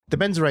The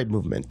men's right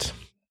movement.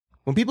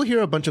 When people hear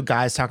a bunch of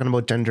guys talking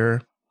about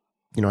gender,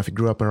 if you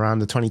grew up around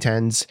the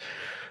 2010s,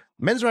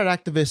 men's right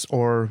activists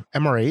or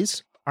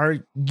MRAs are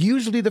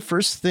usually the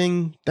first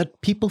thing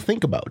that people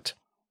think about.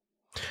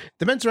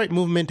 The men's right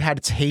movement had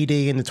its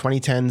heyday in the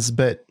 2010s,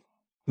 but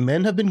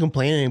men have been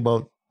complaining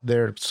about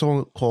their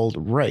so-called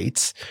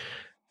rights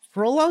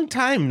for a long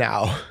time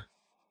now.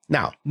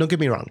 Now, don't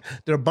get me wrong.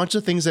 There are a bunch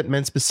of things that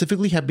men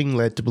specifically have been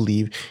led to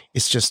believe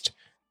it's just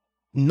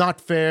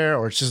not fair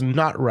or it's just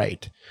not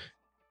right.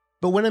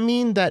 But when I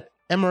mean that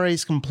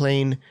MRAs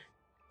complain,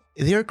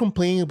 they're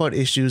complaining about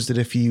issues that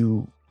if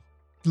you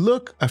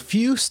look a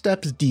few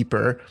steps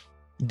deeper,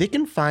 they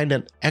can find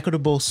an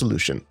equitable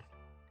solution.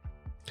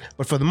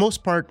 But for the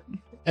most part,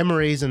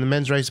 MRAs and the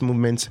men's rights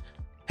movements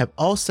have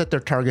all set their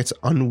targets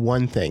on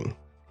one thing: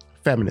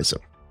 feminism.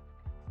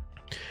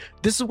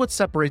 This is what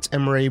separates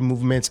MRA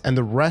movements and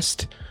the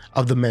rest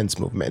of the men's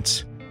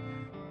movements.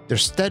 Their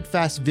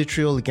steadfast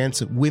vitriol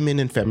against women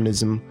and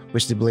feminism,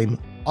 which they blame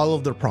all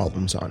of their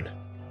problems on.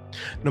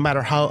 No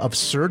matter how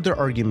absurd their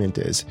argument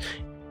is,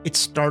 it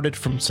started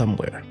from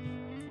somewhere.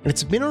 And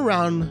it's been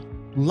around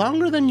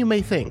longer than you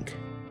may think.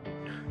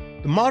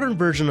 The modern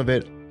version of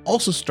it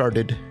also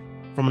started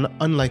from an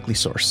unlikely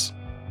source.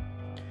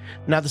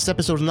 Now, this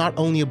episode is not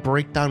only a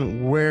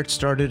breakdown where it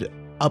started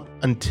up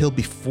until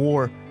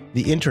before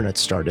the internet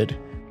started.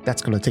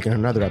 That's going to take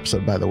another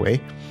episode, by the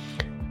way.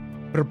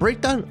 But a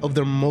breakdown of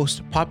their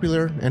most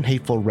popular and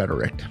hateful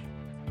rhetoric,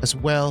 as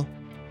well,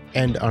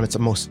 and on its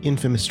most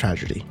infamous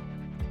tragedy.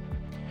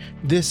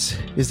 This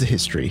is the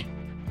history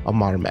of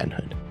modern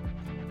manhood.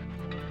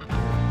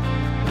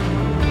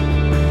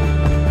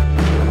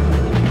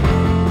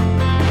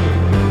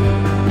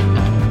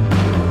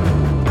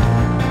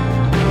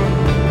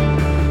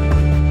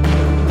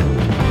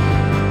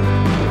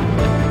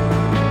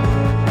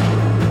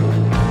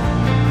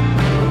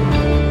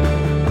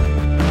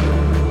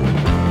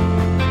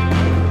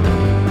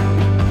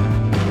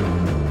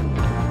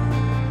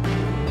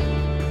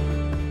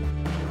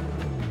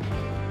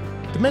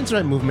 The men's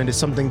right movement is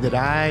something that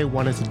I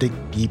wanted to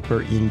dig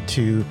deeper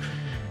into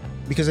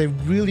because I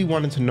really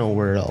wanted to know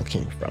where it all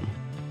came from.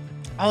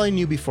 All I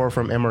knew before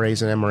from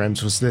MRAs and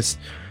MRMs was this,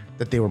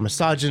 that they were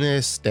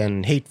misogynist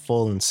and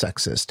hateful and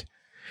sexist.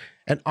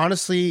 And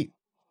honestly,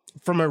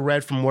 from I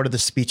read from what are the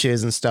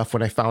speeches and stuff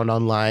when I found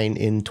online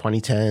in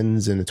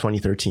 2010s and the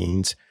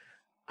 2013s,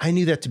 I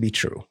knew that to be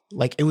true.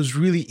 Like, it was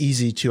really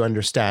easy to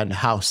understand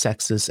how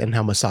sexist and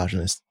how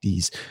misogynist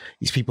these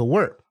people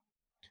were.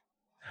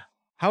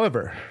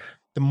 However,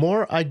 the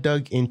more I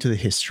dug into the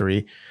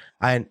history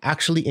and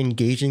actually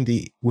engaging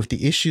with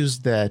the issues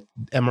that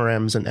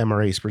MRMs and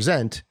MRAs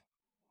present,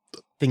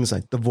 things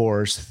like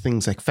divorce,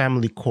 things like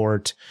family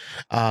court,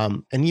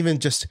 and even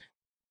just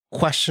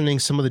questioning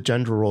some of the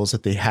gender roles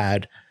that they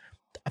had,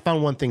 I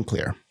found one thing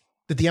clear,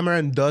 that the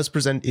MRM does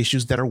present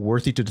issues that are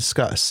worthy to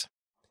discuss.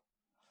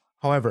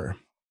 However,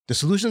 the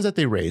solutions that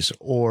they raise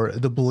or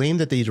the blame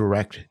that they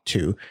direct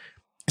to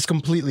is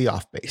completely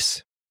off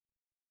base,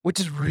 which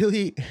is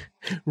really,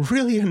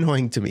 really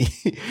annoying to me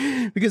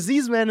because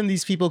these men and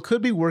these people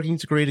could be working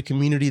to create a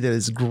community that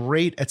is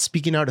great at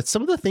speaking out at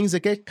some of the things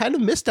that get kind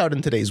of missed out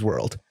in today's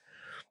world.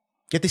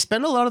 Yet they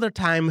spend a lot of their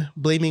time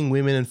blaming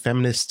women and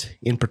feminists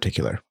in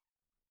particular.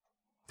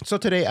 So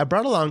today I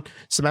brought along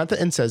Samantha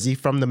Nsezi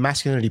from the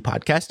Masculinity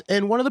Podcast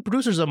and one of the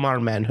producers of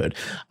Modern Manhood.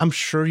 I'm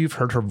sure you've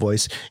heard her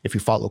voice if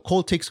you follow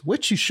Cold Takes,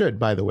 which you should,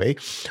 by the way,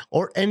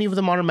 or any of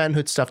the Modern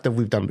Manhood stuff that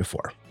we've done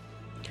before.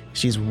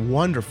 She's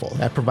wonderful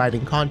at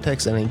providing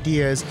context and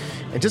ideas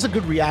and just a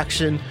good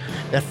reaction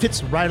that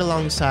fits right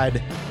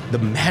alongside the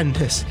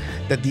madness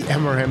that the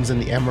MRMs and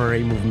the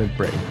MRA movement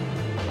bring.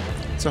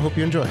 So I hope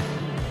you enjoy.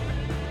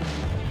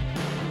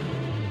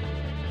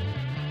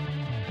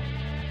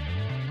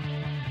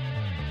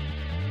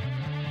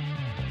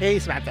 Hey,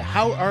 Samantha,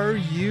 how are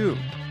you?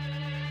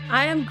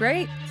 I am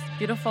great.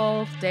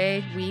 Beautiful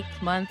day, week,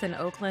 month in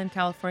Oakland,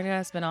 California.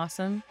 It's been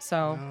awesome.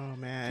 So, oh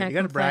man, you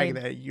gotta brag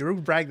that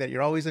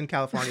you're always in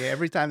California.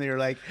 Every time that you're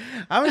like,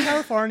 I'm in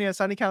California,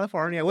 sunny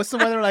California. What's the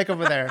weather like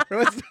over there?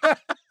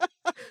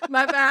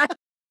 My bad.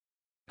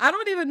 I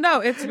don't even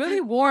know. It's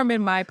really warm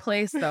in my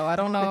place, though. I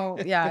don't know.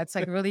 Yeah, it's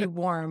like really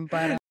warm,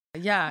 but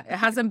yeah, it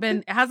hasn't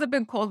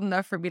been cold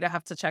enough for me to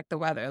have to check the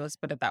weather. Let's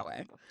put it that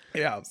way.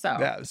 Yeah. So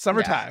yeah.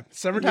 Summertime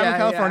in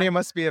California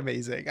must be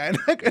amazing.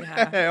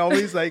 I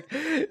always I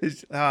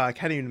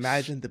can't even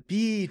imagine the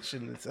beach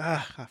and it's,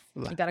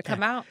 you gotta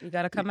come out. You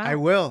gotta come out. I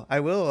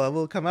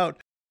will come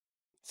out.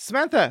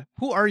 Samantha,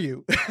 who are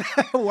you?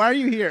 Why are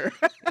you here?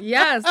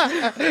 Yes.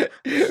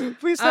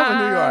 Please tell me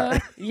who you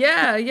are.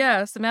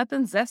 Yeah. Samantha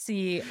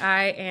Nsezi.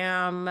 I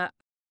am.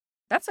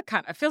 That's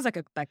it feels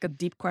like a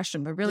deep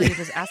question, but really you're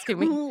just asking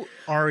me. Who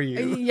are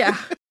you? Yeah.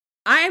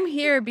 I am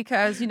here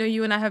because,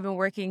 you and I have been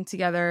working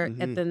together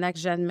at the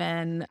Next Gen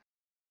Men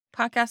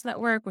podcast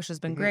network, which has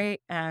been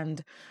great.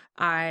 And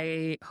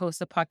I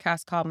host a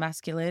podcast called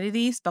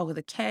Masculinity, spelled with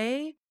a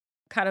K,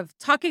 kind of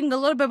talking a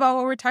little bit about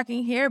what we're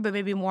talking here, but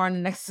maybe more on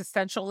an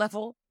existential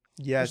level.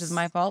 Yes. Which is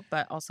my fault,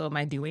 but also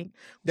my doing.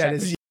 That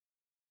is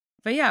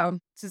But yeah,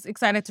 just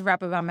excited to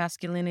rap about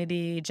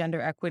masculinity,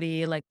 gender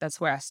equity. Like that's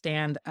where I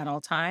stand at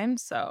all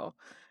times. So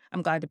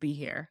I'm glad to be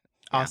here.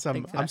 Yeah, Awesome.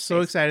 thank you for I'm that so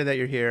space. excited that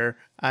you're here.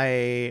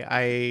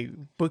 I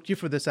booked you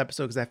for this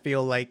episode because I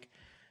feel like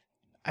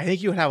I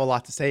think you would have a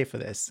lot to say for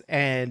this.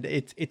 And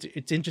it's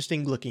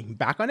interesting looking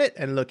back on it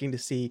and looking to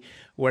see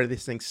where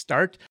these things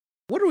start.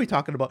 What are we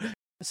talking about?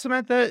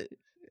 Samantha,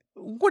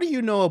 what do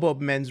you know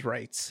about men's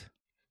rights?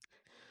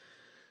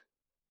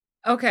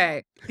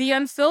 Okay. The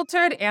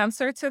unfiltered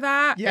answer to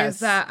that is Yes.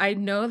 that I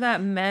know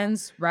that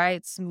men's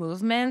rights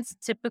movements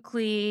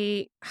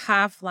typically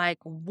have like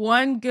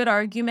one good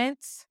argument,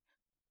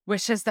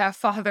 which is that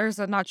fathers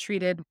are not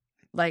treated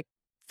like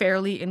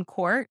fairly in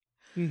court.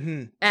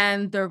 Mm-hmm.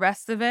 And the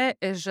rest of it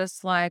is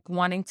just like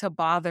wanting to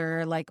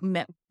bother like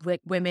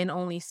women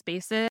only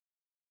spaces,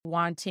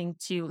 wanting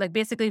to like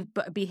basically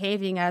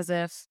behaving as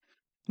if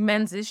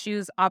men's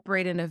issues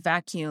operate in a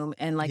vacuum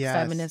and like Yes.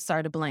 feminists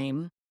are to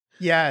blame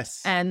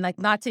Yes. and like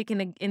not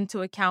taking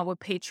into account what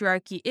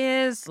patriarchy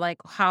is, like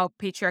how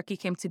patriarchy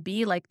came to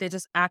be. Like they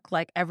just act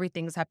like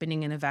everything's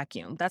happening in a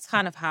vacuum. That's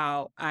kind of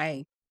how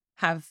I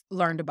have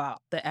learned about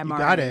the You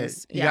got it.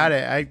 MRAs. You Yeah. got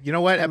it. You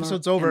know what?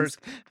 Episode's over. MRNs.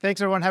 Thanks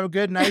everyone. Have a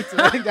good night.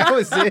 I think that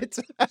was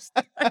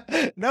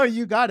it. No,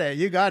 you got it.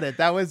 You got it.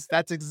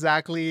 That's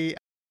exactly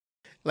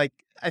like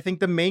I think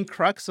the main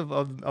crux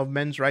of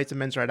men's rights and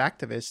men's right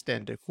activists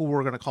and who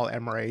we're gonna call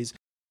MRAs.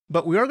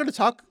 But we are gonna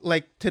talk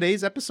like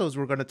today's episodes,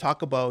 we're gonna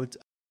talk about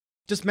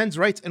just men's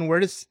rights and where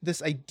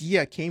this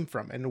idea came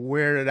from and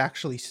where it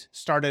actually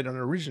started and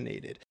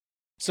originated.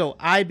 So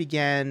I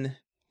began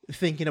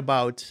thinking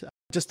about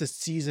just the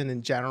season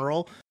in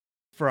general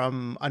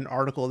from an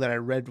article that I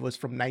read was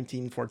from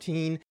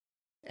 1914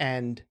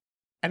 and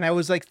I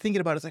was like thinking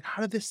about it, it's like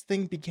how did this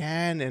thing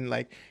began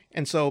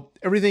and so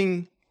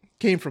everything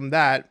came from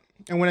that.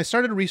 And when I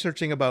started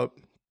researching about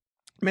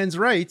men's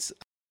rights,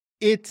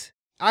 it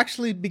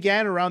actually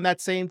began around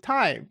that same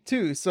time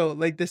too. So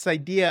like this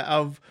idea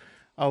of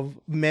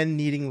men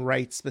needing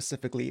rights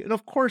specifically. And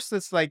of course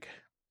it's That's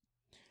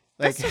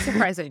like so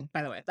surprising,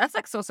 by the way. That's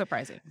like so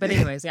surprising. But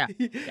anyways, yeah.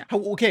 Yeah.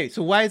 Okay,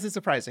 so why is it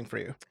surprising for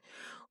you?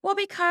 Well,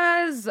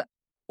 because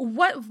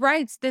what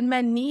rights did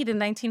men need in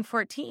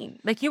 1914?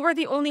 Like you were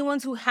the only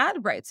ones who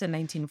had rights in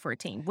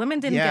 1914. Women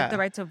didn't get the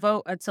Yeah. right to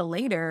vote until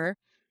later,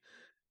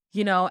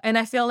 you know, and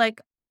I feel like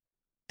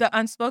the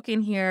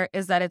unspoken here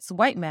is that it's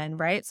white men,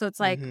 right? So it's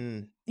like,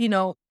 Hmm. you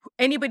know,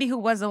 anybody who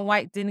wasn't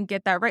white didn't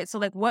get that right. So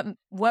like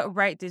what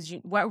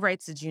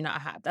rights did you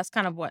not have? That's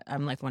kind of what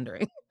I'm like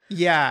wondering.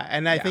 Yeah,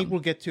 and I Yeah. think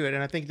we'll get to it.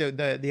 And I think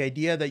the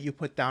idea that you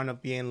put down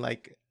of being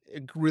like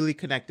really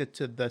connected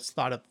to this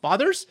thought of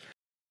fathers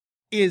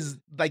is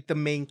like the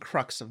main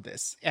crux of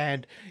this.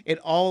 And it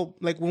all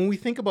like when we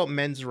think about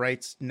men's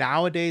rights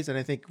nowadays, and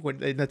I think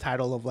when in the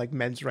title of like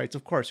men's rights,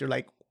 of course, you're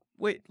like,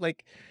 wait,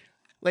 like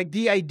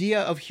the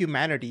idea of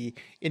humanity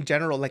in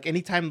general, like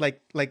anytime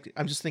like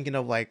I'm just thinking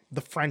of like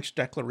the French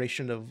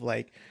Declaration of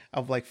like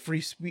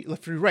free speech,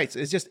 free rights.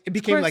 It's just it Of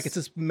became like it's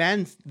course. this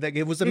man like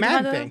it was a Les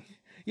droits man de thing.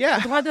 Yeah.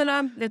 les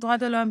droits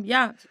de l'homme.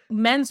 Yeah.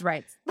 Men's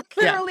rights. Yeah.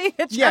 Literally,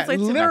 it Yeah,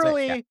 translates to men's rights. Yeah.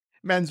 literally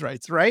men's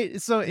rights, right?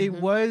 So it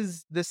Mhm.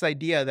 was this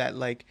idea that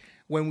like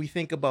when we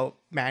think about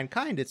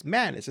mankind, it's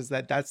man. It's just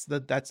that that's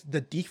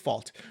the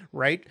default,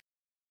 right?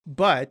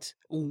 But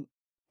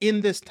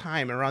in this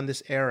time around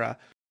this era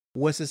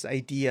was this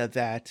idea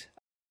that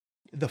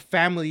the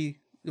family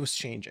was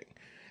changing.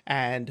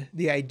 And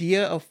the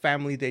idea of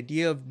family, the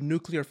idea of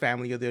nuclear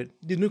family, or the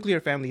nuclear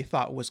family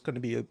thought was going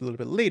to be a little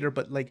bit later,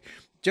 but like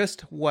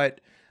just what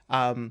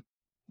um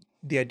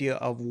the idea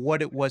of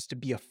what it was to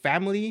be a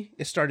family,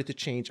 it started to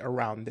change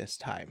around this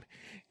time.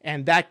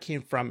 And that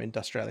came from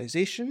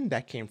industrialization,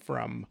 that came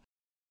from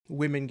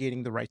women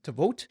getting the right to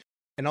vote,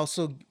 and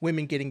also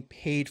women getting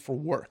paid for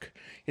work.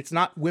 It's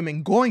not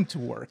women going to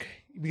work,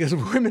 because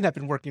women have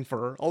been working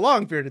for a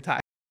long period of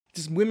time.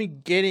 Just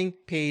women getting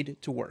paid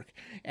to work.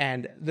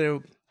 And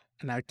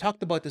I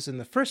talked about this in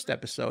the first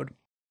episode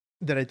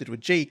that I did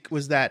with Jake,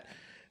 was that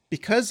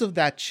because of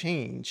that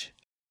change,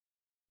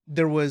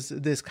 there was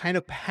this kind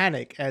of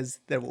panic as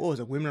that, oh,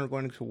 the women are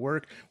going to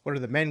work. What are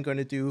the men going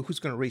to do? Who's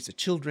going to raise the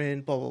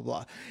children? Blah, blah,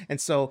 blah.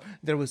 And so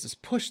there was this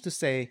push to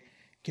say,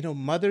 you know,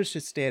 mothers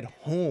should stay at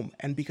home.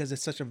 And because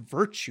it's such a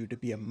virtue to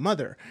be a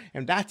mother,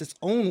 and that's its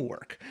own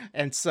work.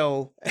 And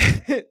so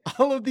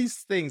all of these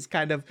things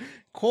kind of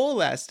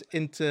coalesced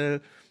into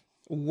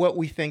what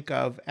we think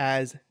of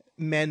as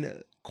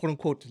men, quote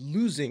unquote,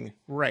 losing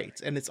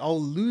rights. And it's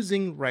all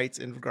losing rights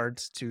in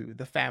regards to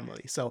the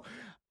family. So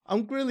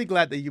I'm really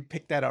glad that you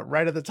picked that up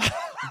right at the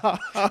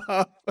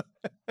top.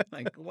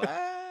 Like, what?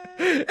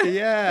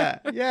 Yeah,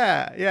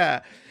 yeah,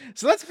 yeah.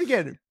 So let's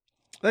begin.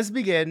 Let's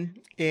begin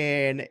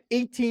in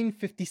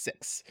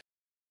 1856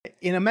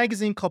 in a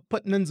magazine called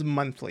Putnam's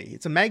Monthly.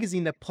 It's a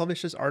magazine that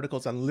publishes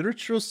articles on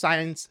literature,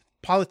 science,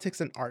 politics,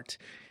 and art.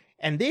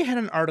 And they had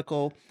an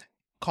article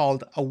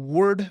called A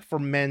Word for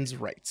Men's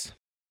Rights,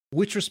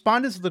 which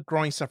responded to the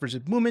growing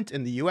suffragette movement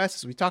in the US,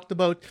 as we talked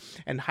about,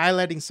 and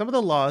highlighting some of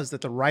the laws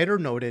that the writer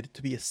noted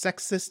to be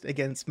sexist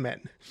against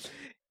men.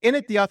 In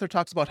it, the author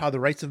talks about how the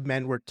rights of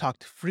men were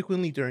talked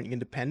frequently during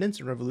independence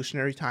and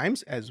revolutionary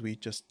times, as we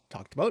just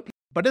talked about.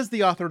 But as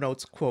the author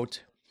notes,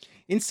 quote,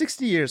 in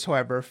 60 years,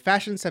 however,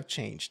 fashions have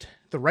changed.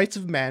 The rights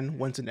of men,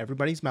 once in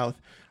everybody's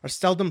mouth, are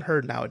seldom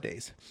heard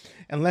nowadays,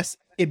 unless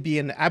it be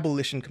an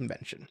abolition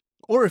convention,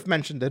 or if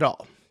mentioned at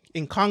all.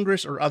 In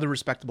Congress or other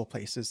respectable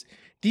places,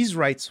 these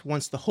rights,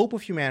 once the hope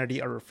of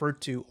humanity, are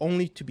referred to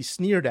only to be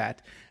sneered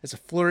at as a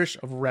flourish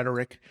of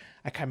rhetoric,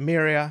 a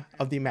chimera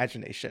of the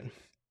imagination.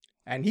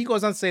 And he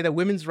goes on to say that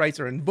women's rights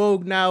are in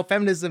vogue now,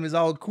 feminism is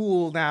all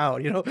cool now,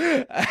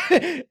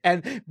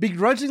 and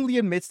begrudgingly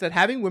admits that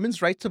having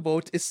women's right to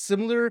vote is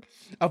similar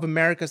of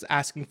America's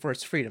asking for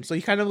its freedom. So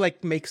he kind of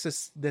like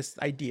makes this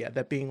idea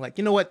that being like,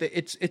 you know what,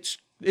 it's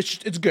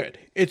good.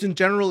 It's in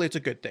general, it's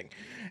a good thing.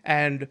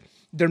 And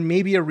there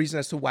may be a reason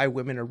as to why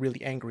women are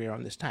really angry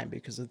around this time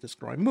because of this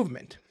growing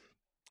movement.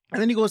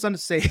 And then he goes on to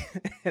say,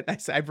 and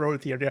I wrote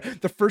it here,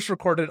 the first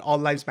recorded all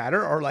lives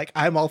matter, or like,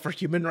 I'm all for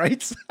human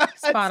rights,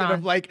 instead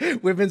of like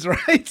women's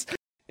rights.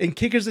 And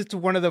kickers it to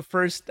one of the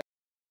first,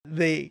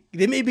 they're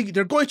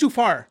going too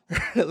far.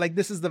 Like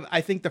this is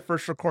I think the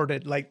first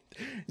recorded, like,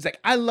 he's like,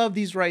 I love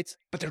these rights,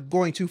 but they're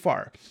going too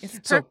far.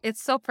 It's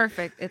so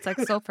perfect. It's like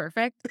so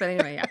perfect. But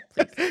anyway,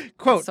 yeah, please.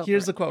 Quote,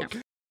 here's the quote.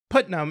 Yeah.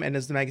 Putnam, and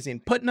as the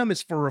magazine, Putnam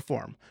is for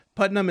reform.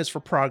 Putnam is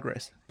for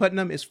progress.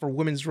 Putnam is for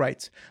women's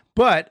rights,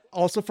 but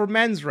also for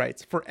men's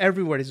rights, for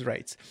everybody's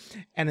rights.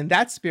 And in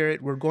that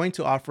spirit, we're going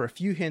to offer a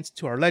few hints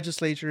to our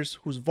legislators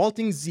whose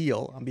vaulting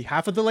zeal on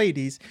behalf of the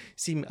ladies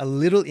seem a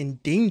little in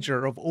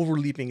danger of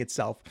overleaping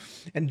itself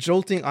and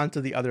jolting onto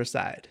the other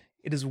side.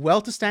 It is well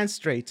to stand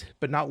straight,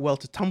 but not well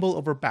to tumble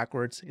over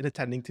backwards in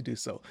attempting to do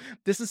so.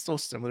 This is so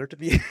similar to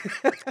me.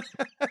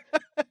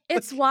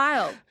 It's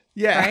wild.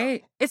 Yeah.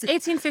 Right? It's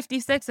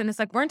 1856 and it's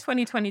like we're in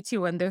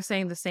 2022 and they're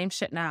saying the same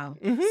shit now.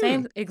 Mm-hmm.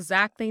 Same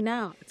exactly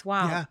now. It's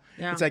wild.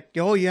 Yeah. It's like,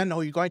 oh yeah, no,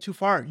 you're going too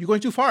far. You're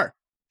going too far.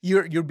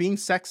 You're being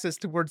sexist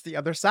towards the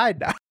other side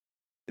now.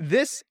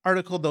 This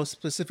article, though,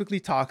 specifically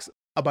talks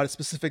about a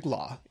specific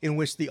law in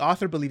which the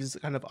author believes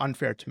is kind of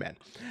unfair to men.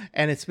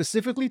 And it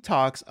specifically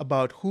talks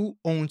about who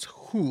owns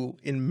who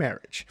in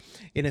marriage.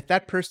 And if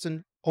that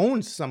person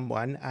owns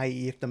someone,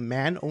 i.e. if the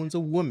man owns a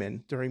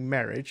woman during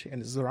marriage, and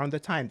this is around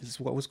the time, this is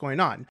what was going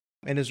on,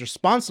 and is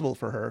responsible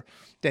for her,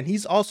 then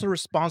he's also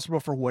responsible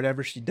for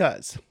whatever she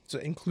does. So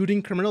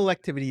including criminal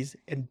activities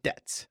and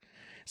debts.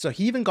 So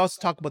he even goes to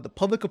talk about the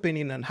public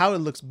opinion and how it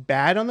looks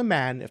bad on the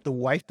man if the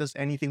wife does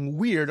anything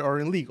weird or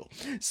illegal.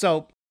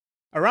 So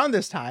around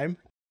this time,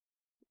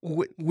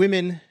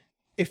 women,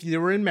 if they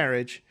were in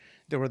marriage,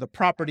 they were the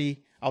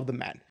property of the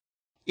man.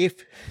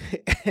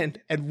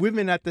 And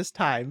women at this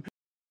time,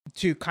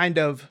 to kind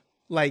of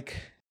like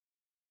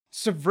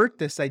subvert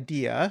this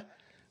idea,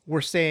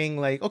 we're saying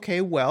like,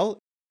 okay, well,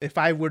 if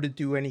I were to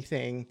do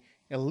anything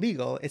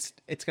illegal, it's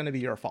going to be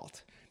your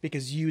fault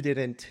because you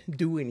didn't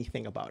do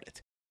anything about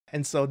it.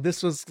 And so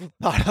this was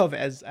thought of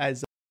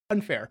as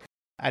unfair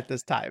at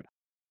this time.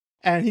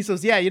 And he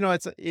says, yeah,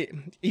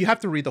 you have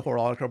to read the whole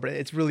article, but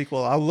it's really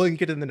cool. I'll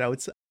link it in the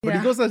notes. But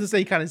he goes on to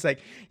say, kind of, it's like,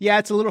 yeah,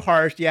 it's a little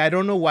harsh. Yeah, I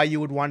don't know why you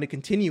would want to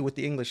continue with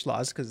the English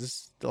laws because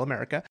it's still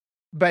America.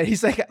 But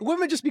he's like,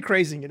 women just be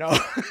crazy,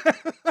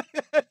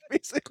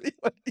 Basically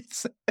what he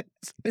says.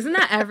 Isn't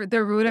that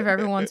the root of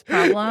everyone's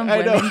problem?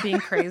 Women being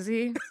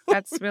crazy?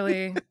 That's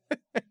really...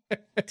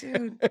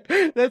 Dude.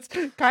 That's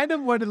kind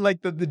of what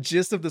like the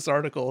gist of this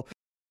article.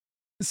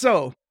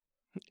 So,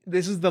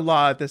 this is the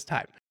law at this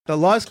time. The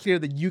law is clear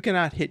that you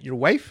cannot hit your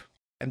wife.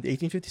 In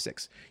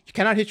 1856, you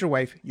cannot hit your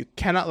wife. You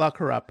cannot lock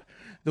her up.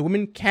 The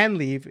woman can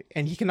leave,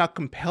 and he cannot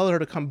compel her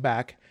to come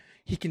back.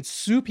 He can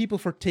sue people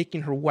for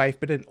taking her wife,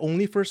 but then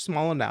only for a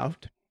small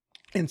amount.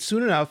 And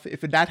soon enough,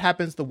 if that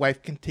happens, the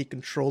wife can take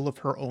control of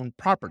her own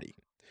property.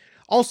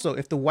 Also,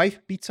 if the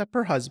wife beats up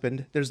her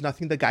husband, there's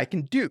nothing the guy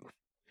can do.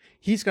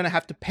 He's going to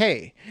have to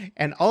pay.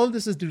 And all of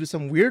this is due to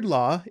some weird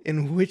law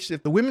in which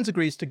if the woman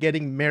agrees to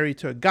getting married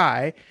to a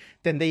guy,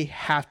 then they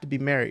have to be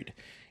married.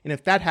 And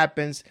if that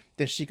happens,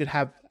 then she could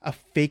have a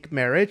fake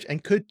marriage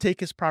and could take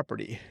his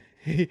property.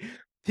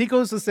 He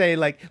goes to say,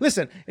 like,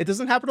 listen, it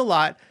doesn't happen a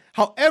lot.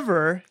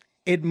 However,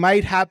 it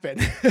might happen.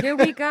 Here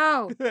we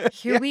go.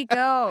 We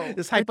go.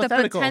 It's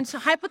hypothetical. The potential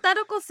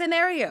hypothetical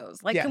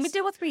scenarios. Like, Can we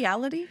deal with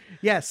reality?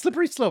 Yeah,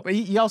 slippery slope.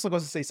 He also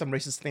goes to say some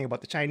racist thing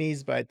about the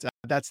Chinese, but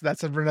that's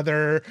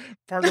another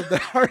part of the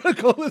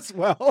article as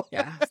well.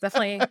 Yeah, it's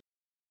definitely.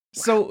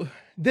 So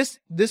this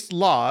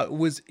law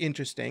was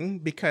interesting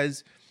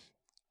because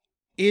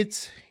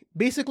it's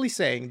basically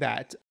saying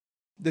that,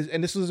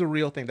 and this was a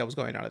real thing that was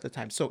going on at the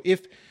time. So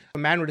if a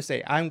man were to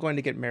say, I'm going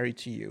to get married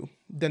to you,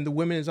 then the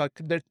women is like,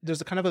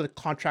 there's a kind of a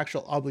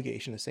contractual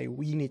obligation to say,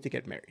 we need to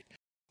get married.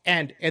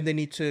 And they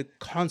need to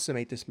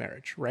consummate this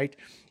marriage, right?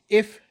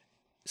 If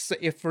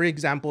for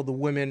example,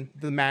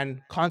 the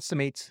man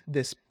consummates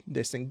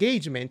this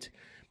engagement,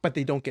 but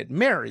they don't get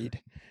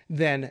married,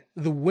 then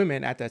the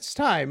women at that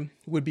time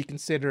would be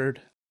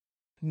considered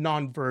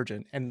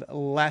non-virgin and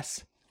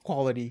less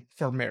quality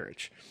for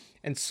marriage.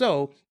 And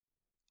so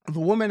the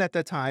woman at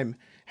that time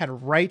had a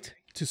right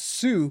to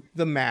sue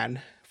the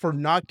man for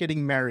not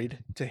getting married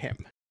to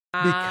him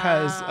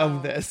because of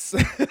Wow. this.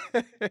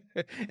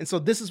 And so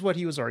this is what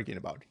he was arguing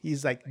about.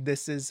 He's like,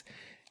 this is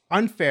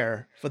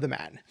unfair for the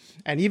man.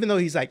 And even though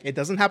he's like, it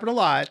doesn't happen a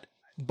lot,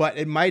 but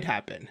it might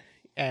happen.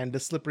 And the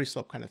slippery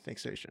slope kind of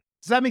fixation.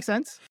 Does that make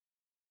sense?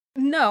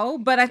 No,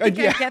 but I think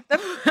I Yeah. get them.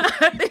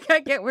 I think I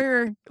get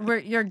where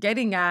you're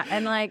getting at.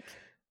 And like,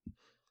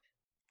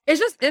 it's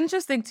just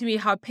interesting to me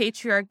how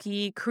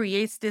patriarchy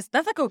creates this.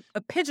 That's like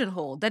a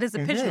pigeonhole. That is a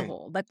Mhm.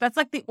 pigeonhole. Like that's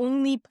like the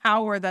only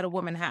power that a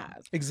woman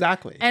has.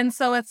 Exactly. And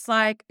so it's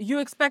like you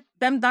expect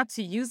them not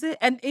to use it.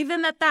 And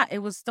even at that, it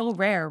was still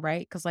rare,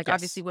 right? Because like Yes.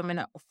 obviously women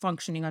are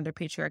functioning under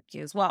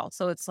patriarchy as well.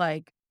 So it's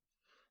like,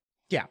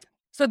 Yeah.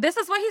 so this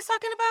is what he's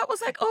talking about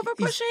was like over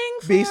He's pushing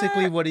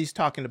basically for what he's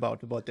talking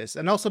about this.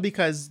 And also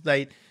because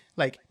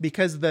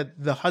because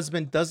the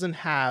husband doesn't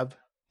have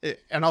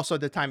and also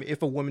at the time,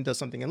 if a woman does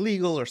something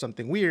illegal or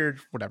something weird,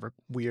 whatever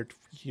weird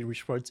he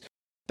words,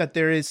 that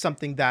there is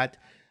something that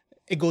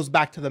it goes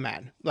back to the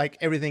man. Like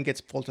everything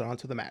gets filtered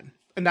onto the man.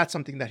 And that's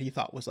something that he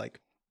thought was like,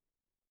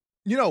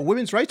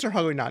 women's rights are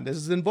going on. This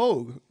is in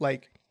vogue.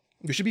 Like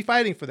we should be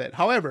fighting for that.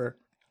 However,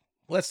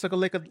 let's take a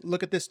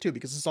look at this too,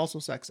 because it's also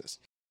sexist.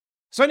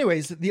 So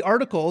anyways, the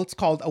article, it's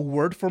called A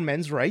Word for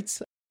Men's Rights.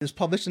 It was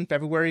published in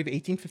February of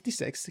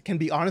 1856. It can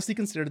be honestly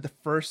considered the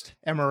first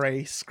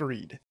MRA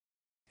screed.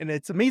 And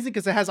it's amazing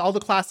because it has all the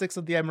classics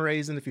of the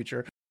MRAs in the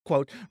future.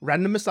 Quote,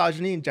 random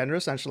misogyny and gender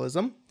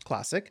essentialism,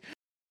 classic.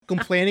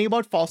 Complaining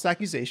about false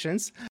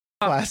accusations,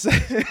 classic.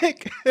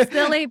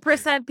 still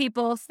 8%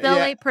 people, still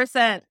Yeah.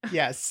 8%.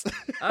 Yes.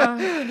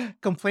 Ugh.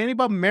 Complaining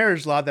about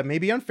marriage law that may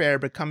be unfair,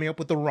 but coming up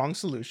with the wrong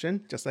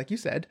solution, just like you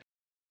said.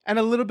 And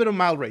a little bit of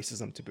mild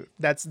racism to boot.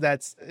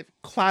 That's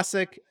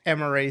classic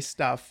MRA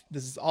stuff.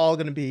 This is all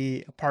going to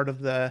be a part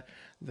of the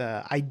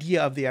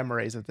idea of the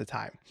MRAs at the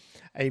time,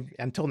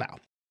 until now.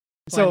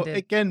 So Blended.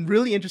 again,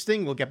 really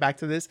interesting. We'll get back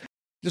to this.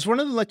 Just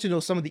wanted to let you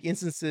know some of the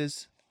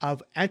instances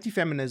of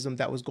anti-feminism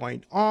that was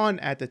going on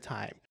at the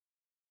time.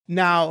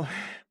 Now,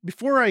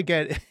 before I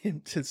get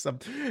into some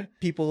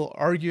people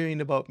arguing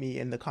about me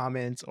in the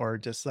comments or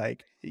just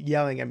like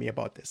yelling at me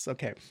about this,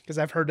 okay, because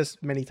I've heard this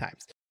many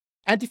times.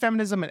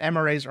 Anti-feminism and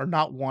MRAs are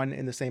not one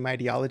and the same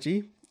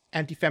ideology.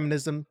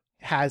 Anti-feminism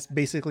has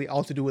basically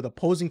all to do with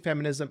opposing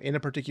feminism in a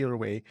particular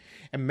way,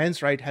 and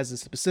men's right has a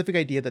specific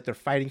idea that they're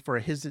fighting for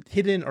a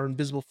hidden or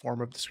invisible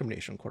form of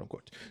discrimination, quote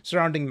unquote,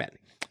 surrounding men.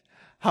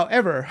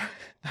 However,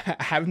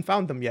 I haven't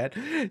found them yet.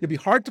 You'll be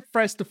hard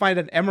pressed to find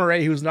an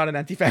MRA who's not an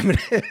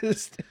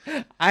anti-feminist.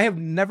 I have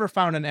never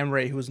found an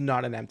MRA who's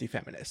not an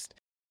anti-feminist.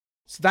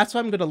 So that's why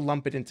I'm going to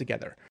lump it in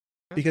together.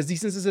 Because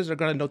these instances are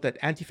going to note that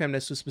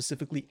anti-feminists who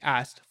specifically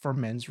asked for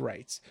men's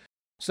rights.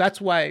 So that's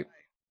why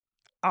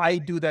I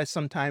do that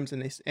sometimes,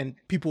 and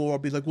people will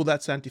be like, well,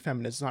 that's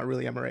anti-feminist. It's not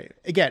really MRA.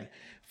 Again,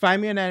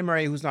 find me an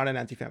MRA who's not an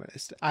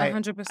anti-feminist.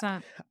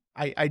 100%.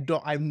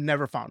 I've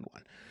never found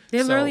one.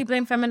 They literally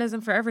blame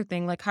feminism for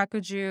everything. Like, how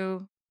could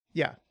you?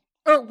 Yeah.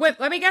 Or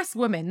let me guess,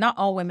 women. Not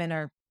all women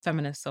are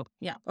feminists. So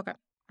yeah, okay.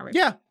 All right.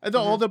 Yeah,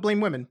 all they'll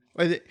blame women.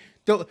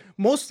 They'll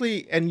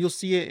mostly, and you'll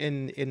see it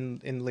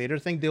in later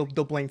thing. They'll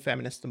blame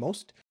feminists the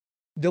most.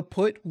 They'll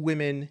put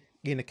women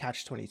in a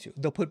catch-22.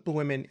 They'll put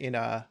women in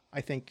a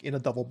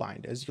double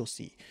bind, as you'll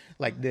see,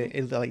 like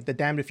the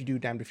damned if you do,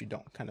 damned if you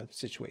don't kind of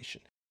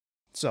situation.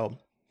 So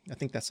I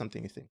think that's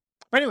something to think.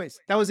 But anyways,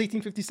 that was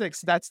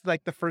 1856. That's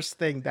like the first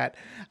thing that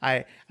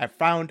I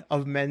found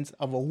of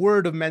a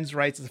word of men's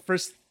rights. The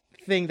first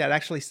thing that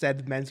actually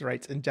said men's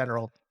rights in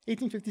general.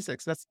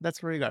 1856.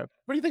 That's where you got it.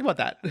 What do you think about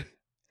that?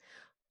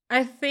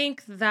 I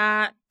think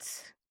that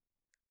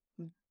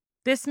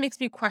this makes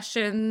me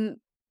question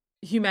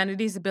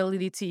humanity's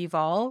ability to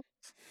evolve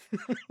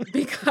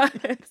because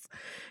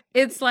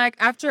it's like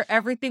after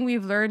everything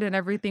we've learned and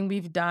everything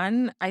we've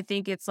done, I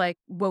think it's like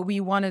what we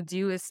want to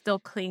do is still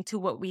cling to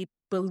what we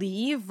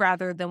believe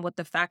rather than what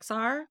the facts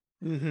are.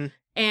 Mm-hmm.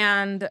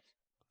 And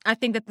I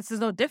think that this is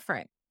no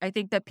different. I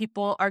think that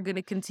people are going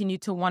to continue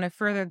to want to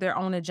further their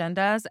own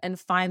agendas and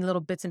find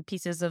little bits and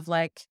pieces of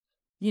like,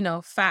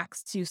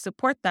 facts to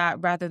support that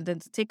rather than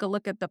to take a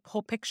look at the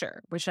whole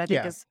picture, which I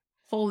think is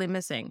wholly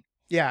missing.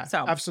 Yeah,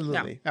 So,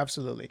 absolutely.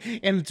 Absolutely.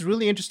 And it's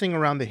really interesting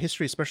around the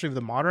history, especially of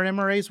the modern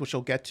MRAs, which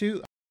we'll get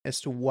to, as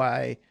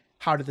to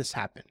how did this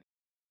happen?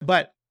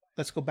 But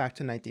let's go back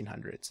to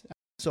 1900s.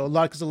 So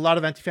because a lot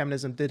of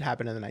anti-feminism did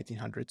happen in the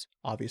 1900s,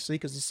 obviously,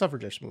 because the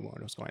suffragist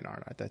movement was going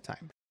on at that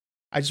time.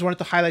 I just wanted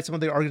to highlight some of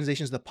the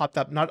organizations that popped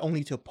up, not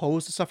only to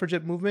oppose the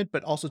suffragette movement,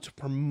 but also to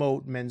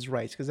promote men's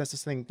rights, because that's the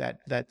thing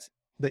that's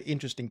the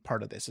interesting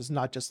part of this. It's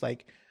not just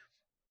like,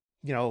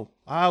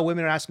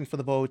 women are asking for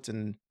the vote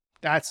and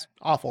that's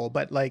awful,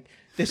 but like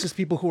this is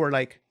people who are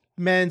like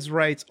men's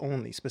rights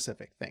only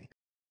specific thing.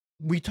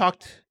 We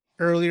talked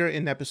earlier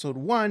in episode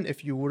 1,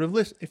 if you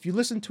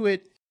listened to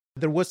it,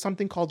 there was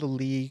something called the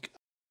League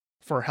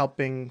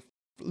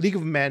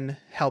of Men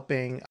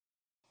helping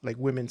like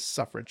women's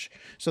suffrage.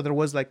 So there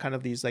was like kind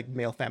of these like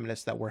male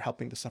feminists that were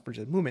helping the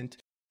suffragette movement.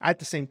 At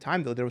the same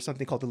time though, there was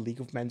something called the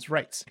League of Men's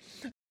Rights,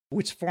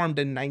 which formed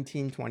in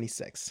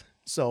 1926.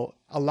 So,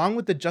 along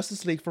with the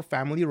Justice League for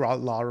Family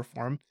Law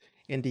Reform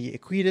and the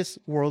Equitas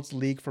World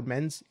League for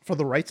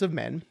the Rights of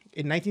Men,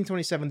 in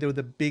 1927 they were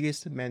the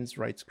biggest men's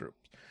rights group.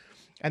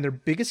 And their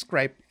biggest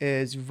gripe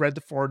is, you've read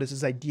before,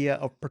 this idea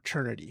of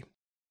paternity.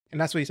 And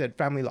that's what he said,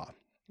 family law.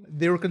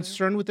 They were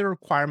concerned with the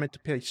requirement to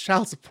pay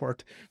child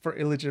support for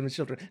illegitimate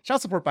children.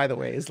 Child support, by the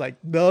way, is like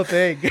the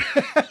thing.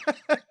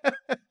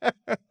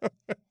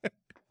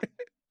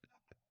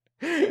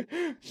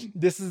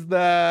 This is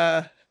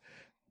the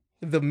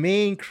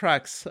main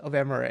crux of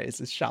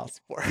MRAs is child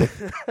support.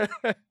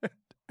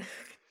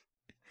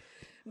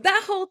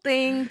 That whole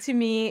thing to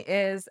me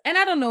is, and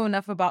I don't know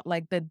enough about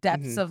like the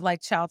depths of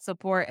like child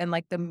support and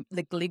like the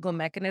like legal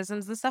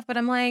mechanisms and stuff, but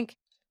I'm like,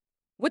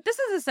 what this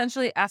is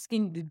essentially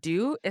asking you to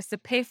do is to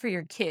pay for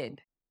your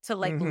kid to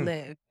like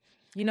live.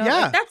 You know,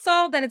 Yeah. like, that's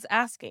all that it's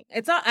asking.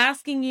 It's not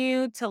asking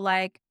you to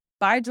like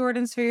buy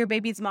Jordans for your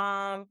baby's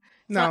mom.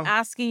 It's not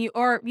asking you,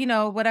 or, you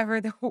know,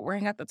 whatever they were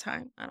wearing at the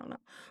time. I don't know.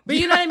 But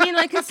you know what I mean?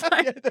 Like, it's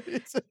like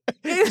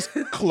it's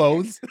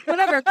clothes.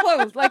 Whatever,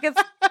 clothes. Like,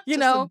 it's, you Just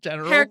know, in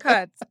general.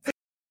 haircuts,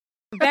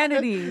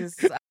 vanities,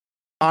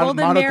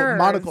 golden mirrors.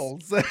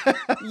 Monocles.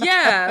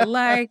 Yeah,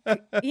 like,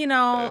 you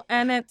know,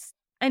 and it's,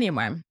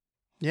 anyway.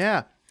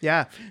 Yeah.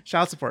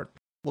 Child support.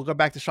 We'll go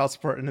back to child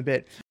support in a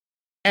bit.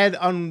 And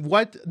on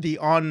what the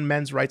On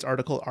Men's Rights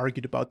article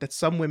argued about, that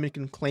some women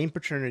can claim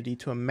paternity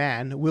to a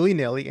man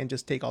willy-nilly and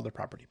just take all their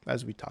property,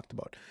 as we talked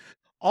about.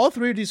 All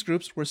three of these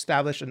groups were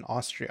established in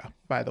Austria,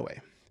 by the way.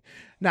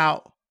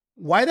 Now,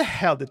 why the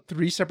hell did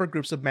three separate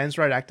groups of men's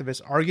rights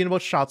activists arguing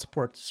about child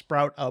support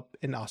sprout up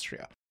in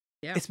Austria?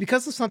 Yeah. It's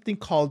because of something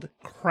called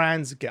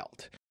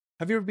Kranzgeld.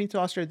 Have you ever been to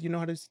Austria? Do you know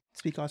how to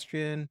speak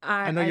Austrian?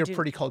 I know you're a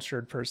pretty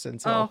cultured person.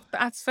 So. Oh,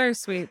 that's very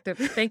sweet.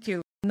 Thank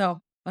you.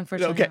 No,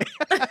 unfortunately. Okay.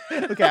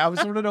 Okay, I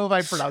was want to know if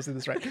I'm pronouncing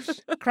this right.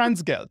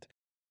 Kranzgeld.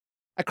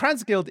 A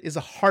Kranzgeld is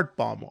a heart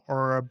bomb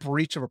or a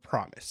breach of a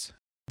promise.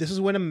 This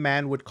is when a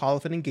man would call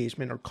off an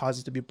engagement or cause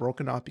it to be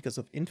broken off because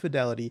of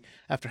infidelity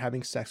after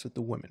having sex with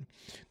the woman.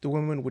 The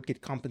woman would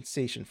get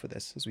compensation for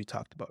this, as we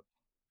talked about.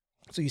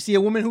 So you see,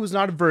 a woman who was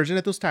not a virgin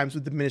at those times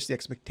would diminish the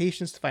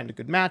expectations to find a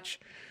good match.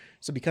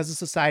 So because of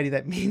society,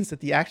 that means that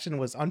the action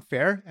was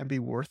unfair and be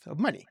worth of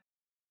money.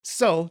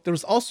 So there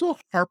was also a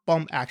heart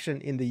bomb action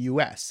in the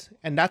US.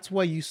 And that's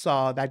why you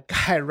saw that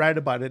guy write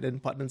about it in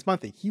Putnam's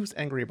Monthly. He was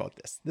angry about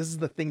this. This is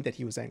the thing that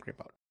he was angry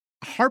about.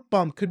 A heart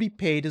bomb could be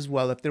paid as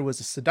well if there was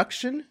a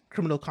seduction,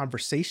 criminal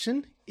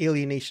conversation,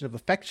 alienation of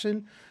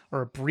affection,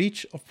 or a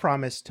breach of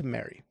promise to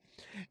marry.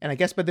 And I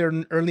guess by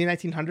the early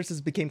 1900s,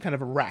 this became kind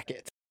of a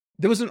racket.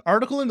 There was an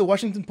article in the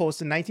Washington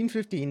Post in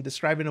 1915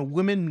 describing a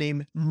woman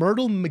named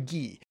Myrtle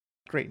McGee,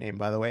 great name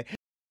by the way,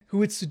 who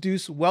would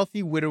seduce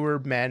wealthy widower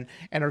men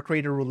and or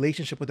create a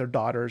relationship with their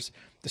daughters,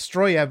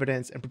 destroy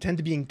evidence, and pretend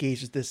to be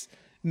engaged with this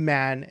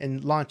man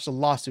and launch a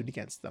lawsuit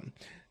against them.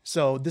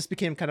 So this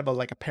became kind of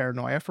like a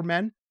paranoia for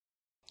men.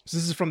 So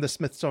this is from the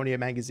Smithsonian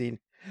Magazine.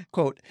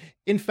 Quote,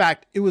 in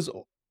fact, it was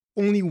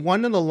only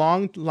one in a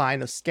long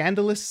line of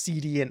scandalous,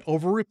 seedy, and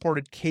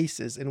overreported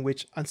cases in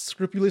which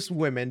unscrupulous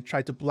women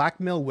tried to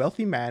blackmail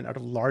wealthy men out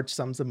of large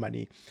sums of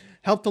money,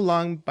 helped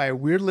along by a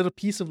weird little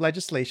piece of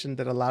legislation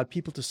that allowed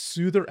people to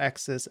sue their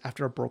exes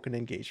after a broken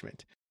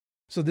engagement.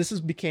 So this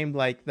became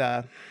like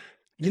the,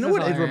 you know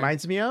what it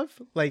reminds me of?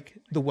 Like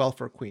the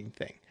welfare queen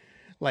thing.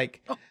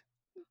 Like,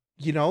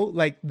 you know,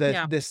 like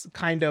this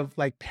kind of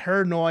like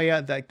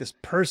paranoia that like this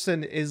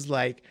person is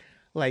like,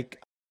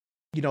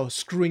 you know,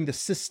 screwing the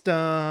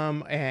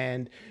system,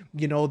 and,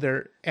 you know,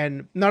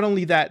 and not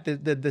only that,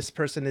 this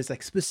person is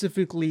like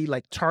specifically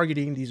like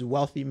targeting these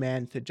wealthy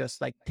men to just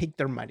like take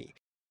their money.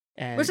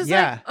 And which is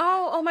like,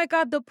 oh my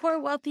God, the poor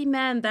wealthy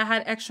men that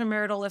had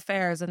extramarital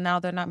affairs and now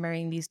they're not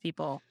marrying these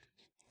people.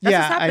 That's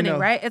what's happening,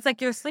 right? It's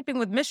like you're sleeping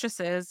with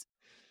mistresses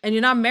and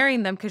you're not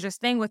marrying them because you're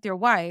staying with your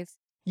wife.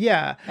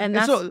 Yeah. And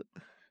so,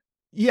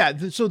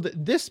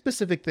 this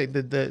specific thing,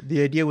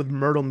 the idea with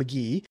Myrtle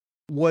McGee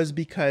was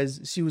because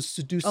she was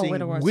seducing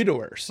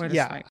widowers.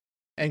 Yeah.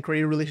 And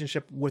create a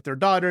relationship with their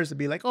daughters and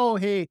be like, oh,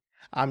 hey,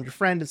 I'm your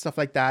friend and stuff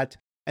like that.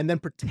 And then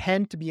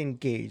pretend to be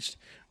engaged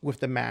with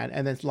the man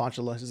and then launch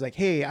a list. It's like,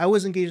 hey, I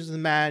was engaged with the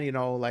man, you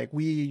know, like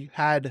we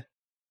had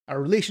a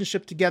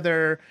relationship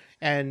together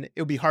and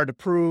it would be hard to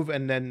prove.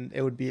 And then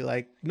it would be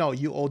like, no,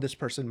 you owe this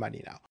person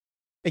money now.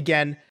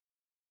 Again,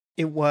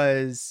 it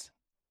was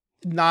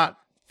not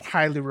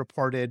highly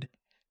reported.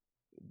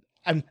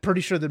 I'm pretty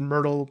sure that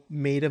Myrtle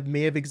may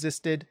have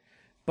existed,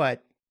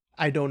 but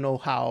I don't know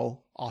how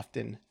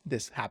often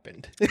this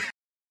happened.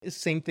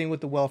 Same thing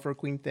with the welfare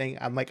queen thing.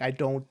 I'm like, I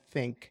don't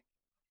think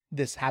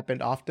this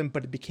happened often,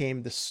 but it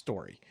became the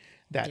story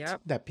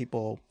that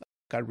people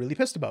got really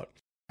pissed about.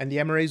 And the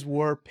MRAs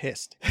were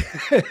pissed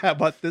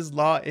about this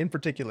law in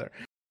particular.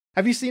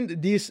 Have you seen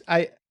these?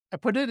 I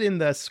put it in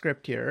the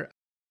script here.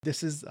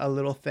 This is a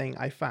little thing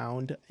I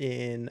found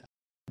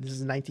this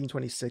is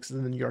 1926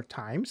 in the New York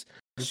Times.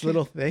 this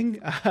little thing.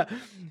 It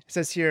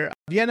says here,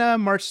 Vienna,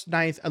 March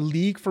 9th, a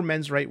league for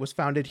men's right was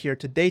founded here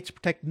today to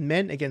protect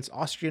men against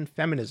Austrian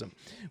feminism,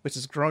 which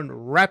has grown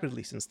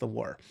rapidly since the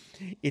war.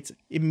 Its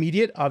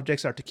immediate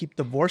objects are to keep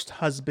divorced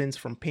husbands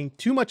from paying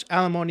too much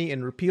alimony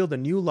and repeal the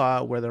new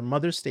law where their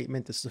mother's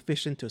statement is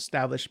sufficient to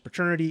establish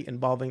paternity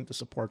involving the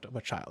support of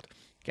a child.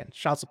 Again,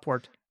 child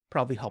support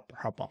probably helped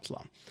Hartbaum's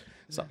law.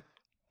 So,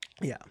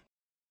 yeah.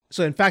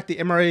 So, in fact, the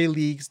MRA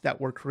leagues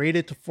that were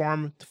created to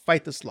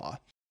fight this law.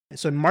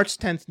 So, on March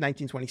 10th,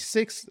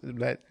 1926,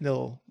 that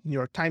little New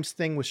York Times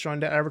thing was showing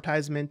that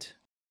advertisement.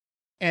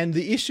 And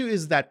the issue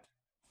is that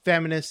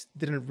feminists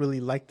didn't really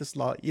like this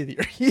law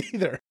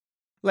either.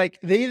 Like,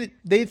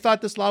 they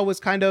thought this law was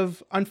kind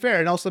of unfair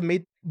and also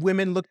made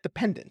women look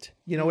dependent.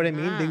 You know what I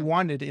mean? They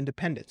wanted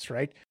independence,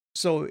 right?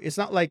 So, it's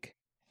not like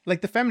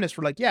the feminists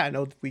were like, yeah,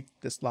 no,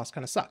 this laws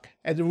kind of suck.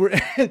 And we're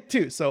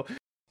too. So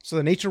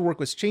the nature work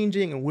was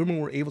changing and women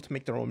were able to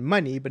make their own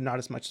money, but not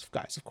as much as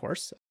guys, of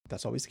course.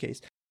 That's always the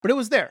case. But it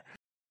was there.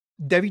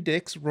 Debbie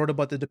Dix wrote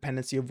about the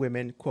dependency of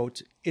women,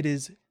 quote, "It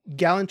is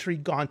gallantry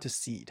gone to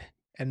seed.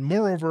 And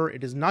moreover,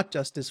 it is not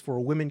justice for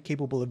a woman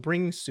capable of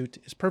bringing suit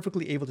is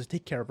perfectly able to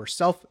take care of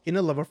herself in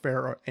a love affair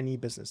or any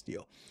business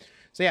deal."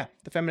 So yeah,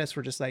 the feminists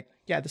were just like,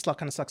 yeah, this law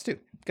kind of sucks too,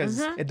 because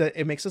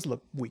it makes us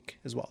look weak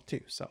as well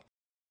too. So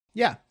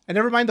yeah, and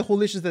never mind the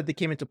whole issues that they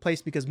came into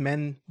place because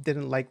men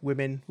didn't like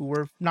women who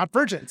were not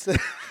virgins.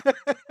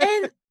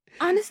 And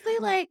honestly,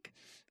 like,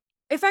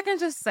 if I can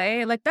just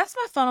say, like, that's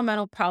my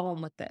fundamental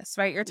problem with this,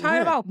 right? You're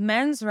talking about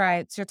men's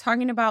rights. You're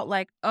talking about,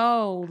 like,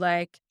 oh,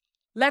 like,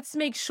 let's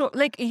make sure,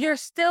 like, you're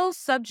still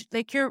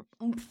like, you're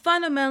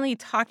fundamentally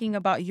talking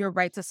about your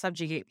right to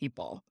subjugate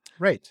people.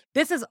 Right.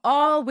 This is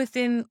all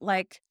within,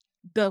 like,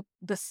 the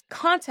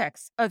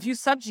context of you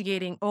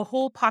subjugating a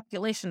whole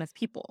population of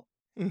people.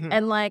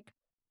 And, like,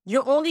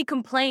 your only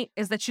complaint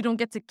is that you don't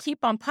get to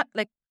keep on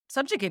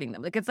subjugating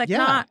them. Like, it's like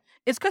not,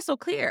 it's crystal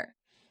clear,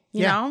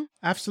 you know?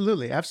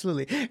 Absolutely.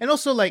 And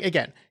also, like,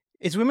 again,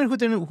 it's women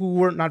who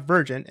were not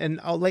virgin,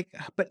 and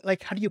but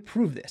like, how do you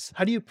prove this?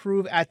 How do you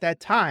prove at that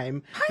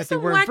time that they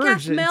weren't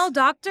virgins? Male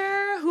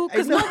doctor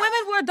because no women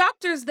were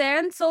doctors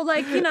then, so,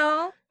 like, you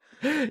know.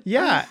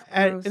 Yeah,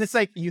 and it's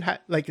like you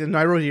had, like, and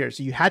I wrote here,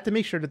 so you had to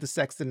make sure that the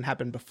sex didn't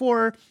happen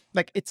before.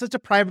 Like, it's such a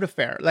private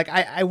affair. Like,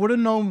 I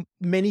wouldn't know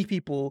many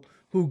people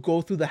who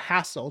go through the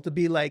hassle to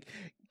be like,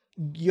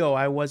 yo,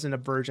 I wasn't a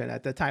virgin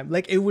at the time.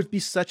 Like, it would be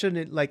such an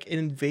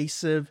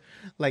invasive,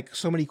 like,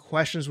 so many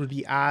questions would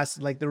be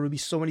asked. Like, there would be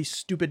so many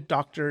stupid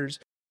doctors,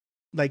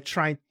 like,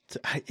 trying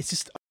to, it's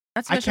just,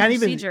 I can't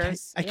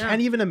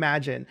even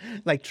imagine,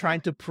 like,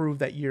 trying to prove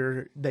that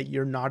you're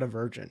not a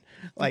virgin,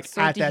 like, so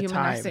at that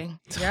time.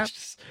 Yep.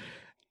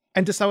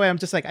 And just that way, I'm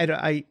just like,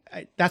 I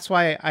that's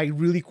why I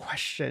really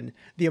question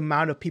the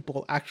amount of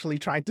people actually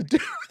trying to do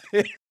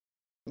it.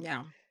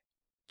 Yeah.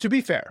 To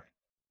be fair,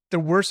 there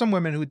were some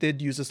women who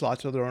did use this law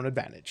to their own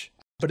advantage,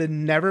 but it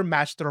never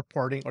matched the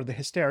reporting or the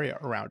hysteria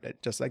around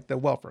it, just like the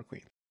welfare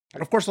queen.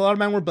 And of course, a lot of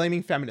men were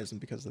blaming feminism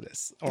because of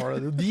this, or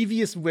the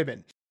devious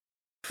women.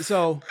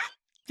 So,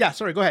 yeah,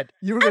 sorry, go ahead.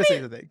 You were going to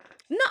say something.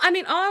 No, I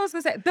mean, all I was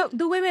going to say,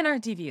 the women are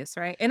devious,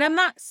 right? And I'm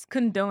not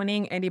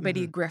condoning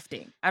anybody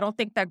grifting. I don't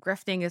think that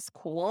grifting is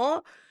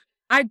cool.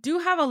 I do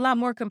have a lot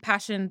more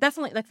compassion.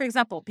 Definitely, like, for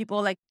example,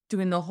 people like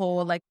doing the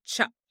whole, like,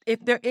 if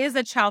there is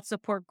a child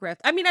support grift.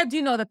 I mean, I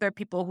do know that there are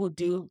people who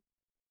do,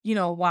 you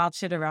know, wild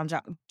shit around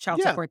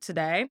child support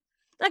today.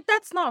 Like,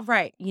 that's not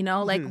right, you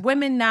know? Like,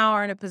 women now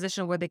are in a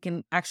position where they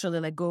can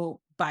actually, like, go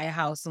buy a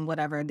house and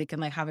whatever, and they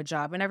can, like, have a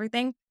job and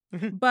everything.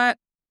 But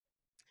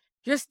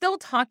you're still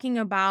talking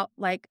about,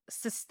 like,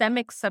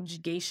 systemic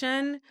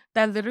subjugation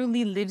that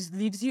literally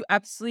leaves you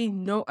absolutely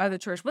no other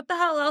choice. What the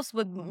hell else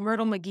would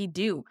Myrtle McGee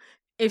do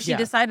if she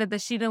decided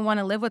that she didn't want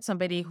to live with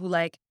somebody who,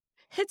 like,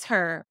 hits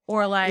her,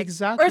 or, like,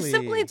 or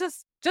simply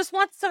just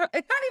wants to,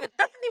 it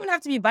doesn't even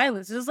have to be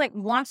violence. It's just, like,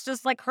 wants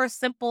just, like, her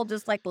simple,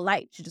 just, like,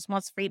 light. She just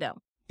wants freedom.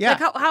 Yeah.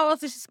 Like, how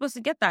else is she supposed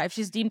to get that if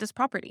she's deemed as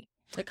property?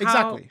 Like,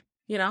 exactly.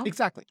 You know?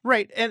 Exactly.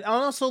 Right. And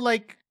also,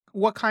 like,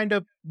 what kind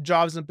of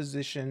jobs and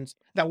positions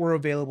that were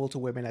available to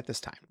women at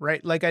this time,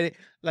 right? Like,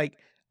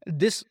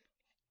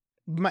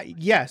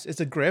 yes, it's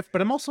a grift,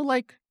 but I'm also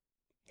like,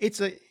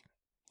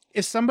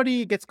 if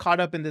somebody gets caught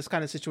up in this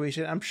kind of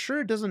situation, I'm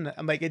sure it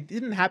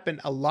didn't happen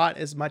a lot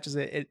as much as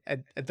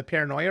the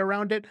paranoia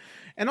around it.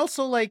 And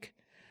also, like,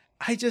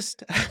 I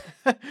just,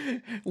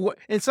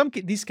 in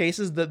these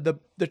cases, the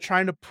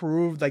trying to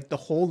prove, like, the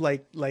whole,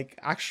 like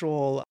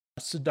actual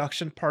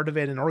seduction part of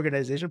it and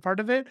organization part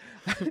of it.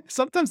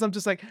 Sometimes I'm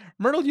just like,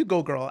 Myrtle, you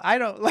go, girl. I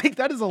don't, like,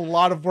 that is a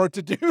lot of work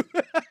to do.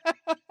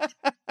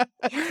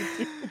 A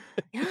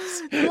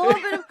little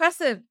bit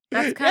impressive.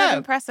 That's kind of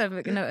impressive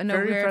in a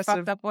weird,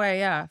 fucked up way.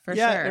 Yeah, for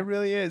sure. Yeah, it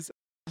really is.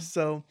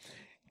 So,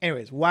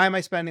 anyways, why am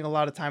I spending a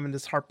lot of time in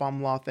this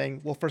Hartbaum law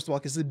thing? Well, first of all,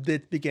 because it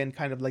did begin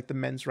kind of like the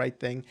men's right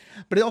thing,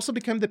 but it also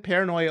became the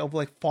paranoia of,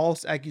 like,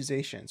 false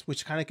accusations,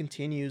 which kind of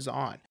continues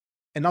on.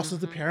 And also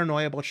the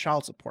paranoia about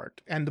child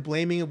support and the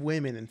blaming of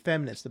women and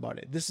feminists about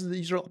it.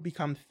 These are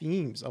become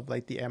themes of,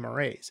 like, the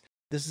MRAs.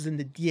 This is in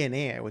the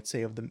DNA, I would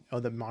say, of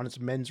the modern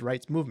men's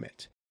rights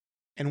movement.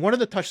 And one of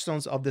the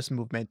touchstones of this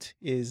movement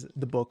is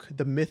the book,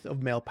 The Myth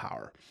of Male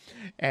Power,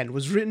 and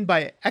was written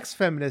by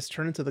ex-feminist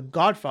turned into the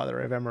godfather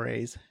of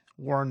MRAs,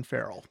 Warren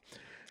Farrell.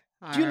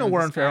 Do you know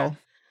Warren Farrell?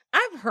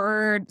 I've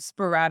heard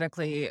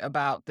sporadically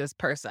about this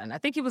person. I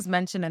think he was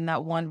mentioned in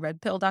that one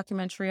Red Pill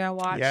documentary I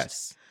watched.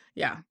 Yes.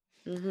 Yeah.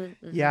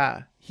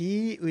 Yeah.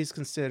 He is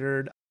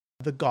considered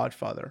the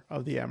godfather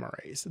of the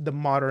MRAs, the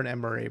modern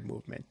MRA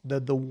movement,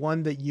 the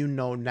one that you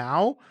know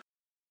now.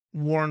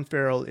 Warren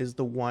Farrell is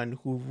the one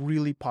who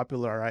really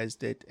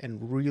popularized it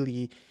and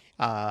really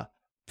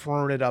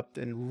firmed it up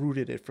and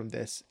rooted it from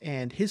this.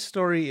 And his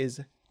story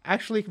is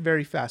actually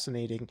very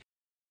fascinating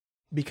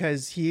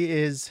because he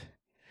is,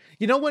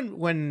 you know,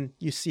 when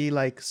you see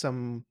like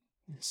some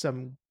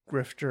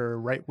grifter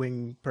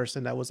right-wing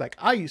person that was like,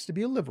 I used to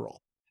be a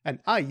liberal and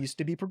I used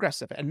to be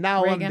progressive and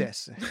now Reagan. I'm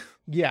this.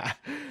 Yeah.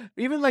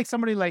 Even like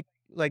somebody like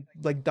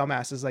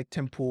dumbasses like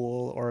Tim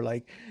Pool or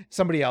like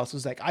somebody else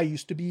who's like, I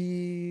used to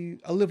be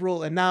a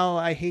liberal and now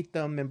I hate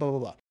them and blah, blah,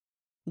 blah.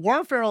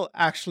 Warren Farrell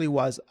actually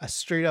was a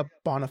straight up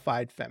bona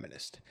fide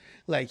feminist.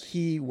 Like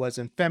he was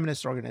in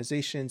feminist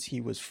organizations.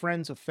 He was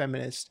friends of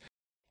feminists.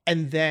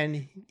 And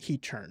then he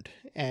turned,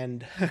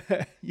 and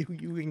you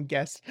can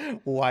guess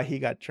why he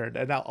got turned.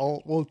 And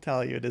we'll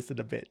tell you this in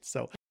a bit.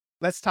 So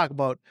let's talk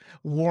about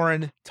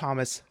Warren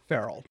Thomas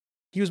Farrell.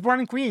 He was born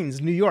in Queens,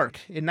 New York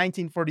in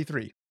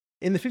 1943.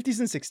 In the 50s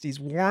and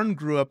 60s, Warren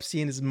grew up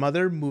seeing his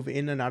mother move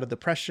in and out of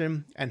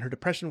depression, and her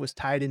depression was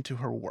tied into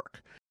her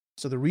work.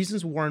 So the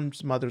reasons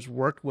Warren's mother's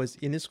work was,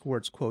 in his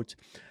words, quote,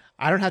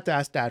 I don't have to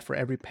ask dad for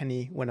every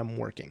penny when I'm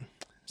working.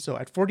 So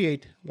at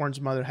 48,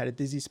 Warren's mother had a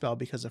dizzy spell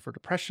because of her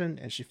depression,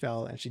 and she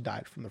fell and she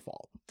died from the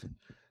fall.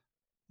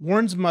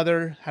 Warren's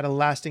mother had a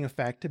lasting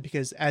effect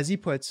because, as he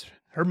puts,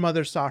 her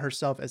mother saw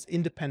herself as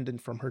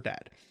independent from her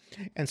dad.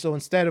 And so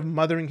instead of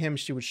mothering him,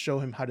 she would show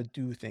him how to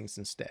do things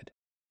instead.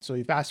 So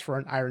if he asked for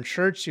an iron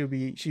shirt, she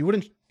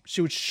would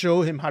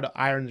show him how to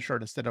iron the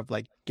shirt instead of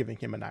like giving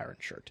him an iron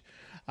shirt.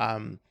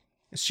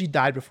 She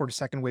died before the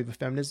second wave of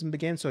feminism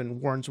began. So in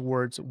Warren's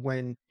words,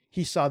 when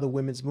he saw the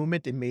women's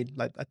movement, it made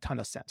like a ton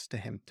of sense to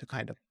him to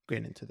kind of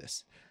get into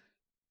this.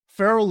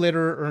 Farrell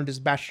later earned his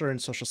bachelor in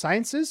social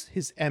sciences,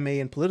 his MA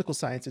in political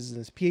sciences, and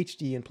his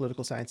PhD in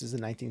political sciences in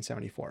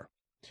 1974.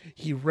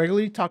 He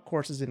regularly taught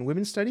courses in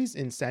women's studies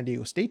in San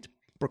Diego State,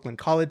 Brooklyn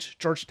College,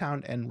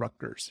 Georgetown, and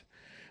Rutgers.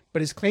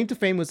 But his claim to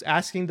fame was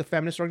asking the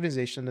feminist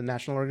organization, the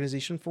National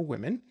Organization for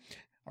Women,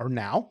 or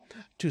NOW,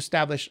 to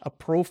establish a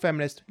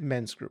pro-feminist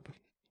men's group,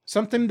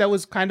 something that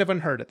was kind of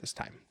unheard at this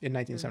time in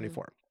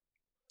 1974.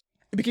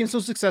 It became so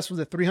successful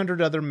that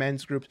 300 other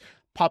men's groups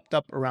popped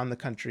up around the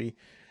country,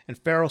 and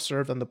Farrell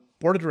served on the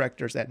board of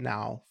directors at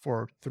NOW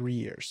for 3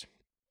 years.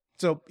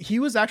 So he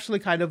was actually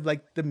kind of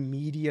like the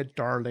media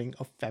darling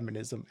of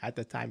feminism at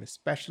the time,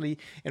 especially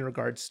in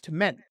regards to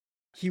men.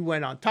 He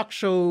went on talk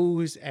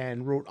shows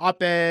and wrote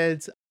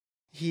op-eds.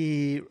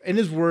 He, in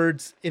his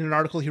words, in an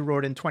article he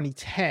wrote in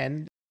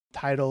 2010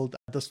 titled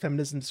Does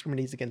Feminism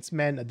Discriminate Against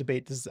Men? A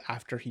debate. This is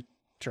after he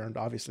turned,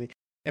 obviously.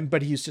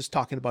 But he was just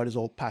talking about his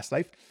old past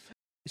life.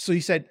 So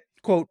he said,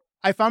 quote,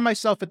 I found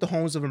myself at the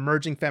homes of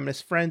emerging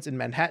feminist friends in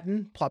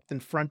Manhattan, plopped in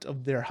front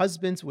of their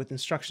husbands with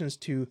instructions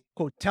to,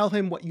 quote, tell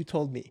him what you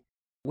told me,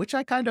 which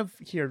I kind of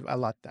hear a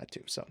lot that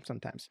too. So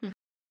sometimes.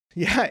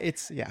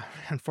 Yeah,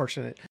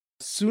 unfortunate.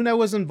 Soon I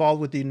was involved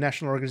with the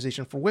National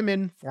Organization for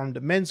Women,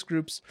 formed men's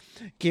groups,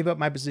 gave up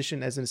my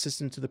position as an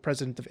assistant to the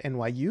president of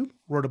NYU,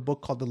 wrote a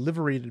book called The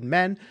Liberated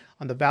Man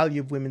on the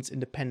value of women's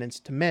independence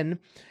to men,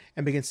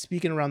 and began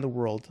speaking around the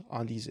world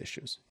on these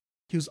issues.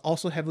 He was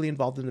also heavily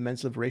involved in the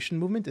men's liberation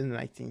movement in the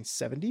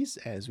 1970s,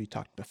 as we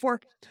talked before.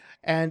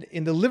 And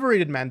in The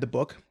Liberated Man, the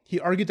book, he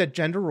argued that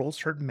gender roles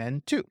hurt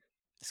men too.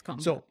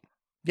 So,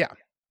 yeah.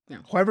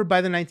 However,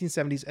 by the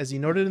 1970s, as he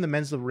noted in the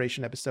men's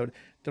liberation episode,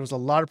 there was a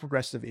lot of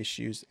progressive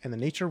issues, and the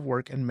nature of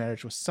work and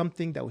marriage was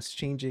something that was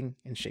changing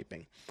and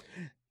shaping,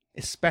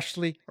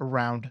 especially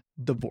around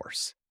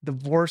divorce.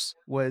 Divorce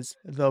was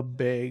the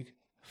big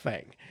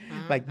thing.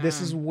 Like,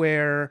 this is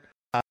where,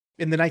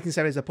 in the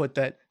 1970s, I put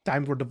that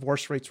time where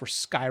divorce rates were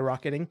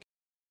skyrocketing.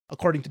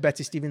 According to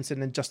Betsy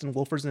Stevenson and Justin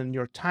Wolfers in the New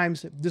York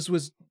Times, this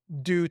was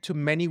due to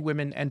many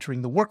women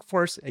entering the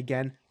workforce.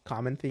 Again,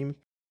 common theme.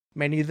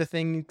 Many of the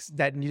things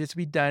that needed to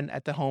be done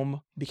at the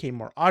home became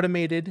more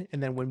automated.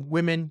 And then when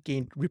women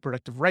gained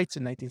reproductive rights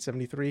in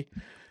 1973,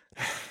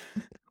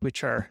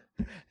 which are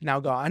now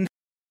gone,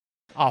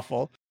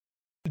 awful.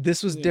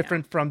 This was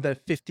different from the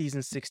 50s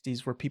and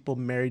 60s where people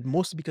married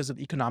mostly because of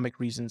economic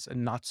reasons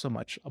and not so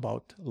much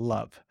about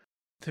love.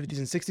 The 50s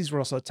and 60s were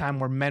also a time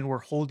where men were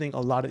holding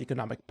a lot of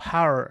economic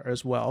power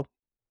as well.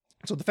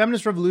 So the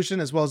feminist revolution,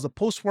 as well as the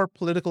post-war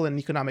political and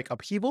economic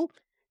upheaval,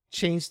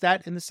 changed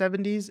that in the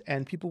 70s,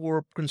 and people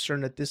were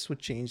concerned that this would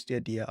change the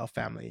idea of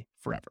family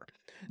forever.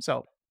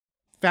 So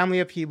family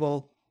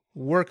upheaval,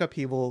 work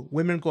upheaval,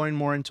 women going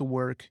more into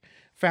work,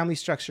 family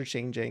structure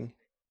changing,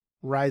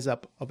 rise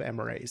up of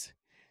MRAs.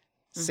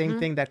 Same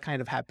thing that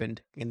kind of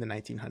happened in the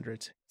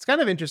 1900s. It's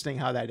kind of interesting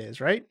how that is,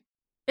 right?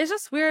 It's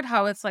just weird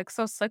how it's like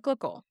so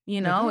cyclical,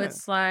 you know? Uh-huh.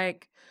 It's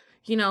like,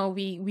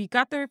 we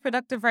got the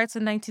reproductive rights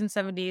in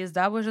 1970s.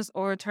 That was just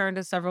overturned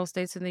in several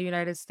states in the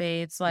United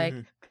States. Like Hmm.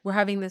 we're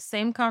having the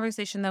same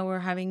conversation that we're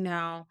having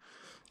now.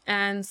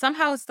 And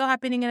somehow it's still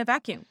happening in a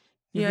vacuum.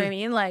 You know what I Hmm.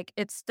 mean? Like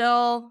it's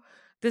still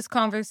this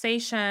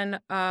conversation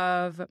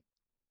of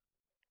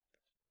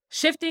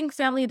shifting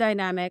family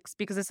dynamics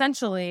because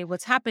essentially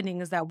what's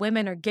happening is that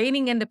women are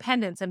gaining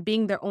independence and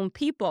being their own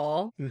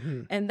people.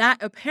 Hmm. And that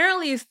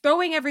apparently is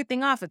throwing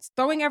everything off. It's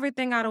throwing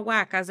everything out of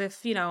whack as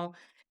if,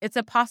 it's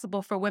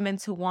impossible for women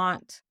to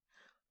want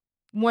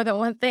more than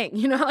one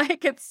thing.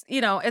 Like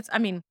I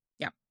mean,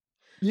 yeah.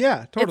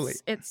 Yeah, totally.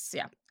 It's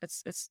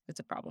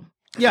a problem.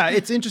 Yeah,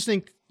 it's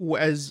interesting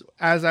as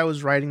I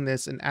was writing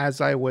this and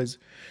as I was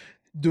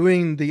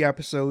doing the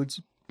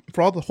episodes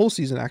for all the whole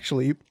season,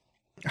 actually,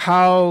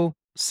 how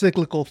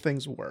cyclical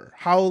things were,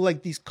 how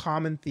like these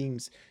common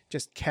themes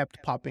just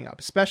kept popping up,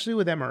 especially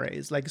with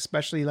MRAs, like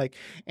especially like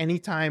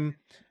anytime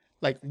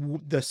like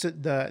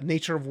the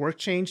nature of work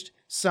changed,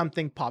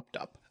 something popped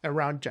up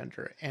around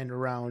gender and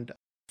around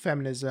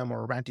feminism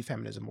or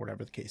anti-feminism,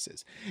 whatever the case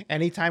is.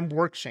 Anytime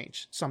work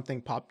changed,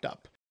 something popped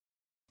up.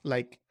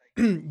 Like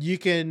you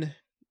can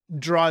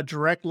draw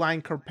direct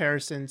line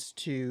comparisons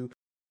to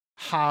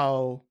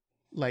how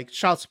like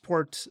child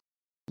support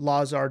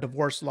laws are,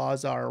 divorce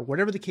laws are,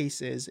 whatever the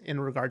case is in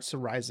regards to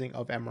rising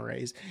of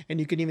MRAs. And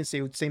you can even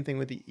say the same thing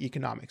with the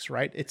economics,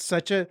 right? It's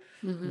such a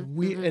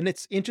and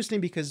it's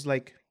interesting because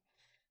like,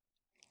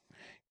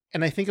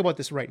 and I think about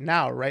this right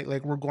now, right?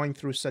 Like we're going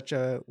through such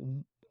a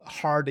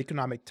hard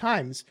economic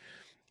times.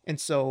 And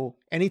so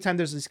anytime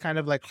there's this kind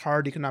of like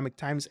hard economic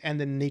times and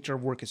the nature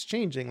of work is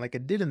changing, like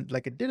it did in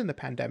the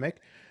pandemic,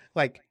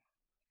 like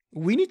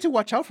we need to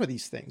watch out for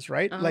these things,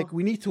 right? Oh, Like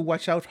we need to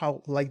watch out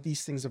how like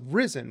these things have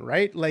risen,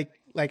 right? And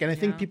I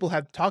think yeah. people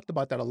have talked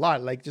about that a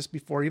lot, like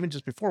even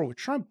just before with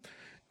Trump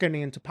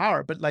getting into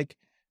power. But like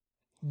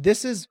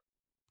this is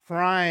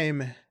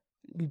prime,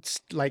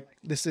 like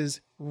this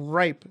is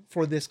ripe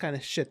for this kind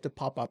of shit to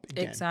pop up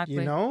again, you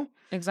Exactly. know?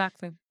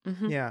 Exactly.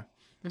 Yeah.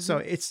 So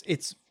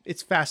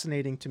it's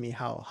fascinating to me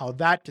how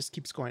that just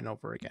keeps going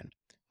over again.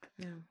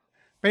 Yeah.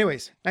 But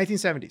anyways,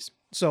 1970s.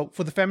 So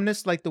for the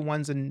feminists like the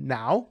ones in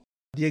now,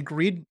 they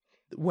agreed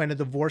when a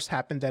divorce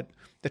happened that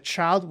the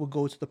child would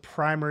go to the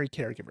primary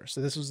caregiver. So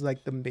this was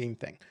like the main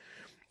thing.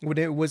 When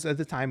it was at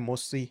the time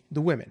mostly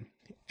the women.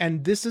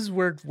 And this is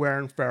where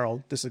Warren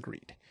Farrell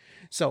disagreed.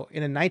 So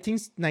in a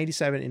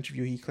 1997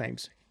 interview, he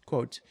claims,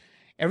 quote,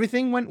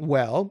 everything went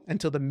well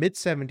until the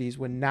mid-70s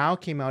when Now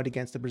came out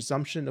against the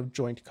presumption of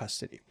joint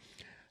custody.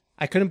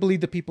 I couldn't believe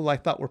the people I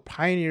thought were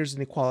pioneers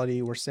in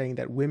equality were saying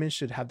that women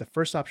should have the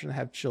first option to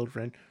have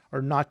children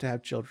or not to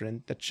have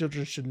children, that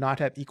children should not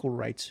have equal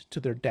rights to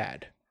their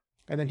dad.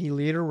 And then he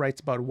later writes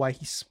about why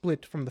he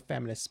split from the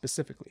feminists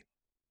specifically.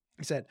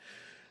 He said,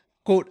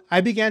 quote,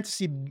 I began to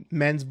see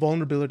men's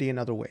vulnerability in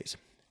other ways.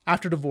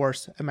 After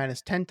divorce, a man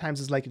is 10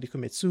 times as likely to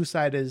commit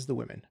suicide as the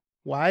women.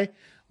 Why?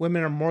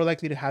 Women are more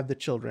likely to have the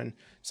children,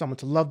 someone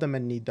to love them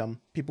and need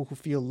them. People who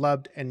feel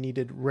loved and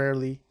needed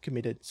rarely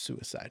committed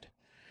suicide.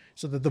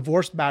 So the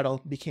divorce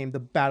battle became the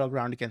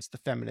battleground against the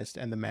feminists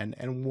and the men.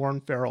 And Warren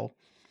Farrell,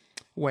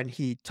 when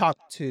he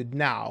talked to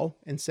Now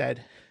and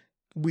said,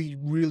 we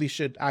really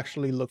should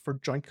actually look for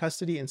joint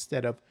custody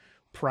instead of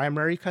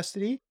primary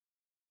custody,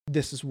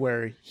 this is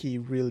where he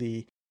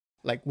really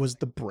like was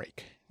the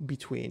break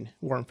between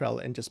Warren Farrell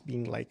and just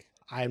being like,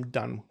 I'm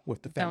done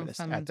with the feminists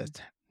at feminism. that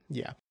time.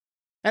 Yeah.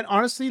 And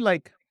honestly,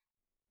 like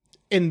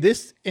in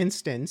this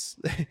instance,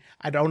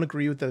 I don't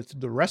agree with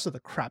the rest of the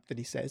crap that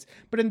he says,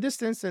 but in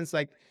this instance,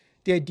 like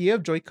the idea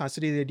of joint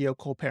custody, the idea of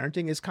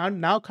co-parenting is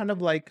kind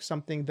of like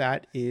something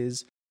that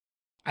is,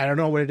 I don't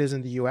know what it is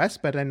in the US,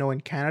 but I know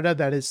in Canada,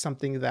 that is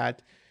something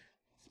that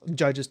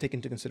judges take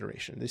into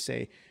consideration. They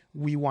say,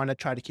 we want to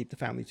try to keep the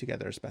family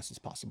together as best as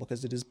possible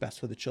because it is best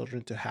for the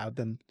children to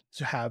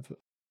have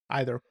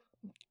either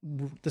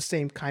the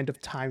same kind of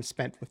time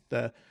spent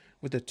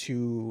with the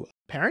two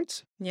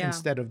parents Yeah.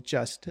 instead of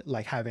just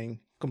like having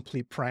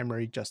complete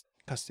primary just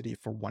custody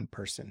for one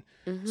person.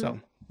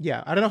 So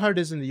yeah, I don't know how it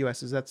is in the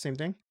US. Is that the same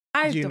thing?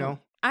 I Do you don't. know?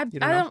 I You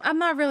don't know? I'm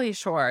not really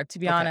sure, to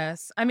be Okay.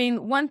 honest. I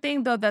mean, one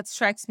thing though that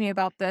strikes me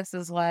about this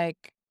is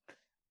like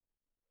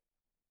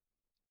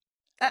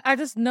I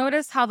just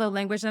noticed how the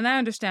language, and I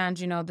understand,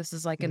 this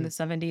is like in the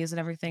 70s and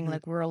everything, Mhm.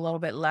 like we're a little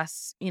bit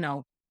less,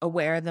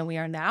 aware than we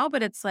are now,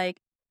 but it's like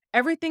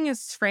everything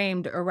is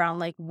framed around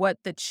like what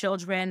the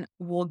children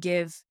will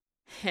give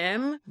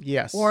him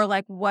Yes. or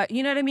like what,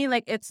 you know what I mean?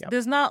 Like Yep.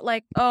 there's not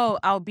like, oh,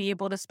 I'll be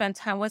able to spend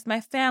time with my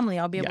family.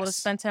 I'll be able to Yes.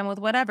 spend time with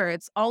whatever.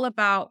 It's all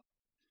about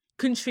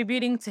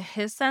contributing to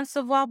his sense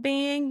of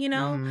well-being,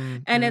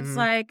 and it's Mhm.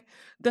 like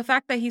the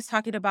fact that he's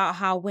talking about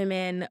how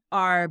women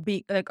are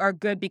are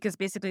good because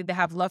basically they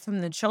have love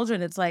from the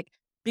children. It's like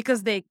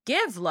because they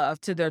give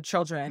love to their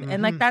children,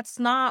 and like Mhm. that's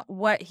not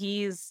what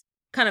he's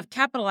kind of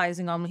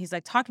capitalizing on when he's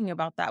like talking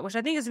about that, which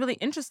I think is really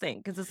interesting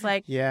because it's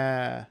like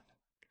Yeah.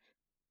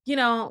 you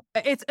know,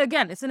 it's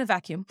in a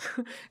vacuum.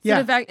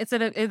 Yeah. It's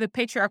in a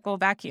patriarchal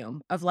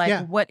vacuum of like,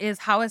 Yeah.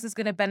 how is this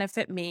going to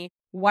benefit me?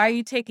 Why are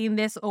you taking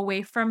this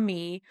away from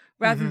me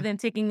rather Hmm. than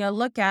taking a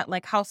look at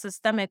like how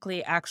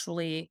systemically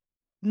actually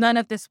none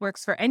of this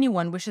works for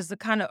anyone, which is the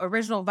kind of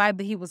original vibe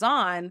that he was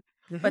on.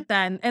 Hmm. But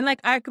then, and like,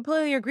 I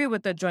completely agree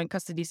with the joint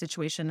custody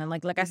situation. And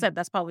like I said,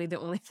 that's probably the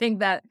only thing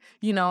that,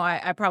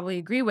 I probably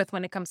agree with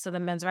when it comes to the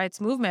men's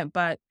rights movement.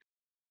 But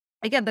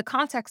again, the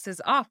context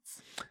is off.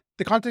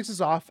 The context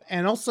is off.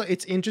 And also,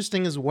 it's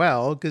interesting as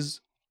well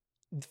because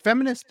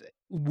feminists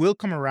will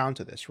come around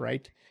to this,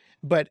 right?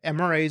 But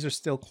MRAs are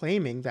still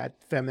claiming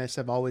that feminists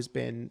have always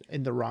been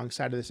in the wrong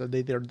side of this. So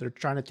they're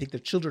trying to take the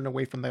children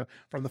away from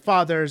the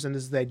fathers, and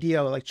this is the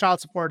idea of like child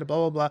support,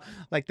 blah blah blah,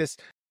 like this.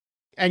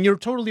 And you're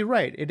totally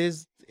right. It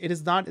is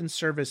not in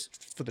service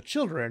for the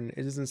children.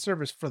 It is in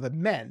service for the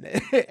men,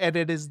 and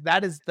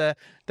that is the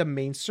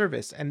main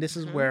service. And this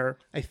is Mhm. where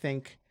I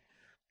think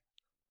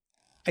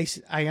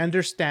I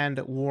understand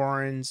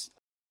Warren's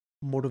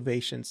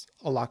motivations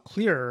a lot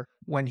clearer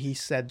when he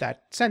said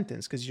that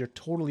sentence, because you're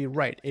totally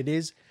right.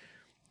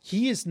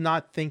 He is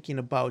not thinking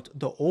about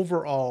the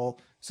overall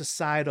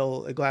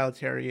societal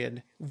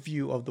egalitarian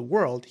view of the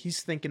world.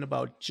 He's thinking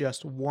about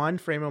just one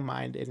frame of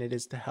mind, and it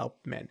is to help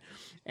men.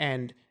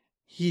 And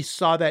he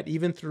saw that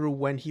even through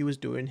when he was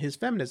doing his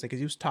feminism, because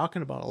he was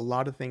talking about a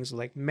lot of things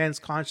like men's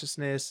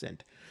consciousness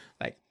and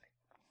like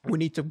we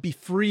need to be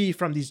free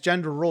from these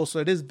gender roles. So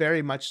it is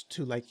very much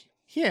to like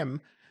him,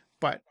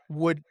 but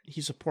would he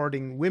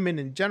supporting women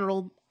in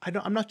general?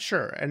 I'm not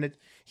sure. And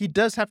he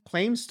does have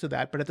claims to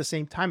that, but at the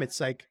same time, it's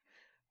like,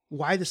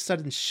 why the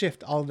sudden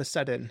shift all of a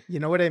sudden? You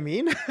know what I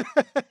mean?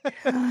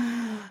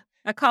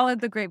 I call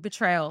it the great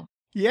betrayal.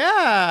 Yeah.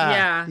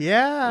 Yeah.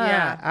 Yeah.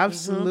 Yeah.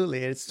 Absolutely.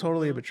 It's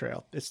totally a Mhm.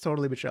 betrayal. It's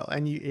totally a betrayal.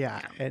 And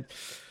and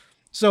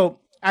so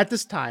at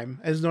this time,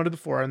 as noted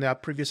before in the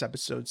previous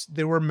episodes,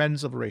 there were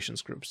men's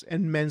liberations groups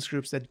and men's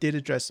groups that did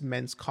address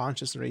men's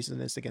conscious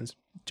racistness against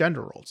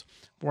gender roles.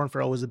 Warren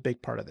Farrell was a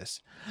big part of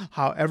this.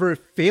 However,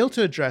 it failed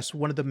to address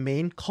one of the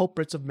main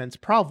culprits of men's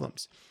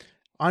problems: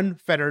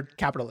 unfettered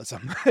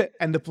capitalism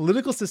and the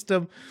political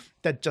system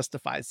that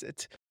justifies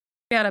it.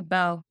 Got a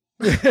bell.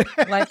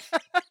 Like,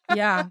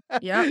 yeah.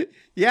 Yep.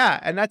 Yeah,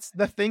 and that's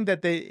the thing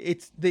that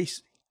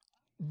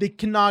they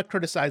cannot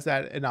criticize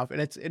that enough,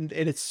 and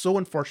it's so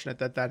unfortunate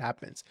that that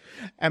happens.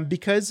 And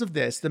because of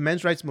this, the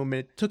men's rights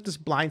movement took this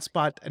blind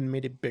spot and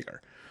made it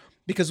bigger.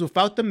 Because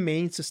without the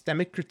main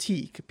systemic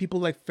critique, people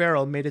like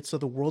Farrell made it so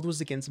the world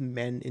was against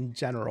men in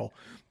general.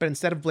 But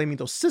instead of blaming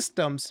those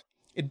systems,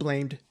 it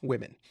blamed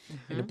women,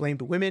 and it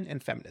blamed women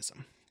and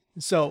feminism.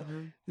 So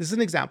this is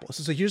an example.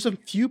 So here's a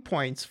few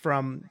points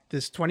from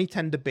this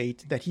 2010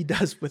 debate that he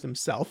does with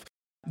himself.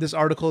 This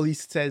article, he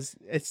says,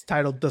 it's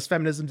titled, "Does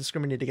Feminism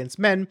Discriminate Against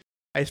Men?"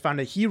 I found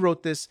that he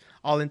wrote this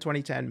all in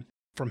 2010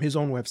 from his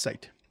own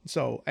website.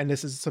 So, and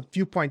this is a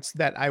few points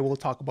that I will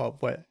talk about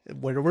where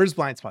his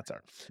blind spots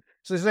are.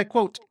 So this is, I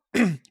quote,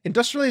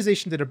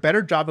 "Industrialization did a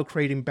better job of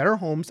creating better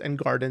homes and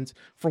gardens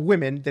for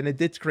women than it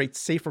did to create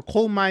safer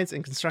coal mines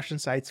and construction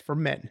sites for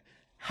men.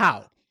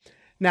 How?"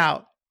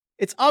 Now,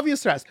 it's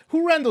obvious to ask,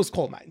 who ran those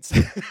coal mines?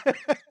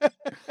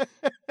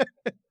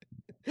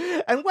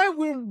 And why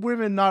were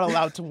women not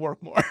allowed to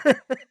work more?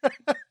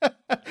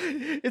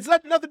 It's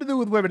not nothing to do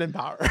with women in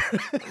power.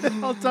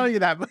 I'll tell you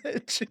that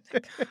much.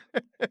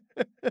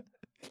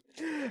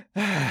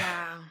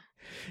 Yeah.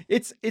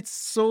 It's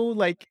so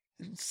like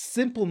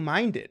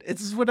simple-minded.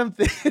 It's what I'm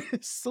thinking.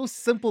 It's so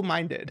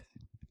simple-minded.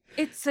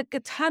 It's like a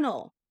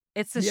tunnel.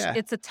 It's Yeah.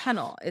 it's a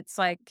tunnel. It's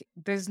like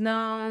there's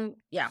no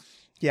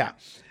Yeah.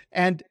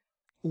 And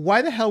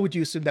why the hell would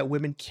you assume that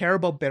women care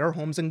about better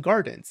homes and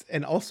gardens?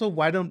 And also,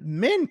 why don't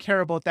men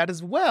care about that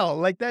as well?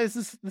 Like, that is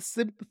just the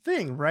simple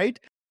thing, right?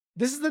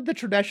 This is the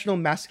traditional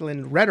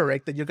masculine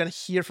rhetoric that you're going to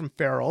hear from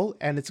Farrell,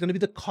 and it's going to be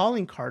the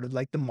calling card of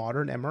like the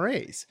modern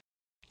MRAs.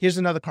 Here's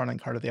another calling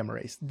card of the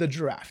MRAs: the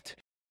draft.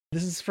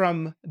 This is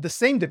from the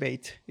same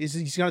debate. He's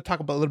going to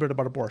talk about a little bit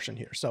about abortion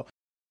here. So,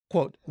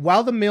 quote,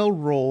 "While the male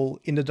role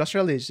in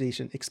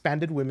industrialization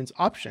expanded women's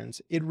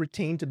options, it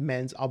retained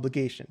men's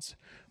obligations.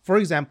 For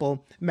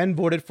example, men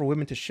voted for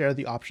women to share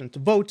the option to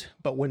vote,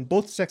 but when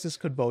both sexes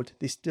could vote,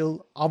 they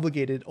still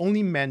obligated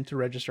only men to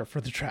register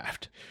for the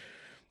draft."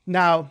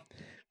 Now,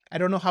 I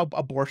don't know how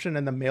abortion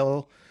and the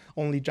male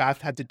only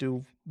draft had to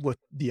do with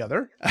the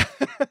other.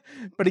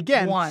 But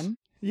again, one.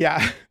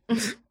 yeah,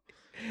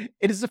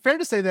 it is fair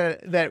to say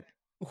that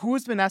who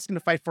has been asking to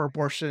fight for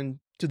abortion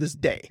to this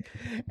day,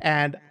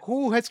 and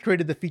who has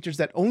created the features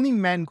that only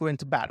men go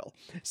into battle.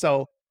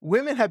 So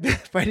women have been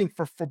fighting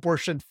for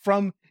abortion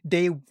from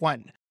day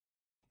one.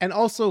 And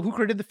also, who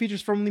created the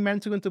features for only men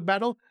to go into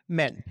battle?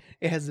 Men.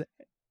 It has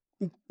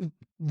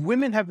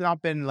women have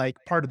not been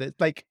like part of it.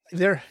 Like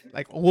they're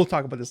like, we'll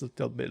talk about this a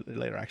little bit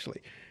later.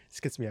 Actually, this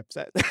gets me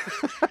upset.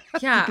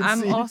 Yeah, You can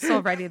I'm see.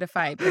 also ready to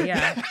fight. But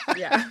yeah.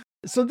 Yeah.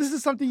 So this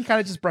is something he kind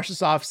of just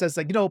brushes off, says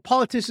like,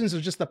 politicians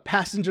are just the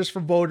passengers for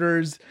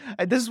voters.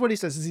 And this is what he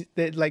says, is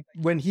that like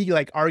when he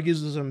like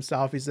argues with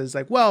himself, he says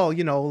like, well,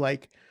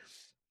 like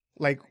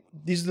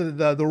these are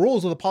the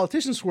roles of the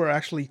politicians who are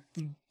actually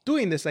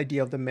doing this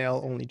idea of the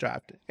male only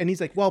draft. And he's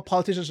like, well,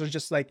 politicians are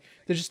just like,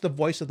 they're just the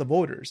voice of the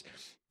voters.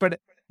 But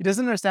he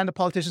doesn't understand that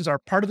politicians are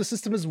part of the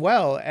system as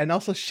well, and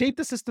also shape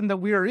the system that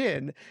we are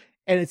in.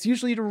 And it's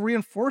usually to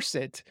reinforce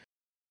it.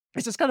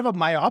 It's just kind of a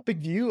myopic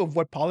view of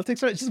what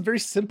politics are. It's just a very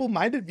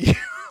simple-minded view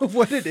of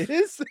what it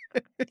is.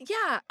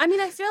 Yeah. I mean,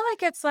 I feel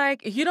like it's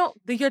like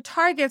your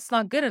target's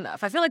not good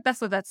enough. I feel like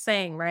that's what that's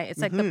saying, right? It's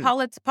like the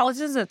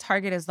politicians, the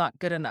target is not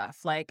good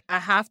enough. Like, I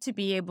have to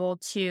be able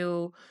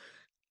to,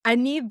 I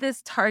need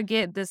this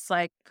target,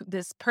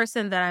 this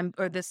person that I'm,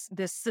 or this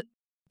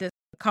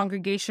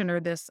congregation or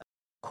this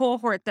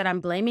cohort that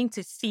I'm blaming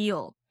to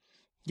feel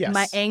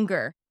my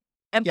anger.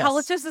 And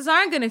politicians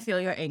aren't going to feel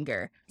your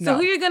anger. So who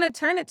are you going to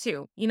turn it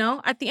to? You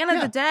know, at the end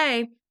of the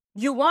day,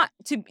 you want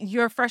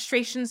your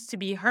frustrations to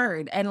be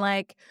heard. And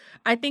like,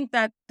 I think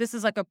that this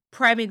is like a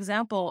prime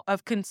example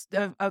of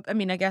I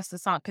mean, I guess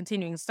it's not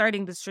continuing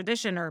this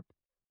tradition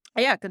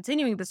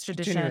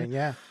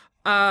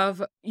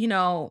of, you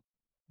know,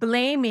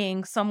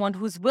 blaming someone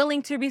who's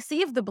willing to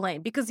receive the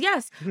blame. Because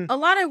yes, a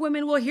lot of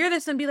women will hear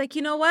this and be like,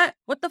 you know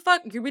what the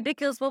fuck, you're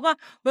ridiculous, blah, blah.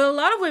 But a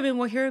lot of women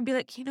will hear it and be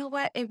like, you know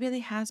what, it really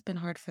has been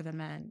hard for the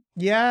men.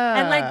 Yeah.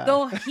 And like,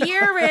 they'll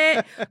hear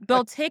it,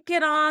 they'll take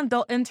it on,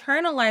 they'll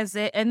internalize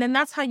it. And then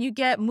that's how you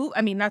get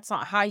I mean, that's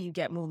not how you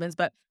get movements,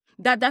 but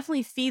that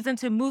definitely feeds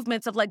into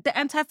movements of like the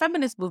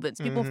anti-feminist movements,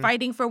 people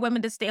fighting for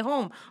women to stay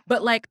home,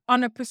 but like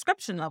on a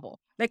prescription level.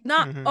 Like,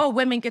 not, oh,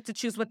 women get to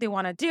choose what they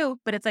want to do,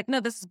 but it's like, no,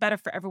 this is better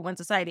for everyone's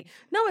society.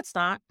 No, it's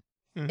not.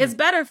 It's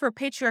better for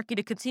patriarchy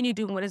to continue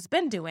doing what it's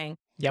been doing,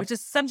 which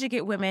is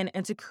subjugate women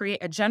and to create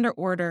a gender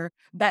order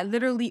that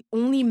literally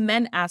only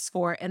men ask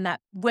for and that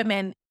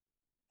women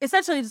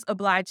essentially just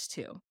obliged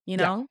to, you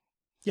know?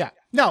 Yeah.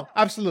 No,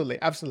 absolutely.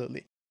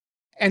 Absolutely.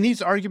 And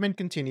his argument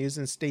continues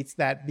and states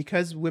that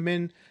because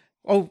women...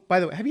 Oh, by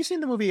the way, have you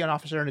seen the movie An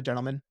Officer and a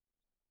Gentleman?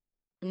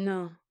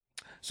 No.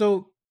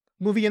 So,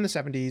 movie in the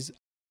 70s,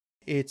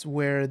 it's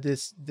where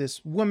this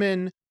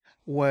woman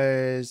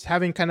was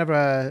having kind of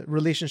a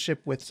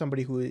relationship with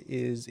somebody who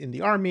is in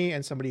the army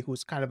and somebody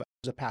who's kind of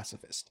a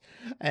pacifist.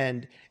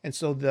 And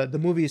so the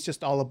movie is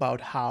just all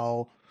about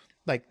how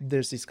like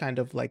there's this kind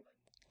of like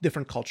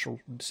different cultural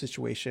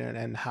situation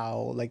and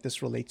how like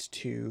this relates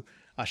to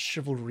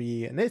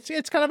chivalry, and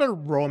it's kind of a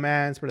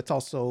romance, but it's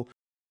also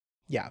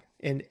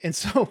and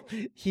so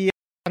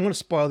I'm going to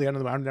spoil the end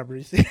of the movie. I've never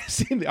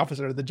seen The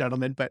Officer or the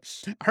Gentleman, but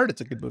I heard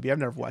it's a good movie. I've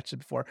never watched it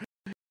before.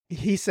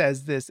 He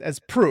says this as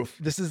proof.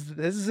 This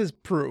is his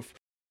proof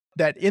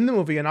that in the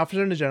movie An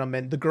Officer and a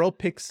Gentleman, the girl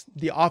picks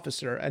the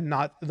officer and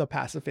not the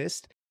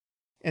pacifist.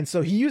 And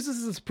so he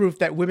uses this as proof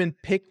that women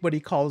pick what he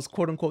calls,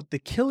 quote unquote, the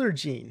killer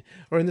gene,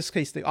 or in this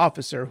case, the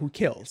officer who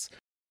kills,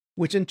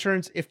 which in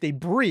turn, if they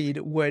breed,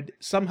 would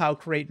somehow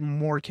create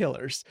more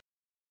killers.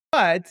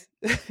 But,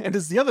 and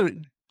this is the other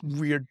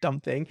weird,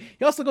 dumb thing,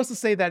 he also goes to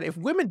say that if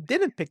women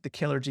didn't pick the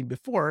killer gene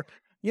before,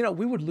 you know,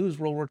 we would lose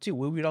World War II.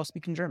 We would all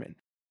speak in German.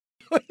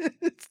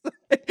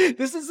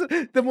 This is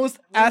the most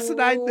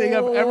asinine thing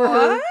I've ever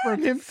heard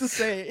from him to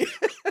say.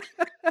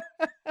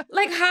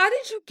 Like, how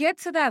did you get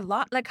to that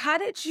like, how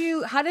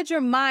did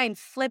your mind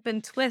flip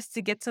and twist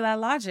to get to that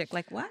logic?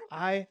 Like, what?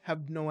 I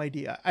have no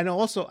idea. And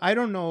also, I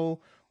don't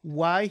know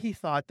why he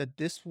thought that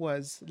this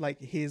was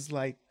like his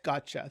like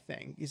gotcha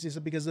thing. It's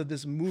just because of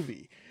this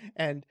movie.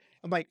 And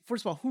I'm like,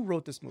 first of all, who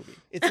wrote this movie?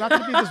 It's not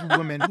going to be this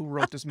woman who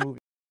wrote this movie.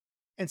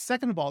 And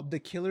second of all, the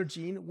killer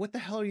gene, what the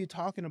hell are you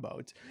talking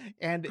about?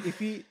 And if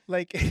he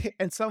like,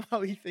 and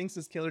somehow he thinks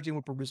this killer gene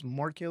would produce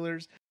more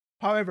killers.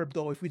 However,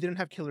 though, if we didn't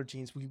have killer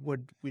genes,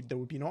 there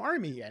would be no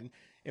army, and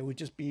it would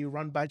just be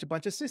run by a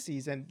bunch of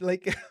sissies, and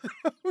like,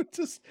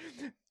 just.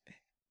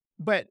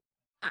 But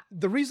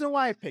the reason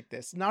why I picked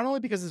this, not only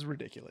because it's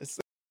ridiculous,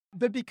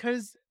 but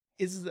because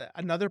it's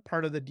another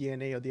part of the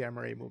DNA of the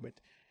MRA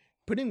movement,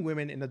 putting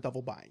women in a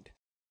double bind.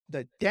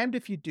 The damned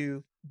if you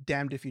do,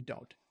 damned if you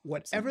don't.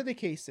 Whatever the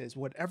case is,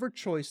 whatever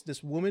choice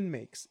this woman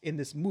makes in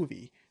this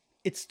movie,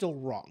 it's still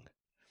wrong.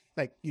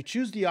 Like, you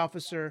choose the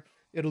officer,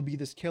 it'll be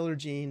this killer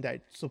gene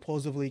that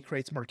supposedly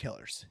creates more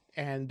killers.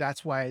 And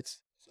that's why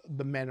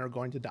the men are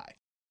going to die.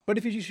 But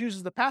if he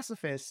chooses the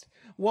pacifist,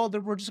 well,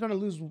 then we're just going to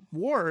lose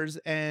wars,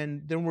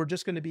 and then we're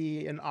just going to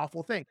be an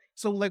awful thing.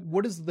 So, like,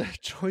 what is the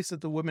choice that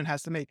the woman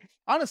has to make?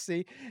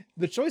 Honestly,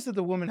 the choice that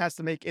the woman has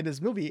to make in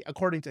this movie,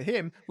 according to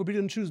him, would be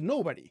to choose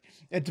nobody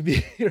and to be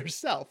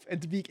herself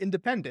and to be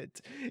independent.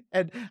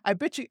 And I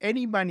bet you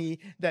any money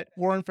that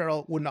Warren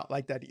Farrell would not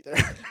like that either.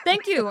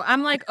 Thank you.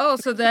 I'm like, oh,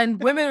 so then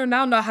women are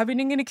now not having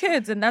any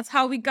kids, and that's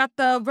how we got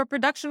the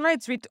reproduction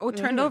rights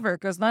turned over,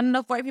 because not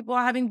enough white people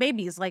are having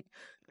babies. Like,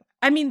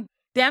 I mean,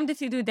 damned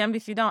if you do, damned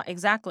if you don't.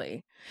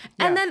 Exactly.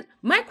 Yeah. And then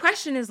my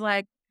question is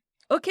like,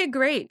 okay,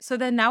 great. So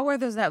then now where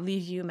does that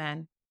leave you,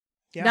 man?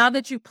 Yeah. Now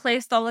that you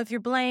placed all of your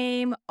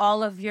blame,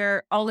 all of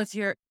your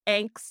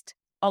angst,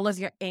 all of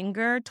your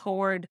anger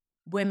toward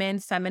women,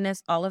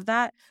 feminists, all of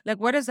that, like,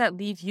 where does that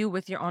leave you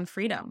with your own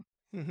freedom?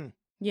 Mm-hmm.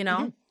 You know?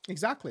 Mm-hmm.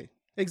 Exactly.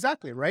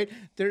 Exactly, right?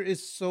 There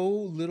is so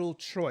little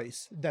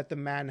choice that the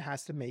man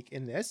has to make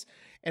in this.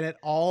 And it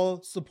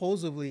all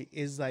supposedly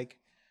is like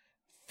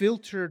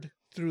filtered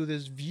through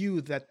this view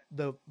that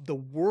the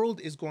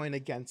world is going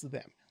against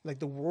them. Like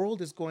the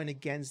world is going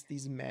against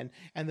these men,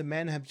 and the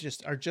men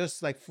are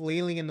just like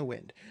flailing in the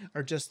wind,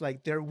 are just like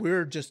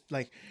we're just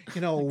like,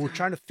 we're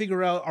trying to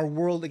figure out our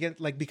world again,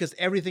 like because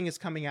everything is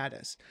coming at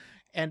us.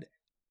 And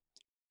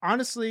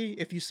honestly,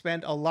 if you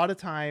spend a lot of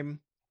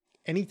time,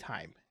 any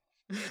time,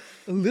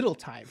 a little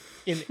time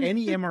in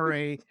any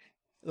MRA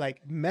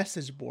like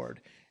message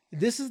board,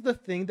 this is the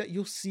thing that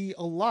you'll see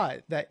a lot,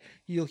 that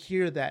you'll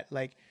hear that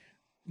like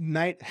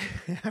night.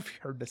 I've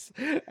heard this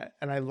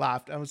and I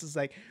laughed. I was just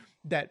like,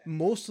 that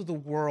most of the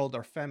world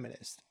are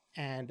feminist,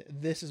 and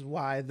this is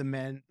why the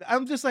men.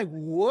 I'm just like,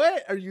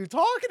 what are you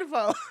talking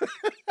about?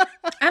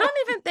 I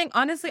don't even think,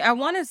 honestly, I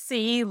want to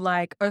see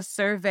like a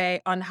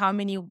survey on how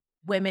many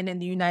women in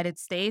the United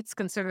States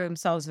consider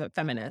themselves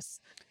feminists,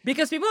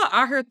 because people are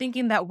out here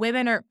thinking that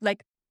women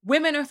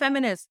are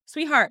feminists.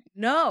 Sweetheart,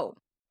 no,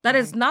 that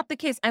is not the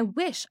case. I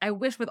wish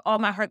with all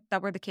my heart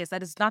that were the case.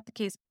 That is not the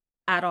case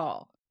at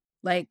all.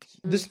 Like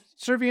this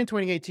survey in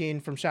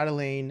 2018 from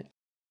Chatelaine,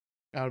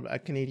 a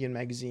Canadian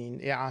magazine,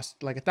 it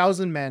asked like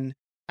 1,000 men,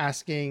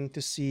 asking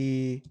to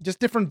see just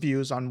different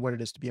views on what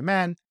it is to be a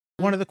man.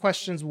 One of the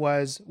questions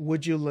was,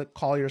 would you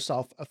call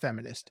yourself a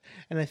feminist?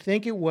 And I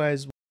think it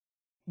was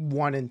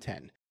 1 in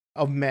 10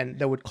 of men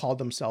that would call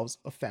themselves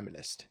a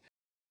feminist.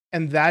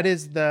 And that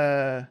is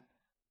I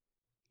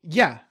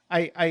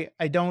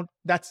don't,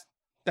 that's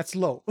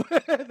low.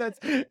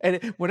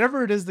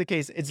 Whatever it is the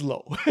case, it's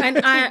low. And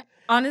I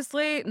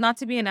honestly, not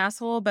to be an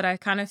asshole, but I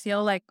kind of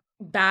feel like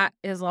that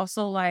is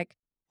also like,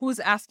 who's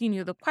asking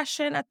you the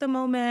question at the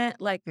moment?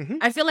 Like,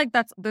 I feel like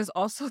there's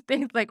also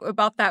things like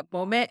about that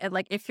moment, and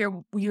like if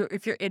you're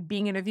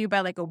being interviewed by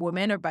like a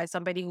woman or by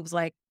somebody who's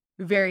like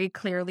very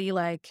clearly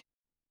like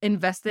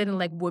invested in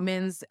like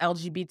women's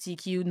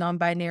LGBTQ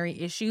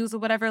non-binary issues or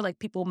whatever, like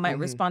people might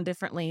respond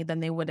differently than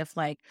they would if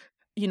like,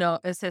 a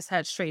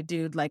cishet straight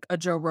dude like a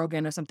Joe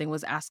Rogan or something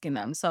was asking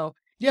them. So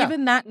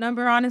even that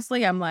number,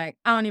 honestly, I'm like,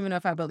 I don't even know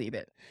if I believe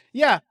it.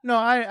 Yeah, no,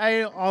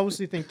 I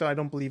obviously think that I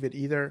don't believe it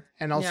either.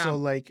 And also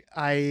like,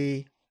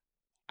 I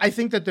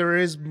think that there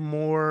is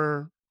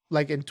more,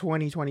 like in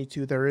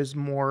 2022, there is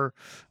more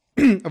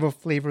of a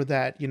flavor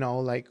that,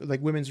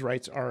 like women's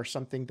rights are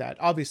something that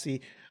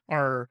obviously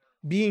are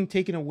being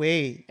taken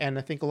away. And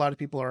I think a lot of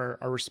people are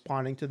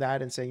responding to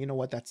that and saying, you know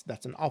what,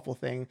 that's an awful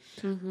thing.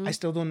 I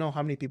still don't know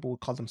how many people would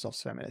call themselves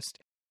feminist.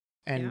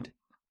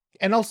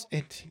 And also,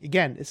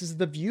 again, this is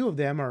the view of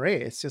the MRA.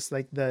 It's just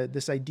like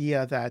this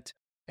idea that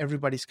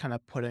everybody's kind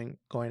of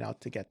going out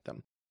to get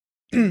them.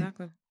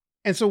 Exactly.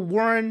 And so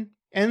Warren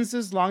ends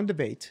this long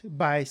debate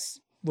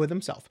with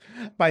himself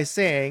by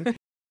saying,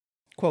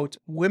 quote,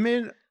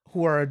 women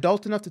who are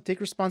adult enough to take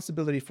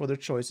responsibility for their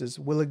choices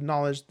will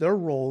acknowledge their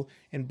role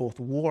in both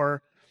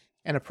war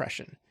and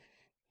oppression.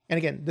 And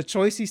again, the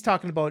choice he's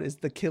talking about is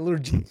the killer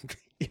gene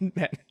in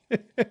men.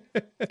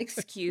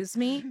 Excuse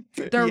me?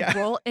 Their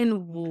role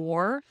in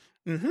war?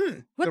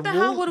 What the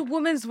hell would a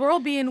woman's role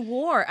be in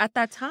war at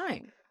that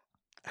time?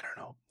 I don't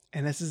know.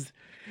 And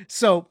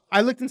so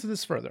I looked into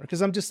this further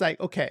because I'm just like,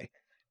 okay,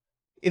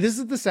 this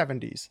is the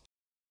 70s.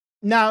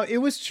 Now, it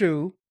was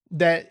true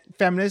that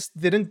feminists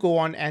didn't go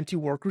on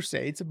anti-war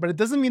crusades, but it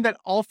doesn't mean that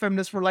all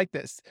feminists were like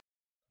this.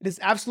 It is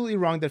absolutely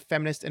wrong that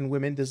feminists and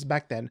women, this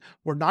back then,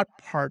 were not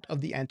part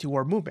of the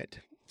anti-war movement.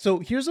 So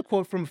here's a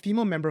quote from a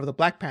female member of the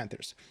Black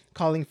Panthers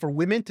calling for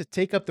women to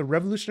take up the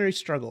revolutionary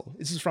struggle.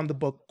 This is from the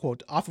book,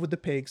 quote, Off the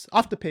Pigs,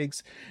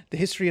 The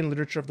History and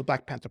Literature of the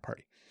Black Panther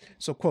Party.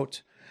 So,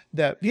 quote,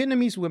 the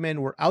Vietnamese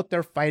women were out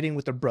there fighting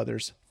with their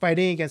brothers,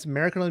 fighting against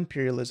American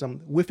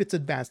imperialism with its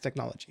advanced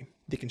technology.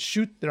 They can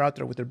shoot, they're out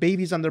there with their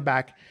babies on their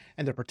back,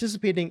 and they're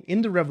participating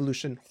in the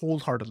revolution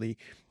wholeheartedly,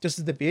 just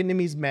as the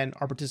Vietnamese men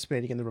are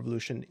participating in the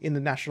revolution in the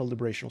national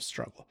liberational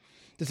struggle.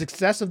 The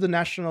success of the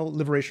national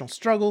liberational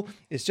struggle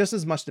is just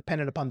as much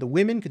dependent upon the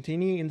women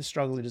continuing in the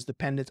struggle as it is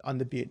dependent on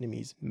the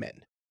Vietnamese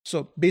men.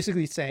 So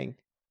basically saying,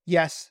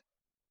 yes,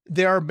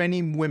 there are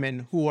many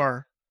women who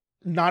are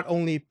not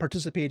only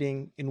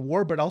participating in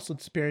war, but also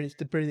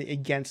participating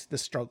against the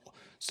struggle.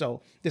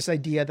 So this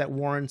idea that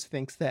Warren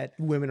thinks that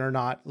women are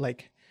not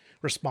like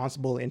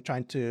responsible in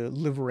trying to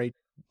liberate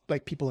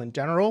like people in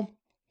general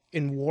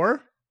in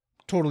war,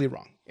 totally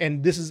wrong.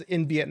 And this is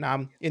in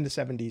Vietnam in the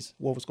 70s,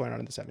 what was going on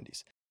in the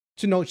 70s.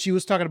 To note, she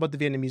was talking about the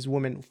Vietnamese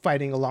women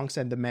fighting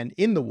alongside the men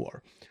in the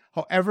war.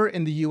 However,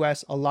 in the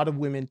US, a lot of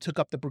women took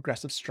up the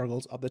progressive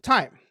struggles of the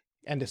time.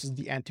 And this is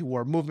the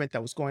anti-war movement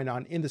that was going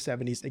on in the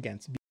 70s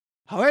against Vietnam.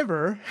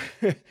 However,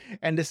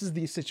 and this is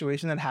the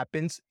situation that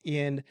happens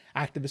in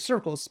activist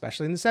circles,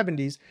 especially in the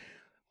 70s,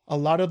 a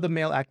lot of the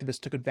male activists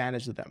took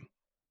advantage of them.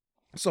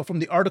 So from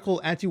the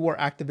article Anti-War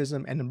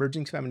Activism and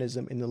Emerging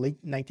Feminism in the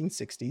late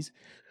 1960s,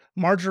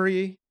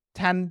 Marjorie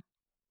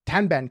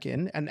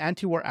Tanbankin, an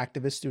anti-war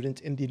activist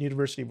student in the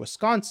University of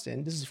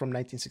Wisconsin, this is from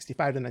 1965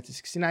 to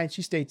 1969,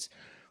 she states,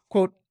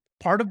 quote,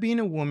 Part of being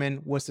a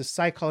woman was the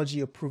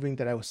psychology of proving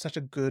that I was such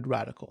a good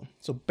radical,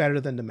 so better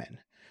than the men.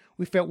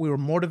 We felt we were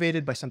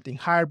motivated by something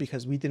higher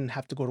because we didn't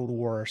have to go to the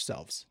war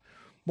ourselves.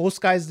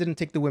 Most guys didn't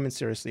take the women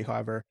seriously,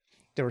 however.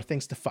 There were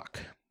things to fuck.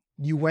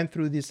 You went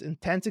through this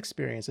intense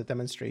experience at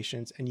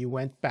demonstrations and you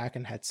went back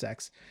and had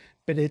sex,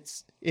 but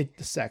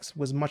the sex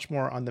was much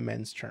more on the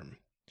men's term.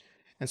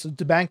 And so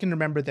DeBank can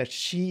remember that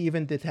she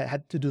even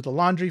had to do the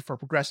laundry for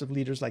progressive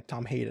leaders like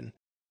Tom Hayden.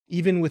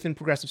 Even within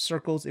progressive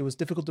circles, it was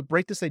difficult to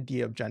break this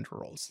idea of gender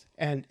roles.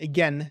 And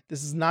again,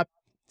 this is not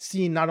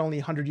seen not only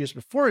 100 years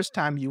before his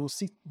time, you will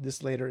see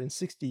this later in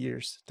 60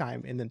 years'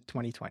 time in the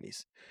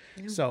 2020s.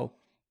 Yeah. So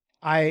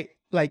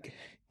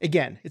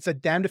again, it's a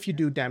damned if you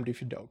do, damned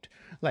if you don't.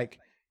 Like,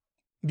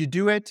 you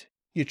do it,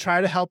 you try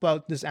to help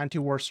out this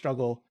anti-war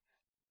struggle,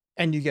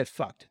 and you get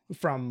fucked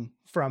from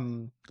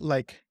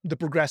like the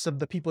progressive,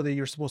 the people that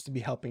you're supposed to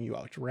be helping you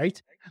out,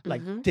 right?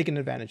 Like taking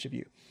advantage of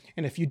you.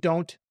 And if you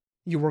don't,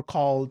 you were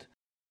called,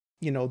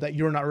 that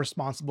you're not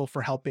responsible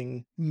for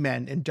helping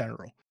men in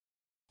general.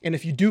 And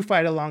if you do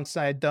fight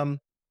alongside them,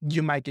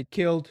 you might get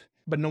killed,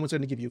 but no one's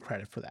going to give you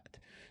credit for that.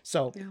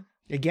 So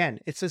again,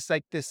 it's just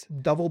like this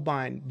double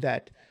bind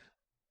that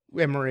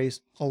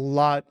MRAs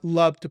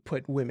love to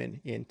put women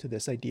into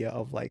this idea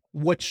of like,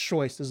 what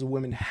choice does a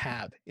woman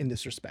have in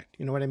this respect?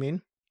 You know what I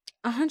mean?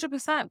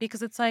 100%,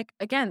 because it's like,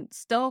 again,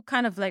 still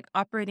kind of like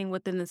operating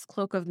within this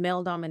cloak of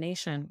male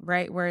domination,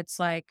 right? Where it's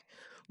like,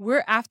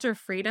 we're after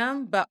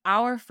freedom, but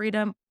our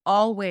freedom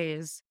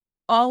always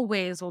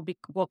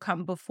will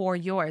come before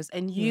yours.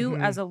 And you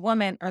as a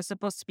woman are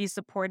supposed to be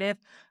supportive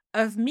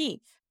of me.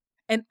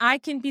 And I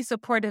can be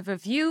supportive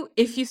of you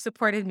if you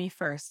supported me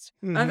first.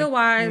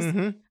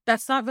 Otherwise,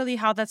 that's not really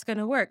how that's going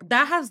to work.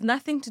 That has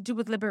nothing to do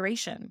with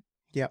liberation.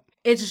 Yep.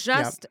 It's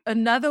just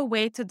another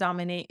way to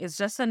dominate. It's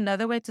just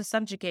another way to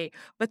subjugate,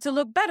 but to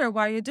look better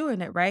while you're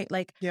doing it, right?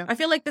 Like, I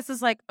feel like this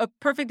is like a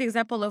perfect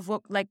example of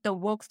woke, like the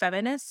woke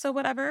feminists or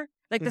whatever.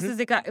 Like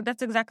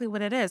that's exactly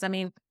what it is. I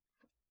mean,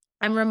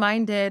 I'm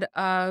reminded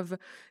of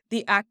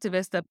the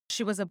activist that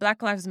she was a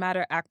Black Lives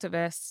Matter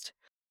activist.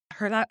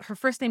 Her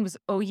first name was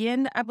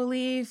Oyin, I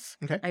believe.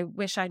 Okay. I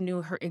wish I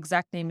knew her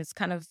exact name. It's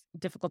kind of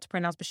difficult to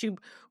pronounce, but she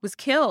was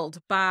killed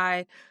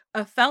by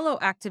a fellow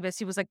activist.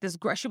 He was like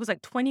she was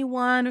like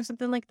 21 or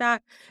something like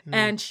that.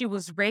 And she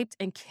was raped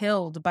and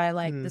killed by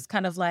like this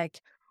kind of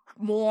like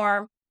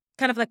more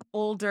kind of like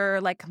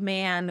older like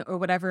man or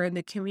whatever in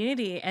the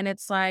community. And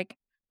it's like,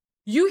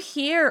 you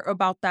hear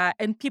about that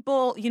and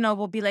people,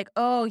 will be like,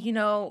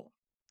 oh,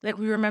 like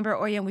we remember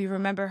Oyen, we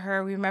remember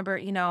her, we remember,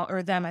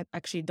 or them. I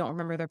actually don't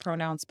remember their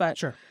pronouns, but,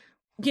 sure.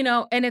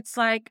 And it's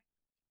like,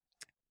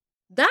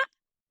 that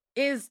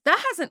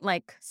hasn't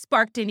like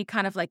sparked any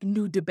kind of like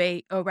new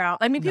debate around.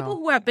 I mean, people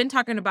who have been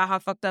talking about how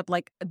fucked up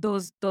like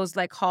those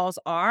like halls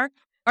are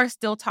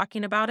still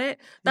talking about it.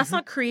 That's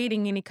not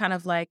creating any kind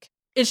of like,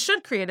 it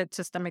should create a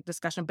systemic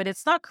discussion, but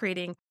it's not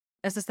creating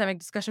a systemic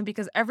discussion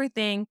because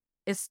everything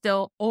is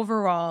still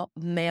overall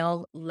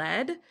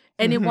male-led,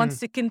 and it wants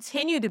to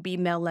continue to be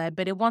male-led,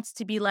 but it wants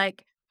to be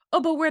like, oh,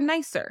 but we're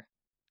nicer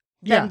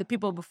than the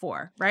people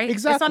before, right?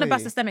 Exactly. It's not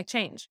about systemic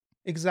change.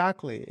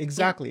 Exactly.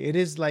 Yeah. It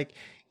is like,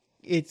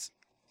 it's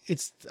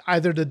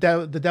either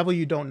the devil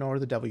you don't know or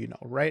the devil you know,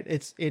 right?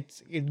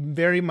 It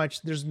very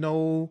much, there's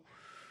no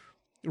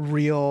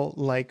real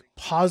like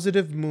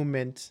positive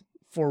movement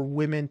for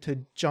women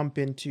to jump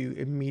into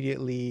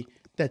immediately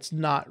that's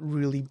not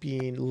really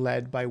being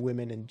led by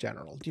women in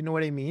general. Do you know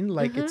what I mean?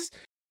 Like it's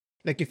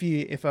like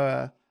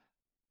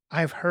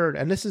I've heard,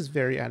 and this is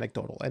very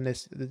anecdotal, and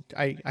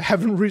I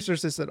haven't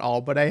researched this at all,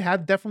 but I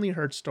have definitely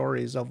heard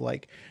stories of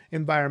like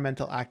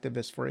environmental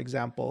activists, for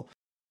example,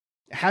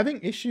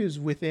 having issues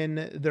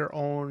within their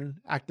own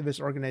activist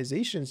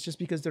organizations just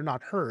because they're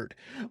not heard,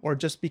 or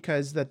just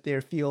because that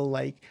they feel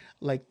like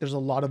there's a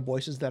lot of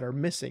voices that are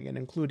missing, and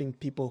including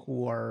people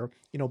who are,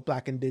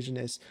 Black,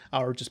 Indigenous,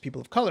 or just people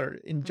of color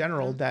in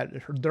general, that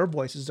their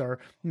voices are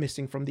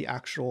missing from the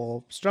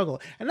actual struggle.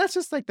 And that's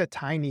just like the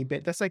tiny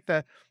bit. That's like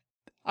out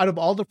of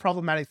all the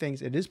problematic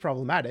things, it is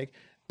problematic,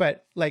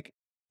 but like,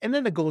 and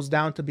then it goes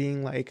down to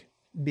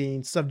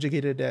being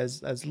subjugated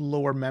as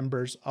lower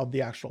members of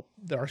the actual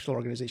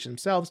organization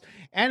themselves,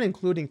 and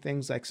including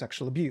things like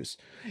sexual abuse.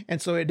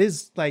 And so it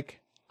is like,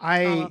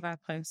 all of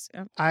that place.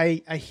 Yep.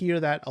 I hear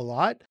that a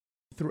lot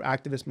through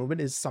activist movement,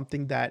 is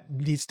something that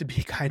needs to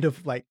be kind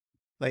of like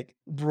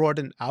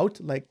broadened out,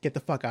 like get the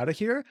fuck out of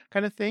here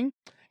kind of thing.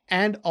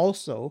 And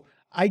also,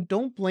 I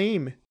don't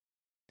blame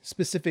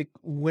specific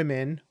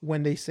women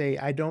when they say,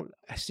 I don't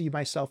see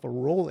myself a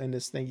role in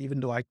this thing, even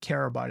though I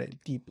care about it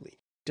deeply,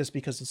 just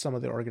because of some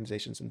of the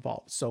organizations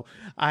involved. So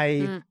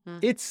I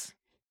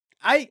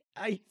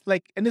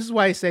like, and this is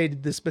why I say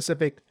the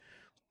specific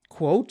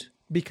quote,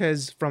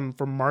 because from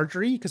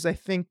Marjorie, because I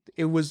think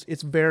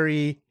it's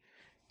very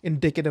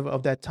indicative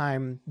of that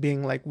time,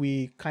 being like,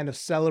 we kind of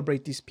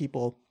celebrate these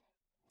people,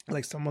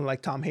 like someone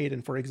like Tom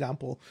Hayden, for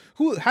example,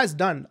 who has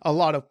done a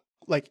lot of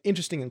like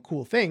interesting and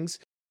cool things,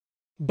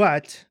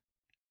 but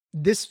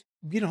this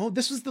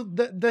this was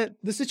the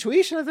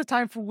situation at the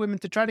time for women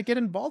to try to get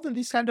involved in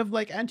these kind of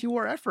like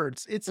anti-war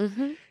efforts.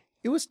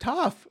 It was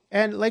tough.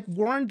 And like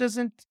Warren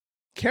doesn't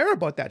care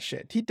about that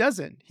shit. He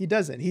doesn't.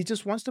 He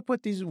just wants to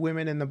put these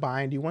women in the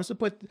bind. He wants to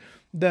put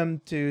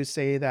them to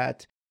say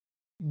that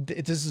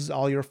this is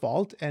all your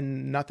fault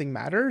and nothing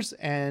matters,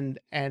 and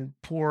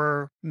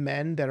poor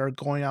men that are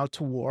going out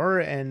to war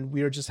and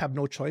we just have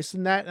no choice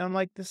in that. And I'm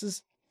like, this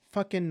is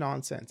fucking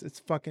nonsense. It's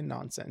fucking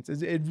nonsense.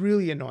 It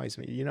really annoys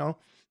me,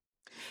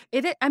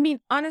 I mean,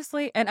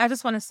 honestly, and I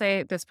just want to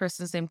say this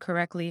person's name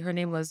correctly. Her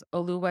name was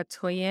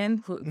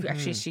Oluwatoyin, who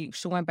actually she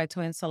went by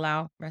Toyin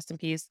Salau, rest in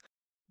peace.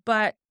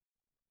 But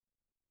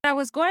what I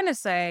was going to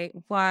say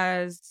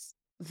was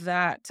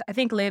that I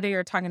think later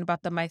you're talking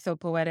about the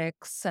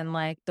mythopoetics and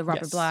like the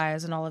Robert Yes.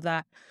 Bly's and all of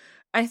that.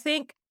 I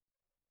think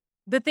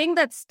the thing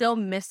that's still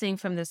missing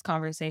from this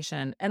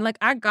conversation, and like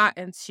I got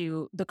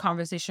into the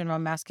conversation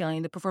around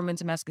masculinity, the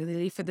performance of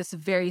masculinity for this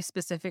very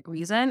specific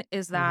reason,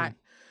 is that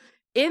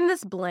in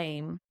this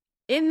blame,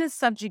 in this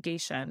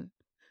subjugation,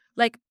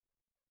 like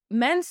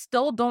men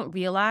still don't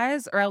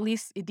realize, or at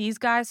least these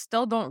guys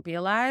still don't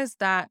realize,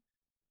 that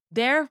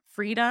their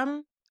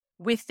freedom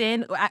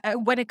within,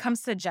 when it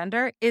comes to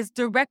gender, is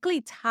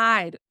directly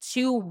tied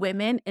to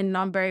women in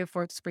non-binary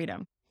folks'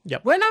 freedom.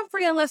 Yep. We're not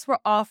free unless we're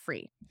all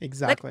free.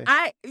 Exactly.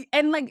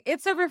 Like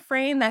it's a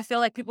refrain that I feel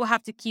like people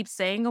have to keep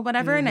saying or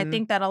whatever. And I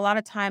think that a lot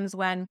of times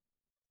when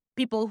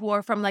people who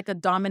are from like a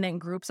dominant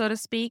group, so to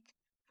speak,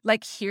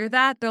 like hear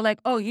that, they're like,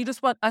 oh, you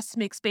just want us to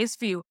make space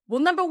for you.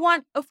 Well, number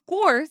one, of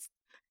course.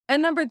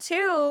 And number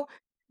two,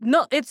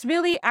 no, it's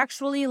really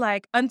actually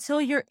like until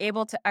you're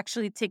able to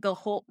actually take a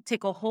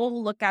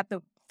whole look at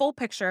the full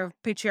picture of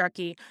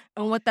patriarchy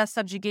and what that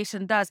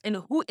subjugation does and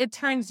who it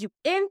turns you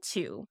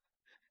into,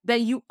 that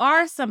you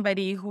are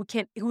somebody who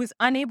is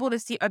unable to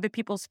see other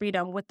people's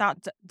freedom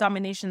without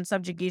domination,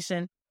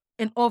 subjugation,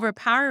 and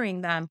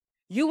overpowering them.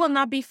 You will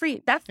not be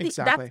free. That's it.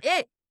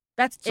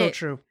 That's so it.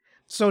 True.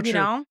 So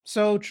true.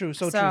 So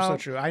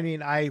true. I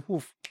mean,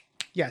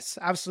 yes,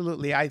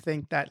 absolutely. I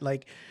think that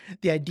like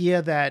the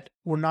idea that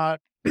we're not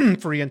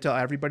free until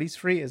everybody's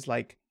free is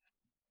like,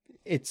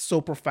 it's so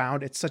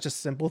profound. It's such a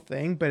simple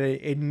thing, but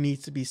it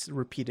needs to be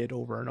repeated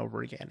over and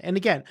over again. And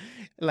again,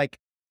 like,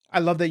 I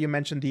love that you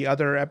mentioned the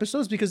other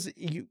episodes because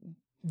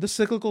the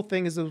cyclical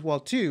thing is as well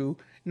too,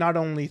 not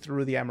only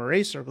through the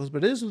MRA circles,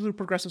 but it is through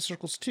progressive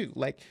circles too.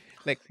 Like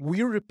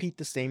we repeat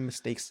the same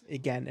mistakes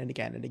again and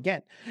again and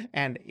again.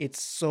 And it's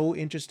so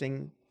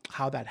interesting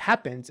how that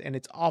happens, and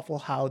it's awful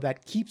how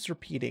that keeps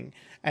repeating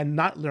and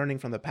not learning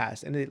from the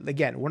past. And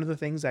again, one of the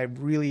things I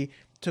really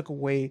took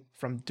away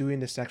from doing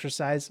this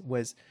exercise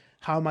was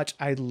how much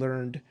I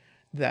learned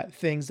that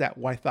things that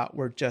I thought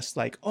were just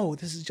like, oh,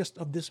 this is just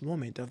of this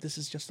moment, of this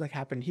is just like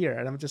happened here.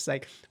 And I'm just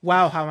like,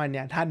 wow, how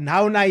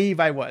naive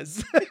I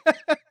was.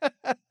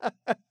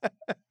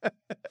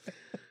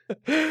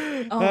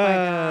 Oh my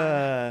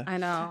God. I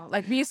know.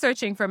 Like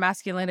researching for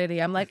masculinity,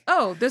 I'm like,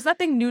 oh, there's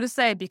nothing new to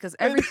say because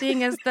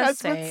everything is the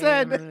same. Been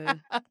said.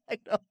 I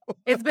know.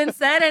 It's been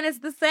said and it's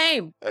the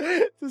same.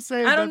 It's the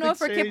same. I don't know if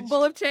we're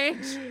capable of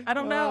change. I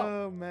don't know.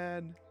 Oh,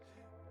 man.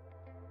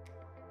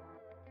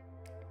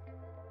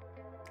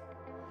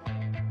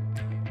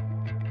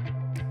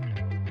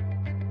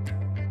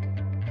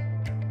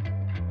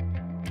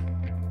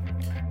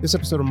 This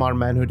episode of Modern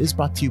Manhood is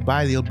brought to you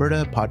by the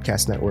Alberta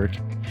Podcast Network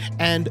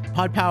and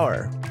Pod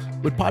Power.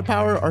 With Pod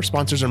Power, our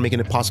sponsors are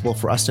making it possible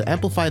for us to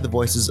amplify the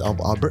voices of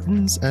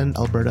Albertans and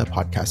Alberta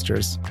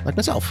podcasters like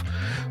myself.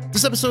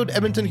 This episode,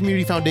 Edmonton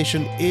Community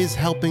Foundation is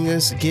helping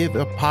us give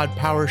a Pod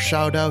Power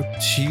shout out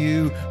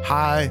to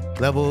High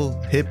Level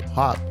Hip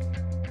Hop.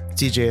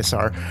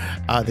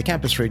 CJSR, the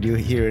campus radio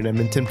here in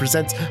Edmonton,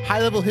 presents High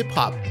Level Hip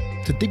Hop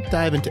to deep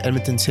dive into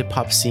Edmonton's hip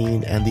hop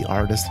scene and the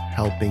artists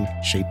helping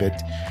shape it.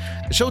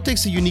 The show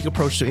takes a unique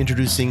approach to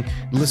introducing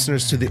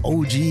listeners to the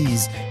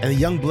OGs and the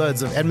young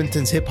bloods of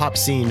Edmonton's hip hop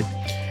scene.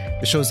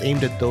 The show is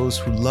aimed at those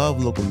who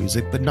love local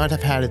music but not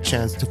have had a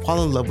chance to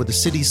fall in love with the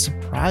city's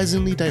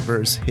surprisingly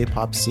diverse hip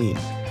hop scene.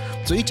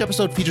 So each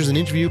episode features an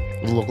interview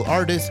with a local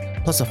artist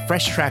plus a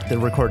fresh track they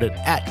recorded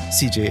at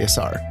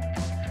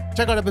CJSR.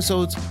 Check out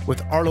episodes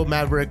with Arlo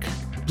Maverick,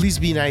 Please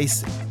Be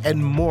Nice,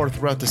 and more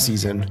throughout the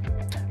season.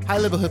 High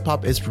Level Hip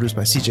Hop is produced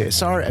by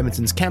CJSR,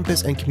 Edmonton's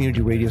campus and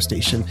community radio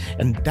station,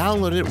 and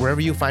download it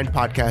wherever you find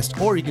podcasts,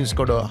 or you can just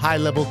go to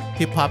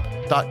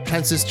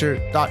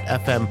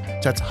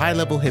highlevelhiphop.transistor.fm. That's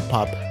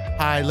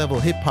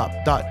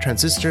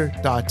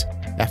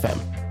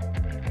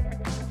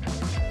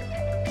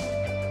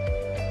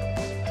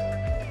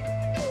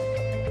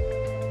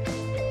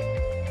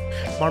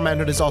Modern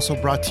Manhood is also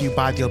brought to you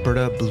by the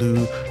Alberta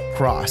Blue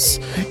Cross.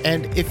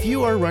 And if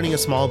you are running a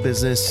small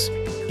business,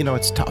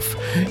 it's tough.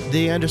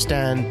 They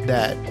understand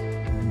that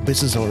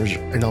business owners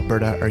in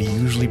Alberta are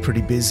usually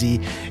pretty busy,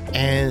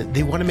 and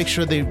they want to make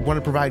sure they want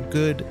to provide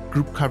good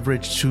group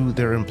coverage to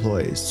their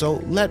employees.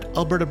 So let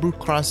Alberta Blue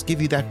Cross give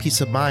you that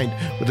peace of mind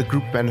with a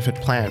group benefit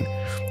plan.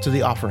 So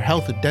they offer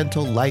health,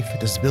 dental, life,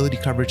 disability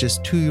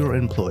coverages to your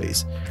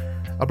employees.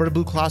 Alberta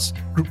Blue Cross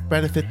group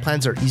benefit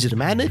plans are easy to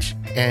manage,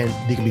 and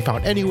they can be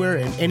found anywhere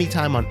and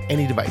anytime on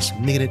any device,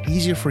 making it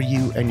easier for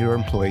you and your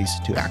employees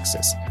to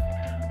access.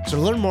 So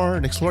to learn more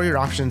and explore your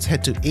options,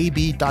 head to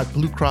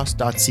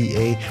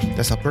ab.bluecross.ca.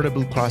 That's Alberta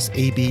Blue Cross,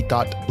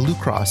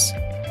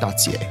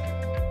 ab.bluecross.ca.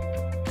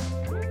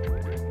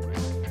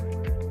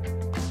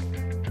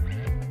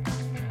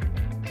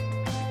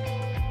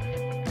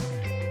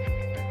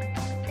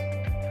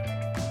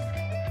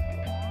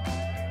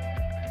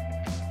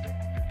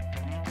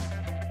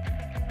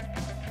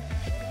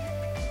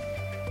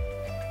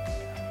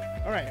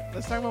 All right,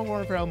 let's talk about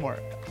Warren Farrell more.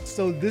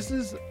 So this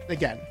is,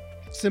 again,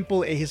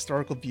 simple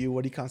ahistorical view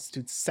what he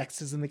constitutes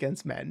sexism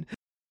against men.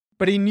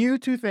 But he knew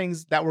two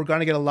things that were going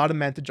to get a lot of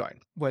men to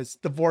join, was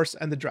divorce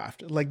and the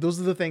draft. Like, those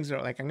are the things that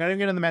are like, I'm going to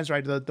get on the men's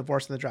right, the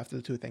divorce and the draft are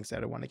the two things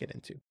that I want to get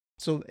into.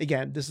 So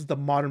again, this is the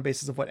modern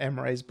basis of what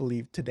MRAs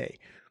believe today.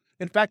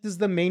 In fact, this is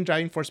the main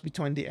driving force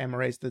between the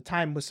MRAs at the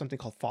time was something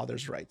called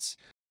father's rights.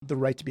 The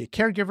right to be a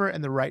caregiver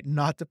and the right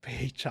not to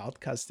pay child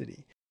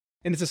custody.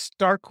 And it's a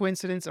stark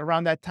coincidence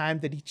around that time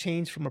that he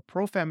changed from a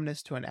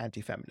pro-feminist to an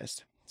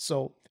anti-feminist.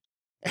 So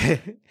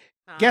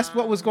guess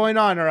what was going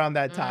on around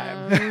that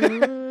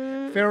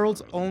time?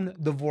 Farrell's own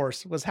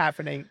divorce was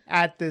happening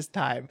at this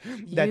time.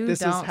 That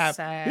this is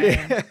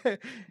happening.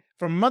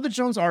 From Mother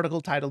Jones' article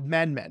titled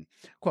Men,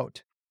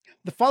 quote,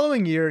 the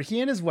following year,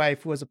 he and his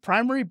wife, who was a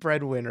primary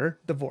breadwinner,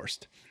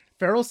 divorced.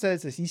 Farrell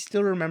says that he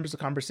still remembers the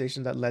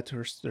conversation that led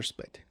to their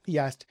split. He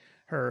asked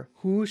her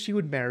who she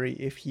would marry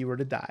if he were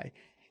to die.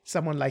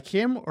 Someone like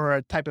him or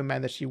a type of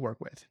man that she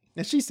worked with.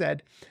 And she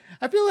said,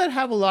 I feel I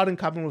have a lot in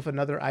common with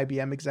another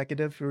IBM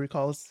executive, who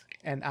recalls,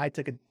 and I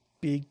took a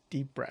big,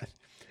 deep breath.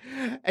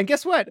 And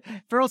guess what?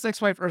 Farrell's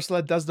ex-wife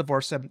Ursula does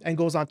divorce him and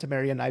goes on to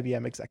marry an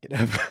IBM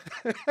executive.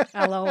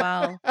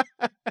 LOL.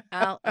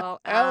 LOL.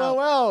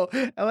 LOL.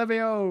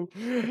 LMAO.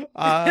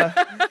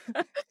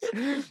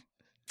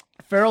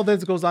 Farrell then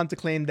goes on to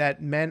claim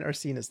that men are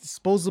seen as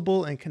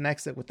disposable and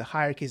connects it with the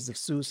higher cases of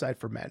suicide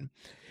for men.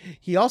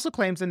 He also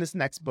claims in his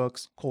next book,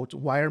 quote,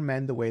 Why Are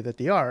Men the Way That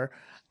They Are?,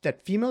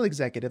 that female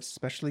executives,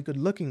 especially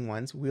good-looking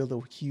ones, wield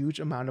a huge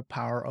amount of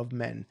power of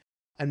men.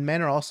 And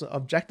men are also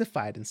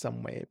objectified in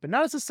some way, but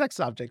not as a sex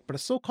object, but a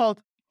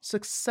so-called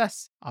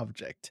success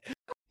object.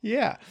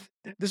 Yeah,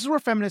 this is where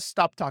feminists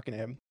stop talking to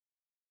him.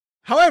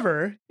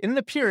 However, in an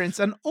appearance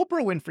on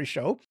Oprah Winfrey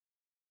Show,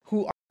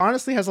 who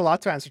honestly has a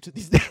lot to answer to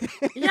these days.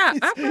 Yeah,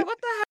 what the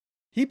heck?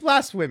 He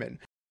blasts women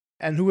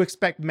and who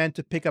expect men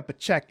to pick up a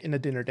check in a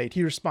dinner date.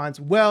 He responds,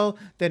 well,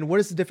 then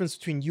what is the difference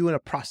between you and a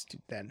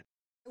prostitute then?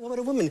 What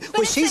a woman.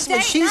 When you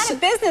say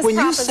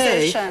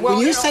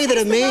that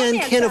a man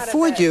can't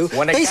afford you,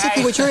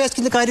 basically what you're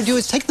asking the guy to do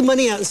is take the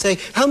money out and say,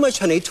 how much,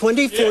 honey?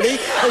 20, 40? And she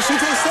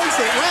just takes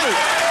it,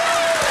 right?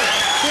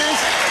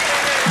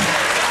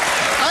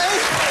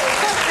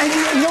 And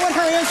you know what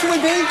her answer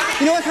would be?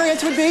 You know what her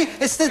answer would be?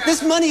 It's that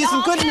this money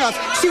isn't good enough.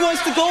 She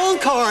wants the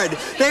gold card.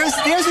 There's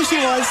what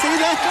she wants. See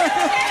that?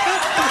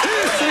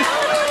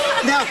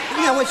 Now,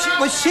 now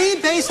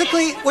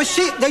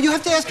you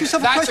have to ask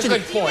yourself a question.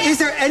 That's a good point. Is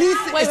there any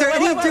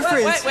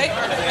difference? Wait.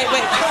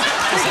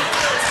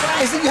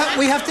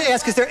 We have to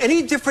ask, is there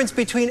any difference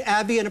between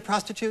Abby and a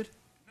prostitute?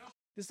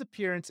 This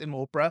appearance in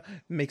Oprah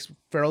makes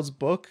Farrell's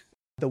book,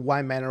 The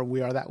Why Men Are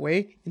We Are That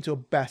Way, into a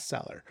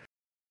bestseller,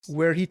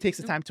 where he takes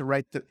the time to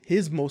write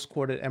his most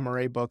quoted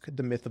MRA book,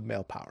 The Myth of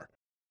Male Power.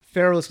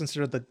 Farrell is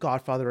considered the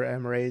godfather of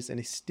MRAs, and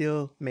he's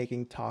still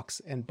making talks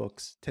and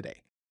books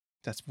today.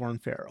 That's Warren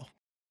Farrell.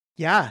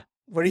 Yeah.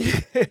 What are you,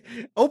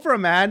 Oprah,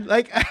 man?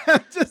 Like,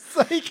 I'm just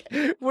like,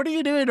 what are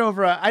you doing,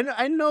 Oprah?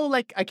 I know,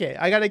 like, okay,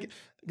 I gotta,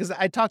 because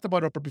I talked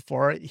about Oprah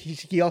before.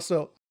 She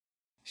also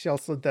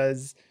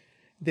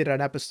did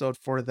an episode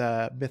for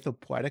the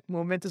Mythopoetic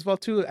movement as well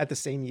too at the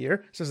same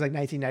year. So it was like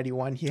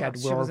 1991. He had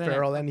Will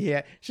Ferrell, and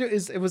it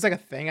was like a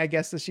thing, I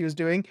guess, that she was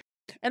doing.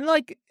 And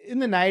like in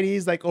the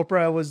 90s, like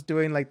Oprah was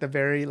doing like the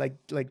very like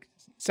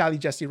Sally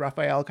Jesse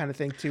Raphael kind of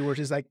thing too, where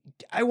she's like,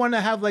 I want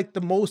to have like the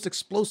most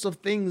explosive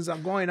things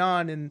going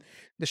on in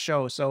the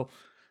show. So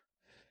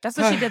that's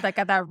what she did, like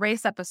at that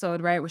race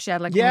episode, right? Where she had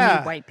like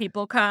only white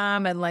people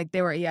come and like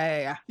they were,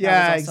 yeah,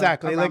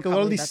 exactly, like a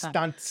lot of these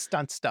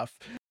stunt stuff.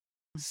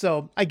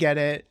 So I get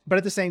it, but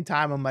at the same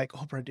time, I'm like,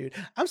 Oprah, dude,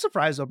 I'm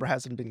surprised Oprah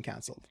hasn't been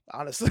canceled,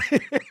 honestly.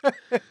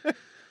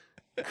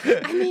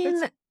 I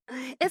mean,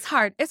 it's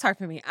hard. It's hard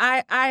for me.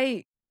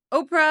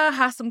 Oprah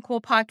has some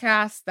cool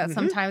podcasts that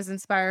sometimes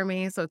inspire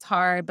me, so it's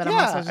hard. But I'm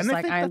also just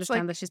like, I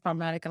understand that she's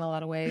problematic in a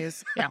lot of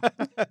ways. Yeah.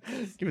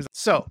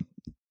 So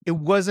it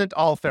wasn't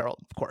all Farrell,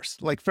 of course.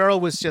 Like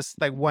Farrell was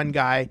just like one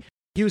guy.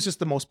 He was just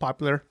the most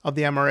popular of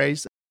the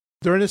MRAs.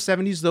 During the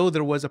 70s, though,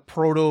 there was a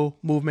proto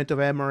movement of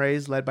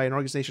MRAs led by an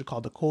organization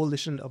called the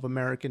Coalition of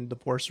American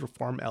Divorce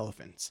Reform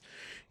Elephants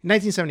in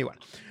 1971,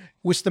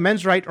 which the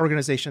Men's Right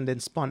organization then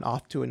spun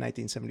off to in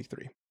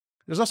 1973.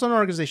 There's also an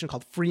organization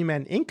called Free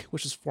Men, Inc.,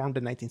 which was formed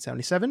in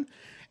 1977,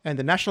 and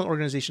the National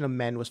Organization of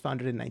Men was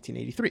founded in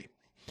 1983.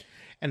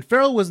 And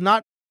Farrell was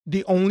not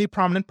the only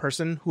prominent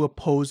person who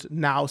opposed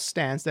Now's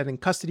stance that in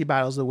custody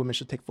battles, the women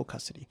should take full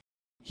custody.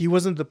 he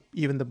wasn't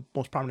even the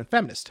most prominent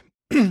feminist.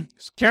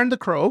 Karen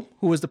DeCrow,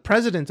 who was the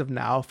president of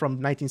NOW from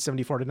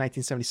 1974 to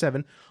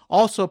 1977,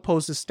 also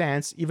opposed his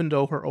stance, even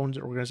though her own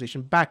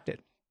organization backed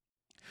it.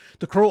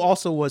 DeCrow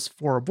also was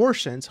for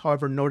abortions,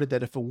 however, noted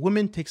that if a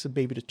woman takes a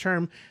baby to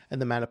term and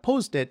the man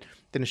opposed it,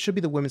 then it should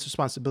be the woman's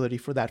responsibility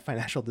for that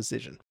financial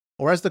decision.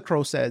 Or as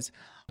DeCrow says,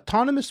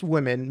 autonomous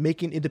women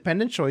making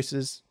independent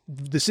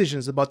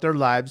decisions about their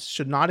lives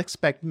should not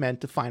expect men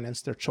to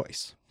finance their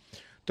choice.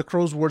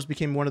 DeCrow's words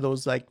became one of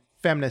those like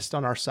feminists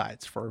on our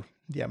sides for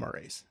the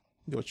MRAs,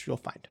 which you'll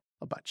find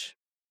a bunch.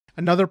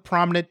 Another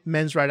prominent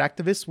men's rights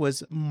activist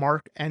was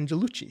Mark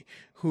Angelucci,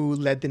 who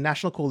led the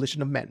National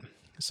Coalition of Men.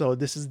 So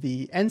this is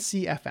the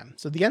NCFM.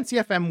 So the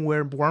NCFM,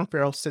 where Warren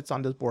Farrell sits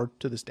on this board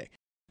to this day.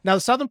 Now,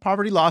 the Southern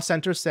Poverty Law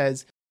Center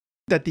says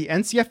that the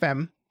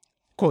NCFM,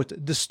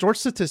 quote,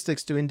 distorts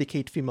statistics to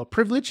indicate female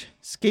privilege,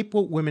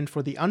 scapegoat women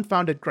for the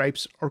unfounded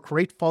gripes, or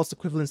create false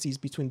equivalencies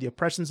between the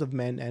oppressions of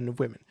men and of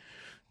women.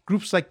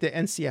 Groups like the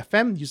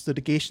NCFM use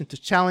litigation to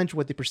challenge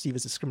what they perceive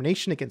as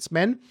discrimination against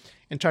men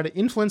and try to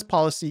influence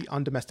policy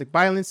on domestic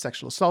violence,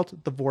 sexual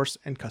assault, divorce,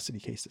 and custody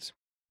cases.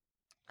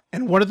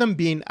 And one of them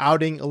being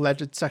outing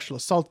alleged sexual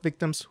assault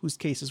victims whose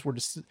cases were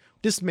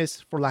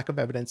dismissed for lack of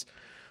evidence,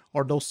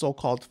 or those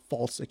so-called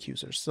false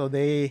accusers. So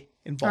they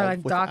involved or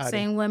like with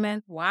doxing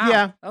women. Wow.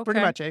 Yeah, Okay.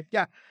 pretty much.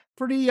 Yeah,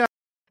 pretty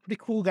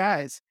cool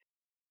guys.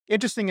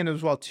 Interesting and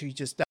as well too.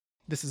 Just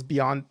this is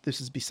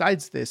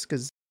besides this,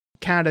 because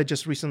Canada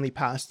just recently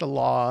passed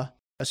a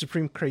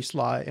Supreme Case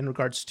law in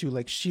regards to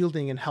like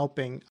shielding and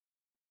helping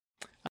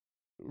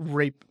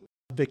rape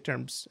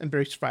victims and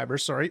rape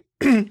survivors,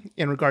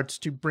 in regards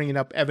to bringing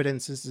up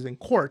evidences in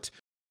court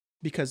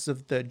because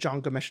of the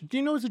John Ghomeshi. Do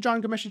you know the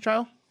John Ghomeshi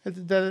trial?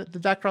 Did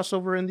that cross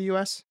over in the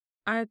U.S.?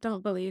 I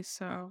don't believe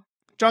so.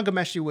 John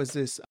Ghomeshi was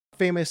this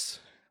famous,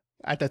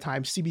 at the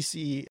time,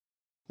 CBC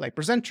like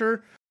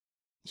presenter.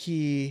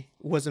 He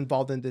was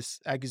involved in this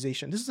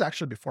accusation. This is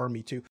actually before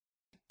Me Too.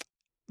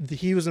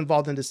 He was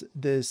involved in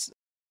this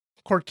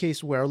court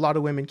case where a lot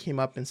of women came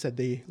up and said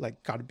they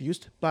like got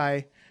abused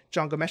by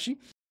John Ghomeshi.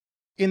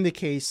 In the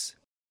case,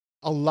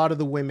 a lot of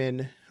the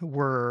women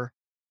were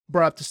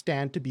brought up to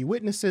stand to be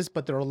witnesses,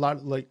 but there are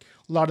a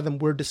lot of them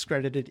were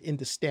discredited in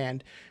the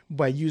stand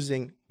by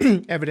using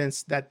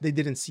evidence that they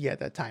didn't see at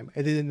that time.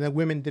 And the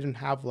women didn't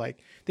have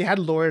they had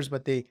lawyers,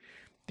 but they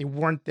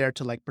weren't there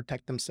to like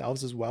protect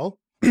themselves as well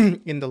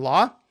in the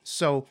law.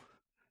 So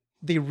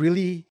they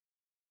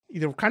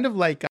were kind of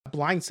like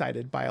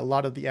blindsided by a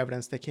lot of the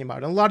evidence that came out.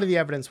 And a lot of the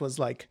evidence was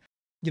like,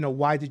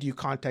 why did you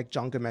contact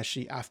John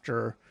Ghomeshi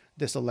after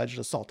this alleged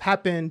assault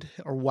happened?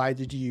 Or why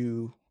did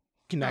you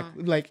connect?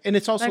 And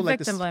it's also like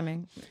victim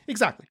blaming.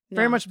 Exactly. Yeah.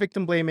 Very much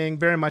victim blaming,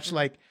 very much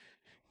like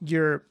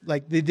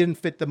they didn't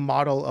fit the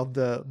model of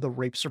the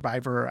rape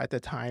survivor at the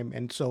time.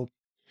 And so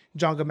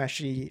John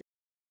Ghomeshi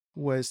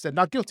was said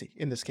not guilty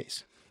in this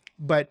case.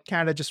 But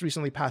Canada just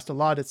recently passed a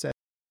law that said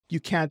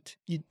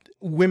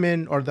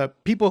women or the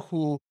people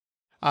who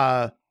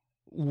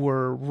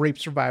were rape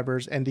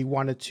survivors and they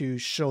wanted to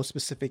show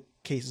specific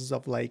cases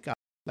of like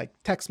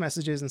text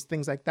messages and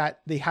things like that,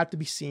 they had to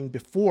be seen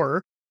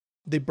before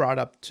they brought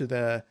up to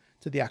the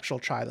actual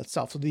trial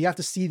itself. So you have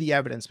to see the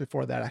evidence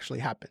before that actually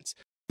happens.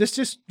 This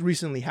just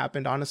recently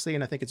happened, honestly,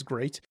 and I think it's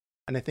great.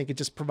 And I think it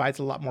just provides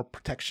a lot more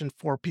protection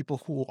for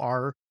people who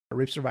are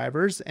rape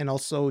survivors, and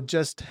also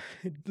just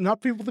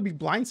not people to be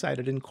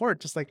blindsided in court,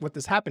 just like what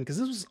this happened, because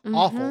this was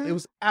awful. It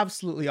was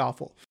absolutely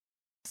awful.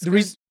 The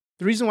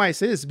reason why I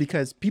say this is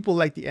because people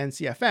like the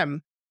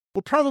NCFM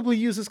will probably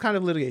use this kind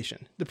of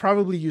litigation. They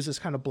probably use this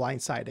kind of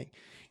blindsiding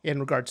in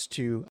regards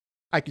to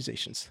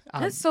accusations.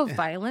 That's so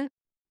violent.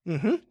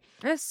 Mm-hmm.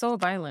 That's so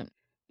violent.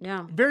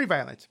 Yeah. Very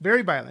violent.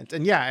 Very violent.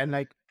 And yeah, and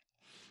like,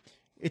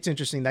 it's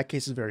interesting. That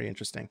case is very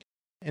interesting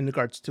in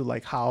regards to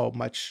like how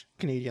much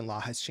Canadian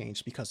law has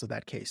changed because of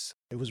that case.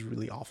 It was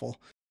really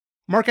awful.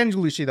 Mark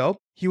Angelucci, though,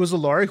 he was a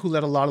lawyer who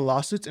led a lot of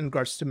lawsuits in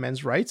regards to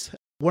men's rights.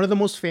 One of the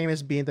most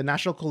famous being the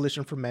National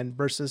Coalition for Men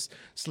versus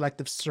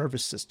Selective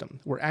Service System,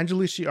 where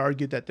Angelucci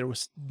argued that there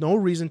was no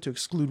reason to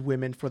exclude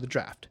women for the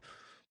draft.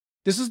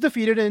 This was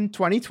defeated in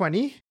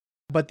 2020,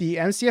 but the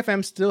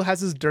NCFM still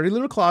has this dirty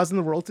little clause in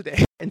the world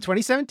today. In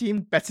 2017,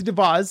 Betsy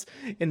DeVos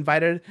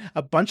invited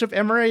a bunch of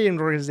MRA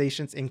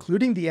organizations,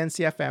 including the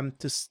NCFM,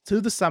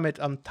 to the summit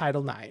on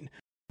Title IX.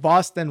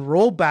 DeVos then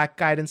rolled back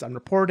guidance on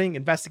reporting,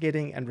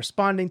 investigating, and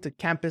responding to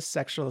campus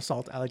sexual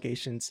assault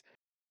allegations.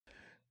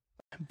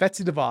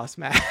 Betsy DeVos,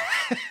 man.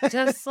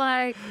 Just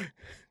like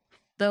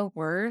the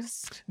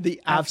worst.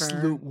 The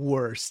absolute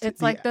worst.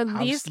 It's like the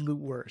least absolute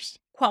worst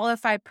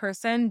qualified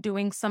person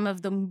doing some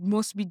of the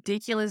most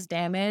ridiculous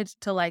damage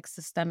to like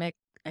systemic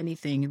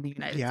anything in the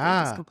United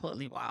States. It's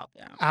completely wild.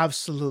 Yeah.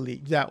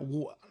 Absolutely. That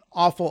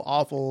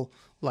awful,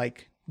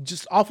 like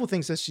just awful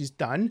things that she's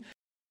done.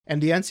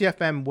 And the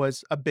NCFM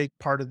was a big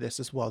part of this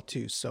as well,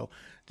 too. So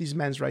these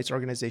men's rights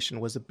organization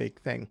was a big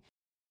thing.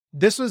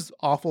 This was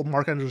awful.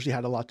 Mark Angelucci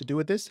had a lot to do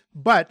with this.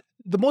 But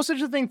the most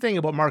interesting thing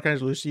about Mark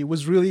Angelucci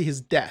was really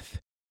his death.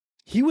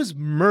 He was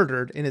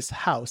murdered in his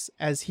house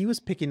as he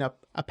was picking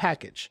up a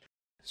package.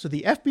 So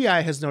the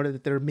FBI has noted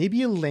that there may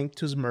be a link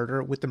to his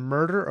murder with the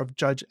murder of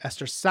Judge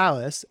Esther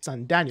Salas'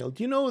 son Daniel.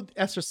 Do you know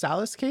Esther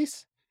Salas'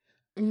 case?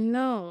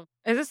 No.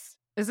 Is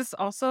this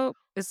also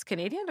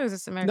Canadian or is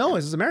this American? No,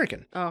 this is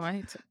American. Oh, I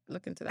need to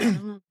look into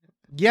that.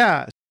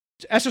 Yeah.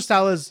 Esther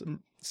Salas'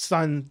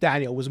 son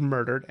Daniel was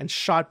murdered and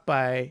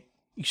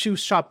she was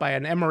shot by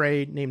an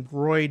MRA named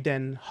Roy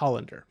Den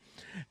Hollander.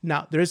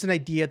 Now, there is an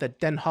idea that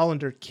Den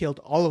Hollander killed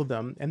all of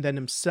them and then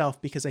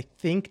himself because I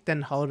think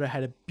Den Hollander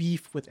had a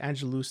beef with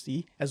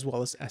Angelucci as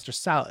well as Esther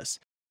Salas.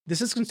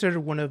 This is considered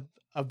one of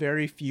a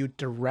very few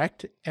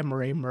direct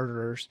MRA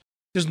murderers.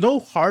 There's no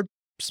hard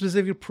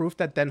specific proof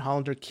that Den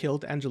Hollander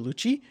killed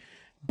Angelucci,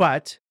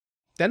 but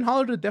Den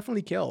Hollander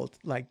definitely killed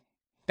like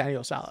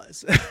Daniel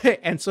Salas.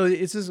 And so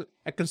this is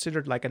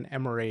considered like an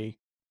MRA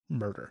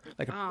murder,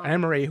 like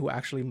an MRA who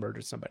actually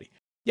murdered somebody.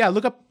 Yeah,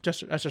 look up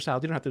just Esther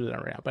Salas. You don't have to do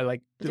that right now, but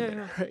like,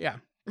 yeah.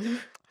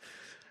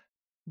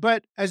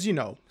 But as you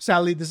know,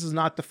 sadly, this is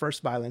not the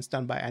first violence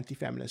done by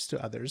anti-feminists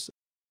to others.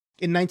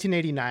 In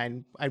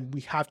 1989,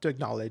 we have to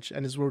acknowledge,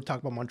 and as we're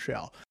talking about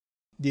Montreal,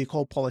 the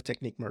École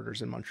Polytechnique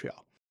murders in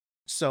Montreal.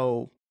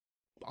 So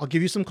I'll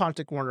give you some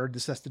context warner.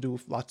 This has to do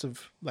with lots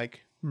of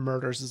like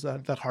murders. Is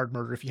that hard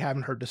murder? If you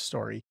haven't heard this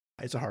story,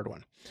 it's a hard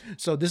one.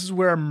 So this is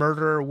where a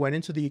murderer went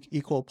into the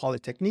École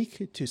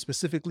Polytechnique to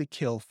specifically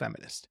kill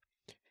feminists.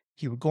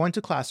 He would go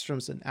into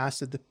classrooms and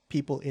ask if the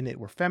people in it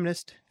were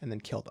feminist and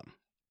then kill them.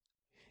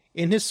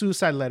 In his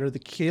suicide letter, the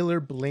killer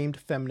blamed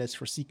feminists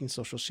for seeking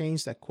social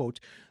change that, quote,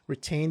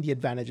 retained the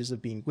advantages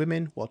of being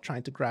women while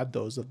trying to grab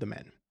those of the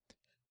men.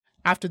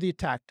 After the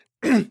attack,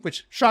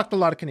 which shocked a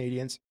lot of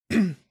Canadians,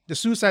 the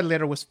suicide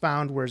letter was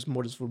found where his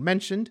motives were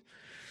mentioned.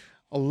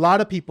 A lot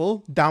of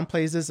people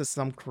downplays this as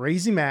some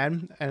crazy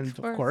man, and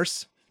of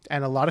course,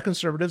 and a lot of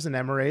conservatives and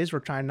MRAs were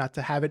trying not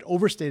to have it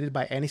overstated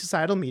by any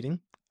societal meeting,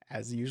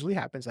 as usually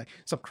happens, like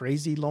some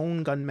crazy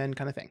lone gunman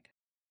kind of thing.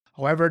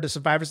 However, the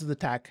survivors of the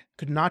attack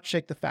could not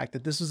shake the fact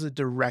that this was a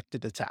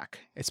directed attack,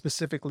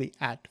 specifically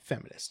at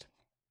feminists.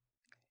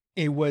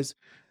 It was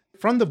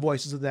from the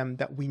voices of them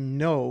that we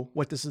know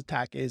what this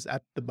attack is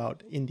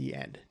about in the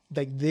end.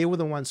 Like they were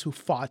the ones who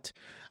fought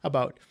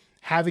about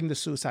having the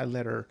suicide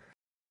letter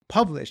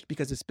published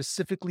because it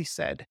specifically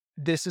said,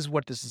 this is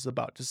what this is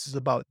about. This is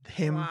about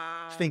him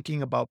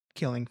thinking about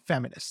killing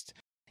feminists.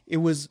 It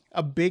was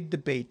a big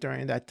debate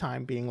during that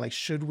time being like,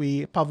 should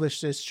we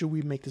publish this? Should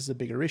we make this a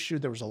bigger issue?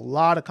 There was a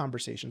lot of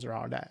conversations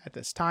around that at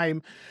this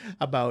time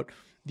about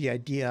the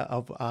idea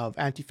of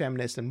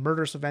anti-feminists and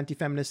murders of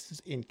anti-feminists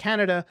in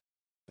Canada.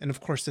 And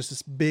of course, there's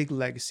this big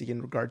legacy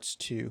in regards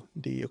to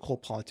the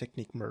École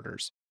Polytechnique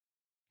murders.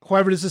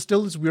 However, this is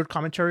still this weird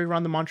commentary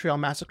around the Montreal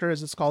Massacre,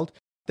 as it's called,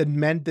 that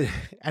men did,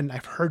 and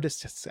I've heard this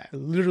just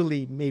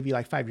literally maybe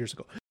like 5 years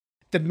ago,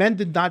 that men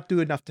did not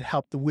do enough to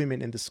help the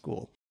women in the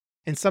school.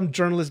 And some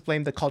journalists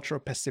blame the culture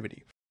of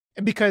passivity.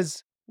 And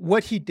because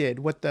what he did,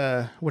 what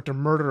the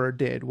murderer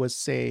did was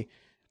say,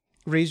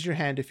 raise your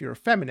hand if you're a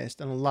feminist.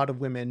 And a lot of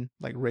women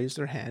like raised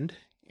their hand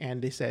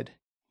and they said,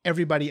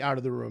 everybody out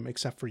of the room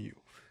except for you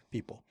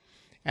people.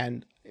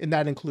 And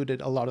that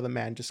included a lot of the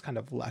men just kind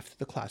of left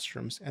the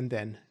classrooms, and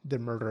then the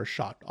murderer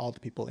shot all the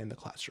people in the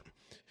classroom.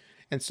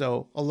 And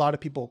so a lot of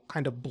people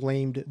kind of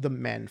blamed the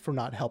men for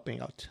not helping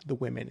out the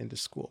women in the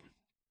school.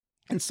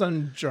 And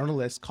some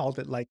journalists called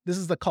it like, this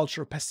is the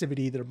culture of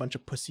passivity. They're a bunch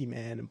of pussy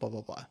men and blah,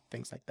 blah, blah,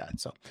 things like that.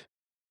 So,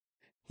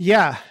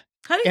 yeah.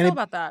 How do you feel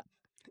about that?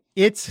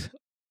 It's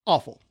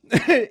awful.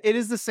 It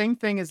is the same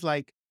thing as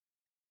like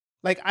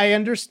I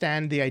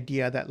understand the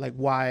idea that like,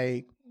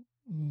 why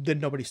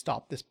did nobody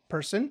stop this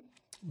person?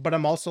 But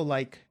I'm also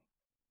like,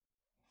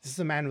 this is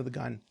a man with a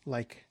gun.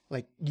 Like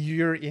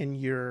you're in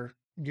your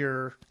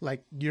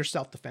like your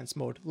self-defense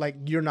mode. Like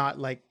you're not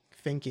like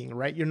thinking,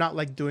 right? You're not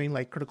like doing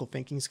like critical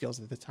thinking skills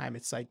at the time.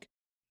 It's like,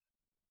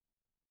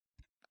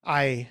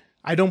 I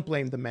don't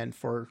blame the men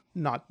for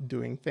not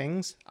doing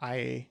things.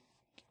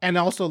 And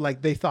also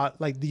like they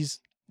thought like these,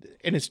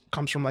 and it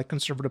comes from like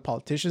conservative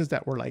politicians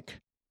that were like,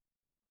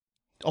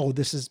 oh,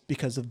 this is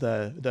because of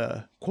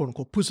the quote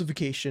unquote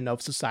pussification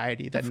of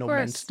society that no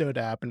men stood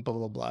up and blah,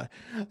 blah, blah.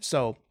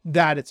 So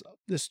that it's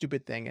the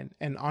stupid thing.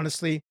 And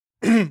honestly,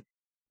 the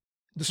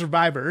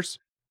survivors,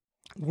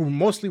 who were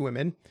mostly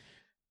women,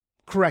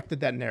 corrected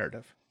that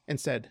narrative and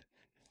said,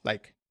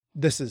 like,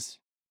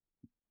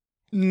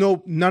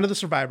 none of the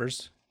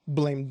survivors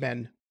blamed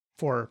men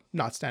for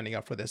not standing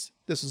up for this.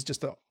 This is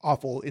just an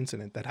awful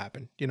incident that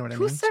happened. You know what I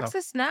mean? Who's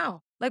sexist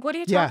now? Like, what are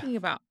you talking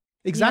about?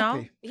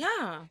 Exactly. You know?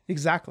 Yeah.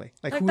 Exactly.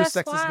 Like who is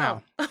sexist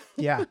now?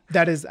 Yeah,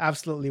 that is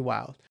absolutely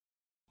wild.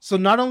 So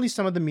not only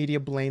some of the media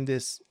blamed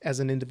this as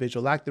an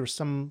individual act, there were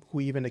some who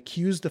even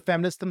accused the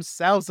feminists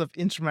themselves of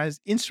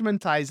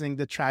instrumentalizing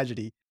the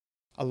tragedy.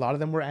 A lot of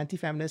them were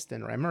anti-feminists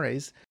and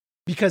MRAs.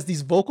 Because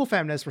these vocal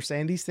feminists were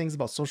saying these things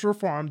about social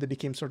reform, they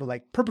became sort of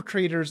like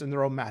perpetrators in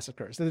their own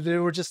massacres. They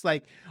were just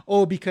like,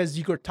 oh, because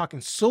you were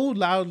talking so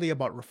loudly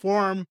about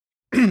reform,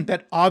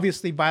 that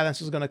obviously violence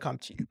was going to come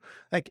to you.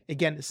 Like,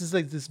 again, this is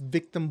like this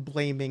victim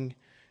blaming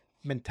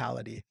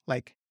mentality.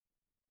 Like,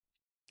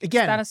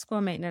 again, status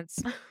quo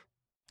maintenance.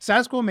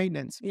 Status quo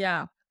maintenance.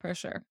 Yeah, for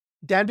sure.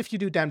 Damned if you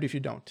do, damned if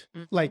you don't.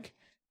 Mhm. Like,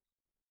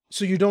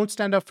 so you don't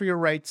stand up for your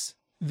rights,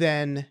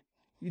 then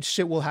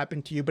shit will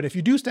happen to you. But if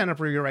you do stand up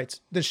for your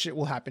rights, then shit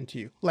will happen to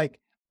you. Like,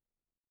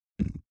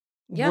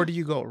 Yeah. where do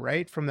you go,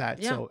 right? From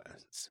that. Yeah. So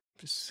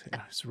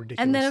it's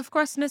ridiculous. And then, of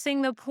course,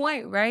 missing the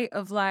point, right?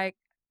 Of like,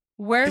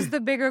 where's the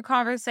bigger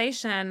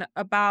conversation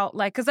about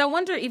like, because I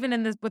wonder, even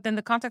in this, within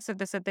the context of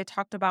this, that they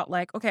talked about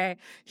like, okay,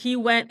 he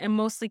went and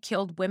mostly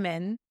killed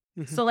women.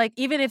 Mhm. So like,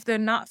 even if they're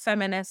not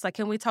feminists, like,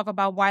 can we talk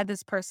about why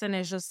this person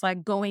is just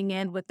like going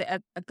in with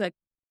the like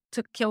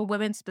to kill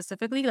women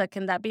specifically? Like,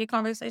 can that be a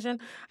conversation?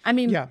 I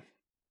mean, Yeah.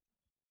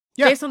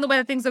 Yeah. based on the way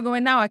that things are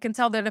going now, I can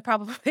tell that it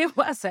probably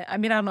wasn't. I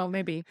mean, I don't know,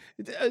 maybe.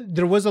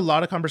 There was a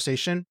lot of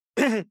conversation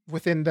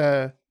within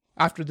the,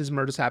 after these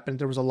murders happened,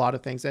 there was a lot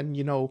of things. And,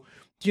 you know,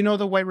 do you know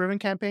the White Ribbon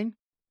Campaign?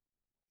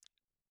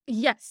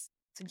 Yes.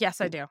 Yes,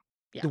 I do.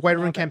 Yeah, The White I know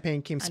Ribbon of it.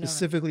 Campaign came I know of it.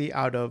 specifically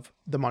out of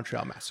the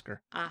Montreal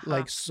Massacre. Uh-huh.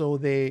 Like, so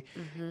they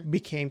Mhm.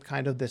 became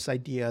kind of this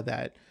idea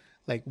that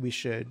like we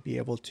should be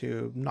able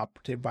to not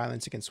protect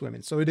violence against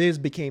women. So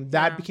became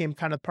Yeah.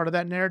 kind of part of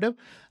that narrative.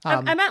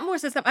 I meant more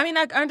system. I mean,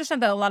 I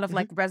understand that a lot of Mhm.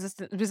 like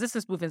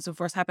resistance movements, of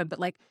course, happened, but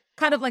like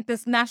kind of like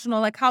this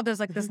national, like how there's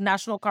like this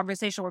national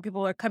conversation where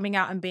people are coming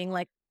out and being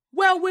like,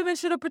 well, women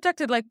should have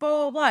protected, like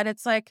blah, blah, blah. And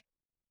it's like,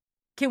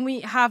 can we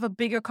have a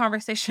bigger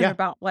conversation Yeah.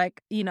 about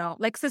like, you know,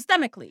 like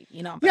systemically,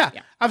 you know? But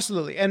Yeah,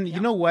 absolutely. And Yeah.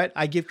 you know what?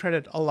 I give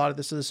credit a lot of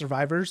this to the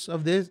survivors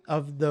of the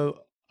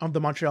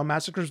Montreal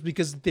massacres,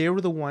 because they were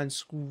the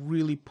ones who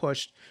really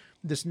pushed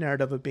this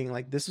narrative of being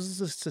like, this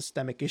is a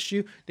systemic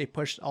issue. They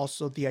pushed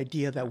also the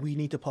idea that we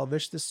need to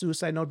publish this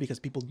suicide note because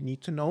people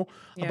need to know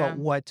Yeah.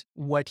 about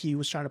what he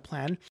was trying to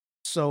plan.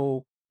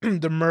 So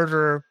the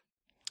murderer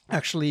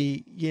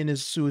actually in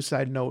his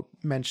suicide note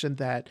mentioned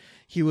that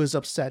he was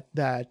upset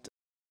that,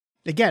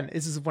 again,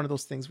 this is one of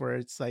those things where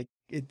it's like,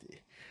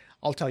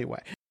 I'll tell you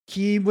why.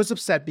 He was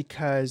upset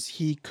because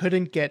he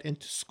couldn't get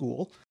into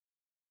school,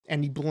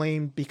 and he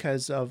blamed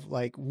because of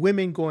like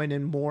women going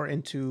in more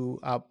into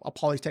a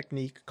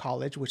polytechnic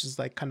college, which is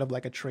like kind of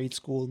like a trade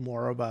school,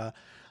 more of a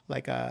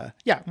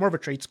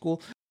trade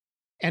school.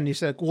 And he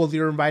said, well,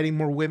 you're inviting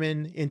more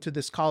women into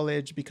this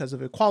college because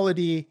of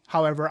equality.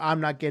 However,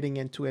 I'm not getting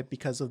into it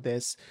because of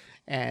this.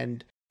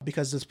 And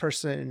because this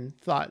person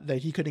thought that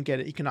he couldn't get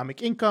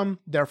economic income,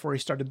 therefore he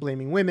started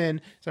blaming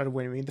women, started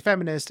blaming the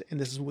feminists. And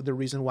this is the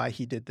reason why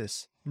he did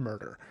this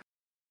murder.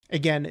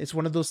 Again, it's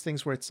one of those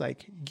things where it's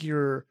like,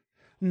 you're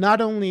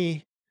not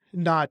only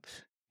not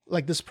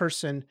like, this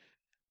person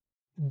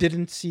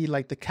didn't see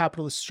like the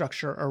capitalist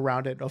structure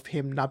around it of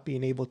him not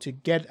being able to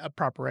get a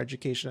proper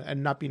education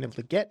and not being able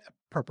to get a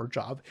proper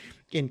job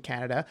in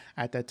Canada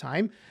at that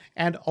time.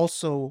 And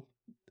also,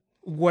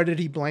 what did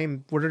he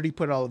blame? What did he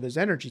put all of his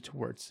energy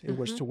towards? It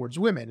was towards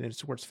women, and it's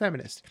towards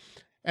feminists.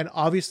 And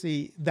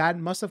obviously that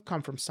must have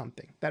come from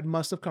something. That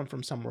must have come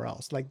from somewhere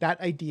else. Like,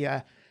 that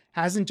idea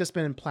hasn't just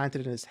been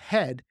implanted in his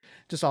head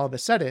just all of a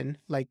sudden,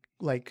 like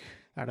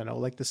I don't know,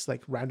 like this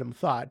like random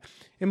thought.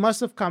 It must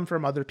have come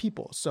from other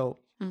people. So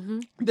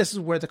this is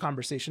where the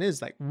conversation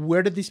is. Like,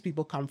 where did these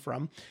people come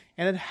from?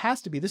 And it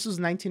has to be, this was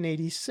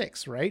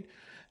 1986, right?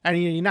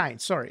 1989,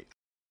 sorry.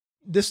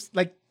 This,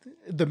 like,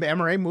 the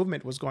MRA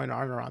movement was going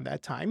on around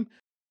that time.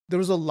 There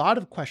was a lot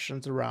of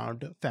questions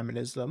around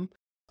feminism,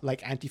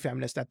 like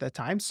anti-feminist at that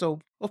time. So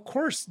of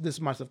course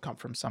this must have come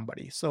from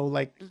somebody. So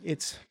like,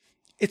 it's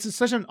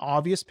such an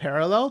obvious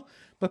parallel,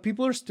 but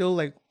people are still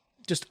like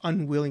just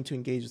unwilling to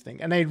engage with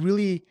things. And it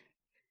really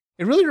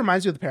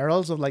reminds me of the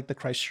parallels of like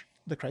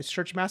the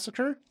Christchurch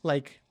massacre.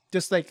 Like,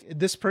 just like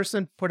this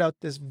person put out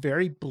this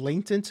very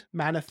blatant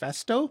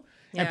manifesto,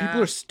 and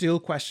people are still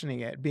questioning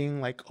it, being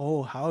like,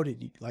 oh, how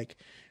did he, like,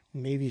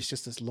 maybe it's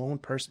just this lone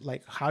person.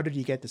 Like, how did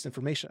he get this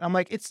information? I'm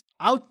like, it's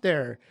out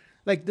there.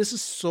 Like, this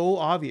is so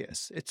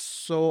obvious. It's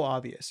so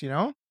obvious, you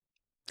know?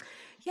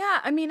 Yeah,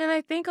 I mean, and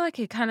I think like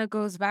it kind of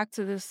goes back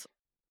to this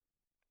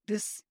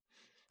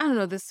I don't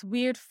know, this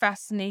weird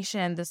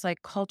fascination, this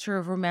like culture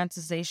of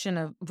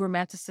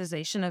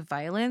romanticization of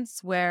violence,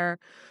 where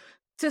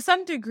to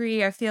some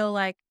degree I feel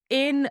like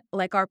in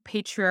like our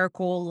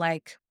patriarchal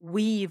like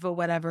weave or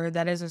whatever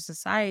that is our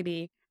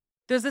society,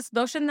 there's this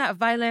notion that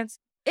violence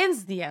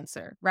is the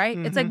answer, right?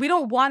 It's like we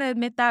don't want to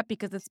admit that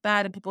because it's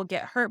bad and people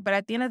get hurt, but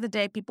at the end of the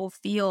day, people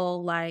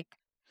feel like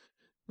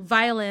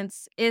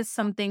violence is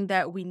something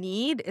that we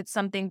need. It's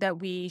something that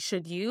we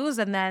should use.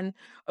 And then,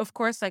 of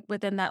course, like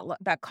within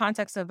that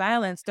context of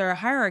violence, there are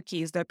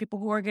hierarchies. There are people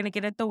who are going to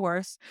get it the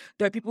worst.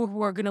 There are people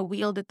who are going to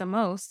wield it the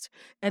most.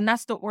 And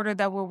that's the order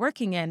that we're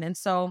working in. And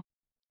so,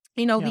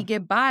 you know, we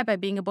get by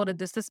being able to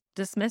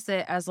dismiss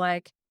it as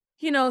like,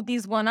 you know,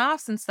 these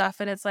one-offs and stuff.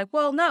 And it's like,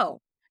 well, no,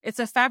 it's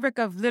a fabric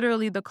of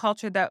literally the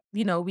culture that,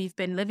 you know, we've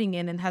been living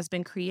in and has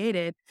been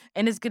created.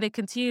 And is going to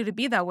continue to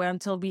be that way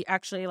until we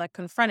actually like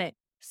confront it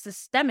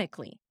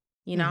systemically,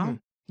 you know?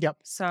 Yep.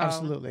 So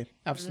Absolutely.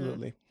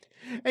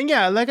 And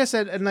yeah, like I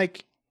said, and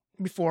like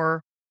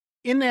before,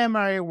 in the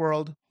MRA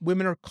world,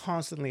 women are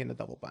constantly in a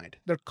double bind.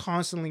 They're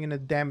constantly in a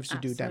damn if you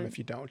do, damn if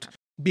you don't.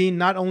 being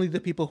not only the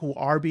people who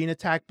are being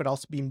attacked, but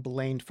also being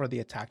blamed for the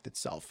attack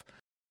itself.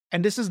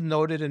 And this is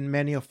noted in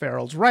many of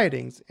Farrell's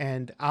writings.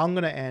 And I'm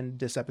going to end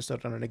this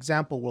episode on an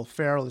example where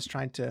Farrell is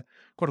trying to,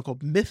 quote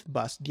unquote, myth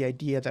bust the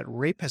idea that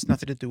rape has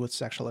nothing to do with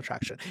sexual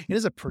attraction. It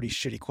is a pretty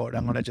shitty quote.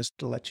 I'm going to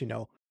just let you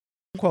know.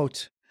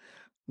 Quote,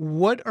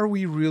 "What are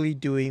we really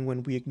doing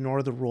when we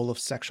ignore the role of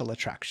sexual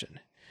attraction?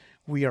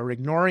 We are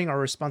ignoring our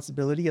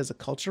responsibility as a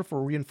culture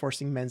for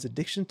reinforcing men's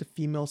addiction to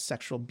female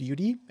sexual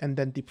beauty and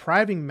then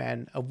depriving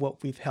men of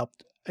what we've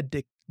helped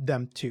addict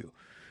them to.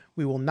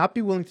 We will not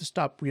be willing to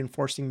stop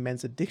reinforcing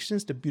men's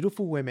addictions to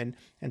beautiful women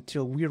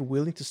until we are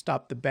willing to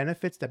stop the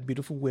benefits that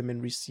beautiful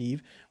women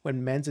receive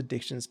when men's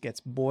addictions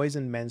gets boys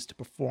and men to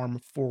perform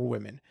for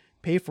women,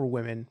 pay for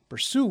women,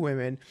 pursue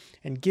women,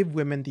 and give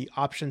women the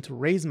option to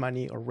raise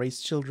money or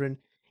raise children,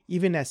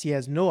 even as he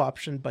has no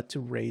option but to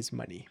raise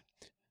money."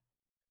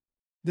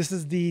 This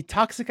is the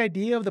toxic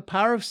idea of the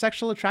power of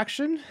sexual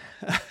attraction.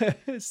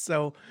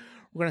 So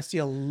we're going to see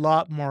a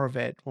lot more of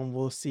it when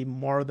we'll see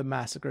more of the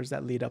massacres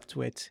that lead up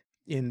to it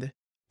in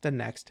the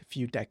next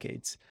few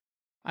decades.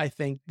 I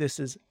think this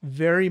is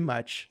very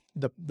much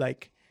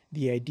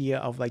the idea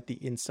of like the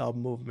incel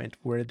movement,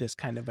 where this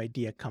kind of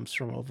idea comes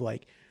from, of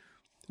like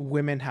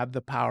women have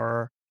the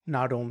power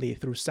not only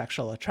through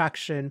sexual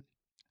attraction,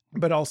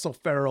 but also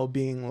Farrell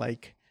being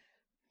like,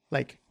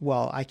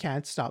 well, I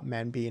can't stop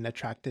men being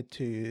attracted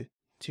to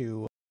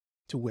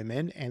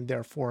women, and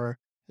therefore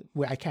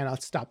I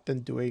cannot stop them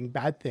doing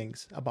bad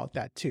things about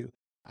that too,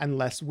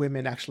 unless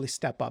women actually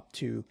step up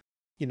to,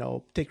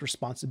 take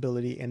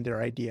responsibility in their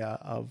idea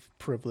of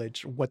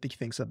privilege, what he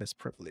thinks of as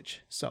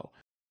privilege. So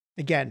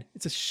again,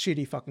 it's a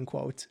shitty fucking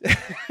quote.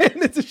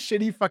 And it's a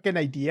shitty fucking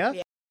idea.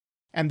 Yeah.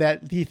 And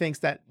that he thinks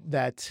that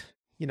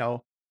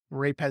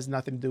rape has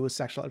nothing to do with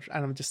sexual,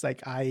 and I'm just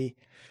like,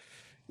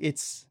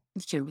 it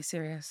can't be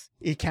serious.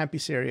 It can't be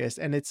serious,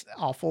 and it's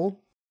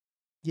awful.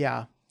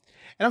 Yeah.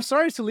 And I'm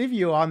sorry to leave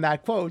you on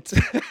that quote,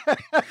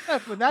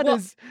 but that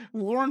is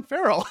Warren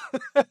Farrell.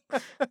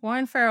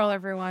 Warren Farrell,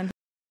 everyone.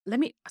 Let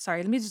me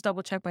just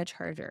double check my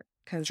charger,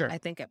 because Sure. I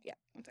think Yeah,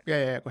 go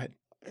ahead.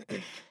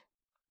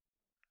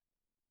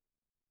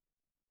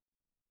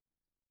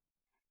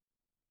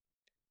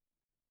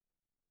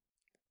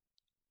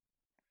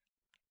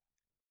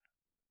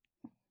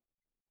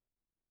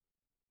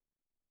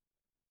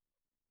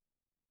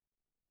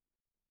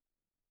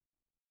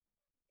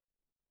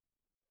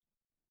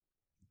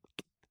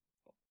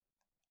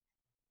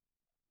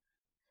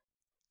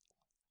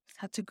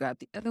 had to grab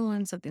the other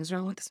one. Something's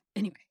wrong with this.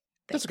 Anyway,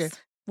 thanks. That's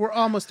okay. We're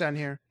almost done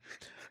here.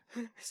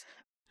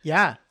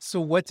 Yeah. So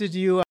what did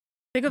you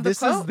think of the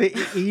quote? This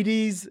is the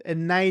 80s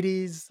and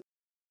 90s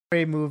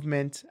MRA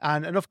movement.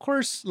 And of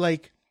course,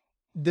 like,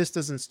 this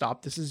doesn't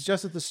stop. This is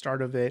just at the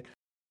start of it,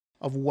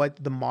 of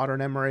what the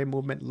modern MRA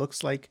movement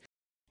looks like.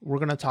 We're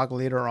going to talk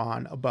later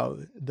on about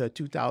the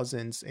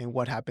 2000s and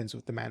what happens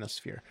with the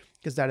manosphere,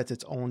 because that is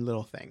its own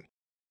little thing.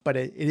 But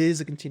it is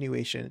a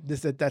continuation.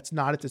 That's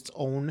not its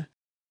own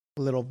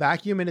little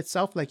vacuum in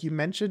itself. Like you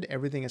mentioned,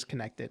 everything is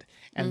connected,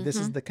 and this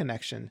is the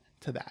connection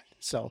to that.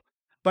 So,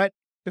 but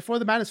before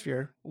the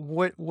manosphere,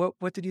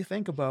 what did you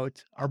think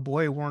about our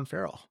boy Warren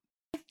Farrell?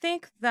 I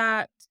think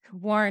that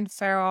Warren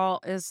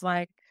Farrell is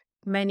like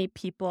many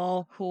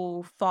people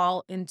who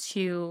fall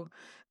into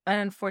an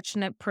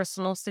unfortunate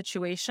personal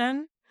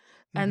situation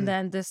and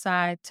then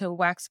decide to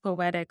wax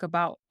poetic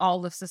about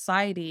all of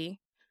society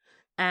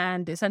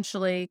and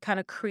essentially kind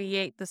of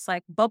create this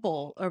like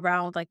bubble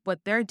around like what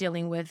they're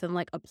dealing with and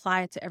like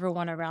apply it to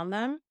everyone around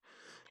them.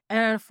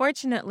 And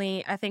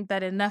unfortunately, I think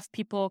that enough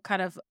people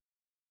kind of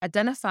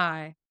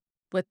identify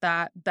with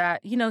that,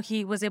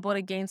 he was able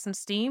to gain some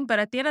steam. But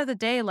at the end of the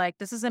day, like,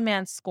 this is a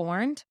man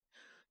scorned,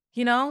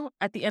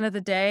 at the end of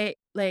the day,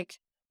 like,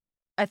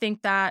 I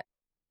think that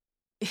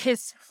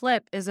his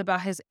flip is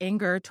about his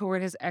anger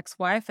toward his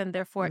ex-wife and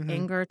therefore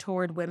anger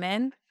toward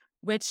women,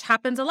 which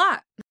happens a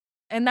lot.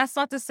 And that's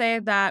not to say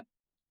that,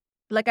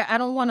 like, I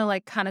don't want to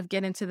like kind of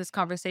get into this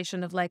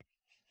conversation of like,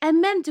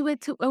 and men do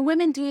it to, or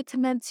women do it to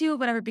men too,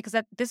 whatever, because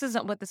this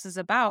isn't what this is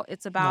about.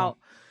 It's about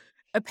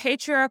a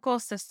patriarchal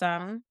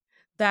system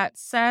that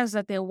says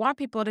that they want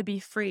people to be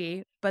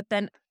free, but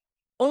then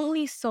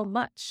only so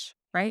much,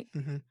 right?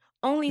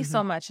 Only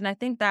so much. And I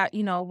think that,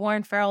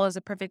 Warren Farrell is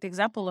a perfect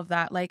example of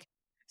that. Like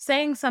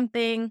saying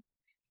something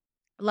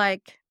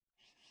like,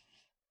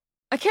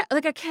 I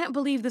can't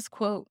believe this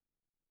quote,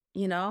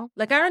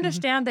 like I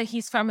understand that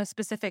he's from a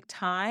specific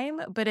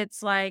time, but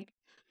it's like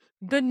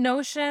the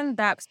notion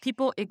that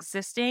people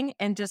existing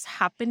and just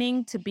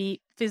happening to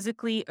be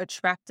physically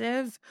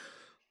attractive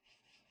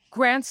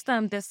grants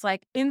them this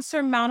like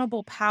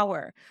insurmountable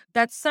power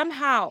that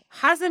somehow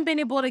hasn't been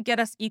able to get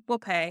us equal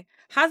pay,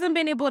 hasn't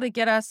been able to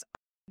get us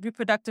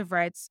reproductive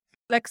rights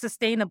like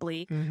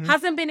sustainably,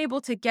 hasn't been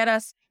able to get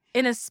us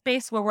in a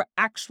space where we're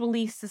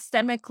actually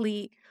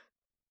systemically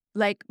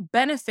like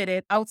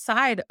benefited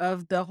outside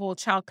of the whole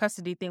child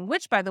custody thing,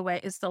 which by the way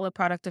is still a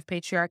product of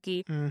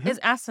patriarchy, is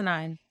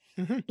asinine.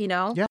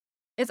 Yeah.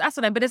 It's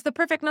asinine, but it's the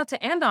perfect note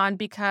to end on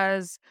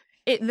because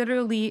it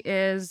literally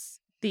is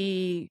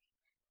the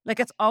like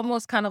it's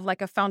almost kind of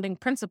like a founding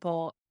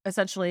principle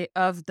essentially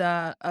of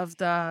the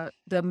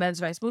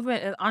men's rights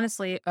movement, and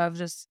honestly of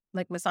just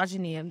like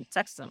misogyny and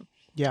sexism.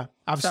 Yeah, So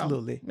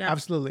absolutely. yeah.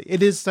 Absolutely.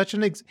 It is such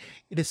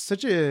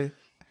a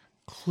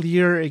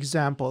clear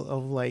example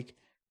of like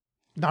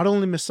not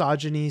only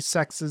misogyny,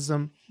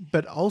 sexism,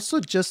 but also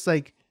just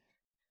like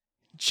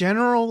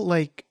general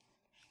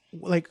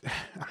I'm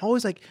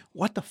always like,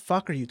 what the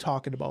fuck are you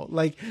talking about?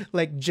 Like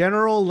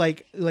general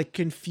like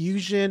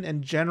confusion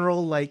and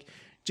general like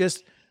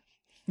just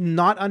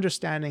not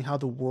understanding how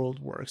the world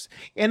works.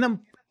 And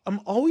I'm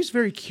always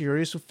very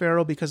curious with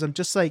Farrell because I'm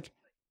just like,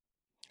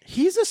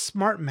 he's a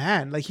smart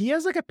man. Like he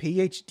has like a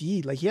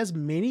PhD, like he has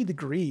many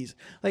degrees.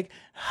 Like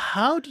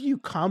how do you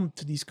come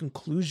to these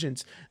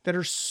conclusions that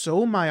are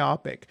so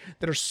myopic,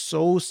 that are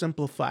so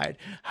simplified?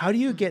 How do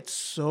you get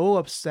so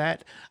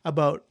upset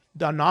about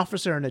an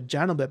officer and a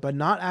gentleman, but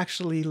not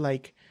actually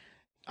like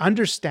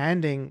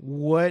understanding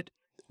what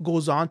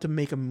goes on to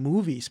make a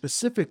movie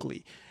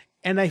specifically?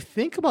 And I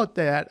think about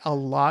that a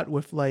lot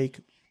with like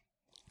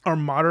our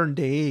modern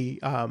day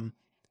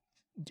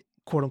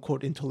quote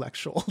unquote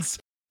intellectuals.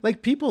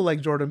 Like people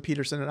like Jordan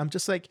Peterson, and I'm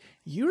just like,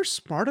 you're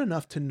smart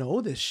enough to know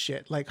this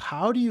shit. Like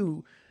how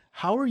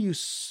are you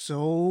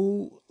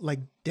so like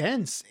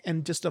dense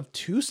and just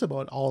obtuse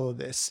about all of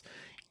this?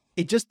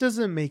 It just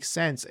doesn't make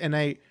sense. And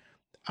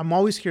I'm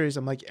always curious.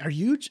 I'm like, are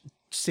you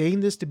saying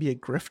this to be a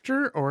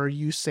grifter, or are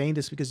you saying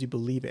this because you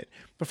believe it?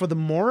 But for the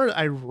more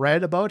I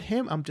read about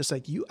him, I'm just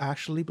like, you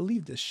actually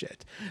believe this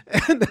shit.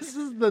 And this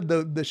is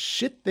the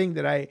shit thing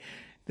that I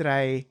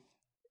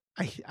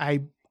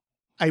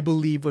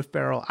believe with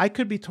Farrell. I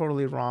could be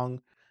totally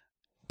wrong,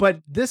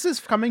 but this is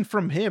coming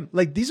from him.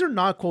 Like these are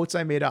not quotes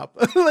I made up.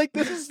 Like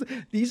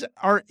these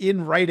are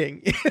in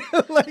writing.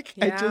 Like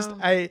Yeah.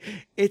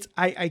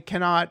 I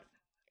cannot.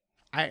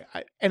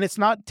 And it's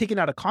not taken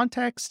out of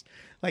context.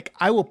 Like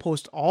I will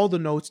post all the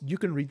notes. You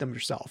can read them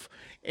yourself.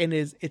 And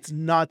it's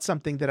not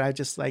something that I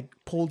just like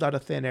pulled out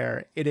of thin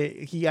air.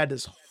 He had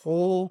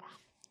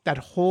that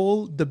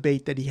whole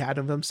debate that he had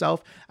of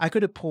himself. I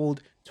could have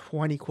pulled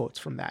 20 quotes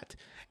from that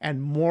and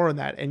more on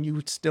that, and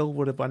you still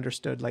would have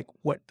understood like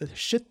what the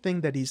shit thing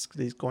that he's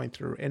going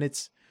through. And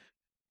it's,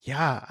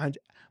 yeah,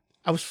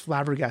 I was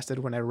flabbergasted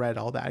when I read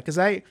all that because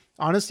I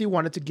honestly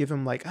wanted to give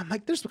him like, I'm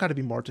like, there's got to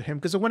be more to him.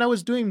 Because when I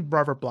was doing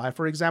Robert Bly,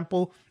 for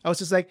example, I was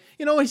just like,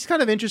 he's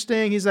kind of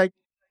interesting. He's like,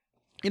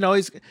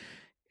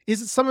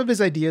 some of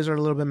his ideas are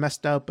a little bit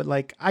messed up, but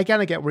like I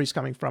kind of get where he's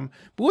coming from.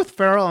 But with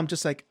Farrell, I'm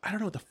just like, I don't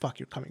know what the fuck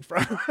you're coming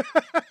from.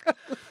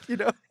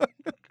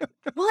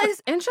 Well,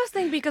 it's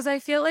interesting because I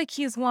feel like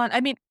he's one.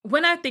 I mean,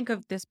 when I think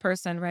of this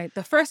person, right,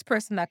 the first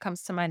person that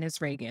comes to mind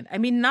is Reagan. I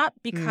mean, not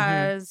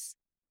because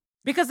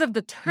of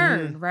the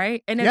turn,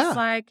 right? And Yeah. it's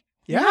like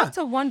you Yeah. have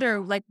to wonder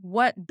like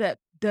what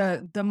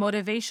the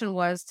motivation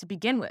was to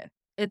begin with.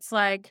 It's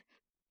like,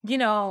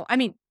 I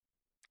mean,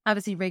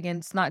 obviously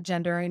Reagan's not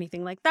gender or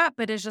anything like that,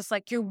 but it's just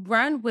like you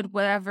run with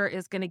whatever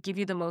is going to give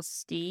you the most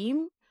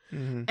steam.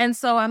 And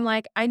so I'm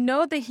like, I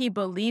know that he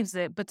believes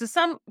it, but to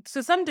some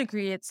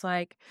degree, it's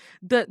like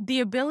the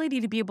ability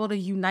to be able to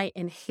unite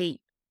and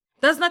hate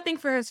does nothing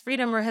for his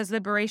freedom or his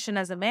liberation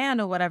as a man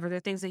or whatever,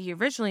 the things that he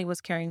originally was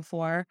caring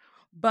for.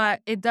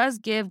 But it does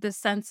give the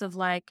sense of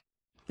like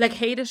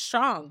hate is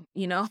strong,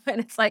 and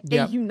it's like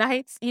Yep. it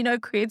unites,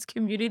 it creates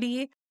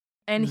community.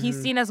 And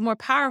he's seen as more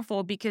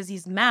powerful because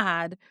he's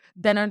mad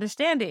than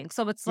understanding.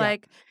 So it's Yeah.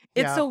 like,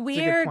 it's Yeah, a it's a good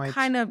weird point.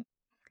 kind of,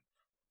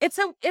 it's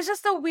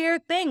just a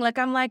weird thing. Like,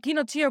 I'm like,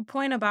 to your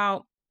point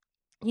about,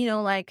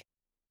 like,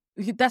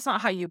 that's not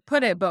how you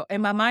put it. But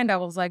in my mind, I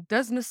was like,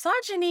 does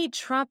misogyny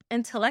trump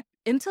intellect?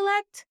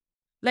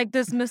 Like,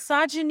 does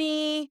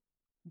misogyny,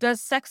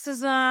 does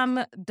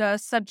sexism,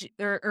 does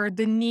or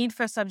the need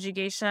for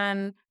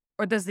subjugation,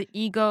 or does the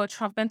ego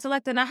trump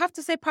intellect? And I have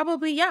to say,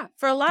 probably, yeah,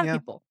 for a lot of Yeah,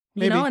 people,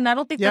 maybe. and I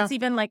don't think Yeah. that's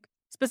even like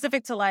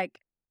specific to like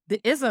the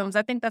isms.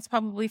 I think that's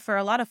probably for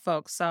a lot of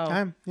folks.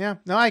 So Yeah.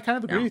 No, I kind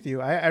of agree Yeah. with you.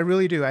 I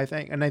really do. I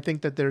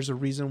think that there's a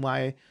reason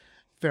why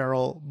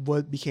Farrell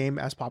became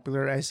as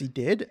popular as he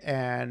did,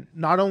 and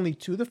not only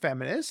to the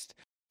feminist,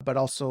 but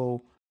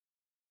also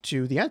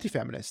to the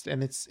anti-feminist.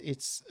 And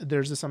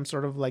there's some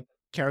sort of like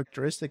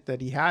characteristic that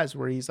he has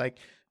where he's like,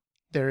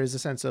 there is a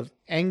sense of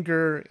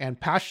anger and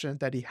passion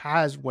that he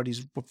has what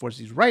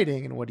he's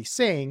writing and what he's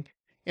saying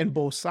in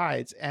both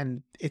sides.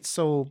 And it's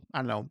so, I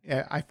don't know,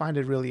 I find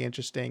it really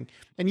interesting.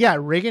 And yeah,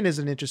 Reagan is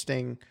an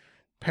interesting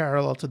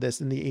parallel to this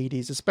in the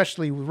 80s,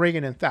 especially with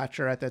Reagan and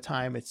Thatcher at the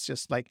time. It's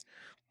just like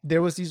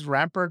there was these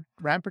rampant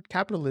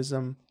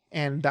capitalism,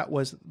 and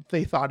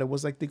they thought it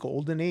was like the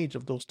golden age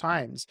of those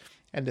times.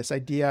 And this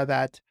idea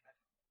that,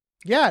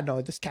 yeah,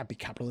 no, this can't be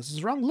capitalism,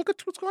 is wrong. Look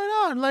at what's going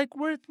on. Like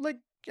we're like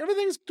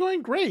everything's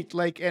doing great.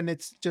 Like, and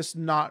it's just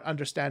not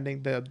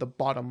understanding the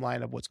bottom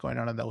line of what's going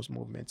on in those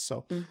movements.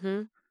 So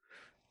And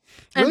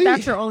really,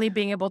 Thatcher only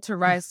being able to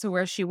rise to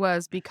where she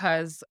was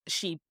because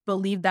she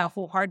believed that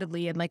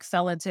wholeheartedly and like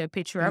fell into a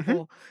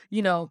patriarchal,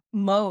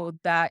 mode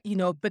that,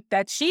 but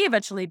that she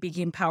eventually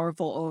became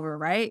powerful over,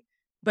 right?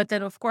 But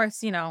then of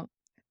course,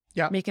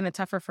 making it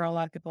tougher for a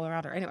lot of people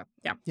around her. Anyway,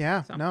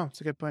 Yeah, So. no,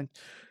 it's a good point.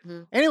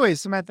 Mhm.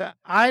 Anyways, Samantha,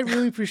 I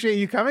really appreciate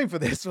you coming for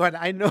this one.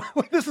 I know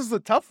this is a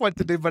tough one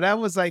to do, but I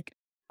was like,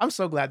 I'm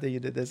so glad that you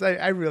did this.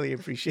 I really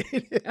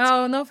appreciate it.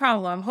 Oh, no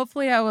problem.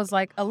 Hopefully I was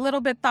like a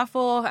little bit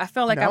thoughtful. I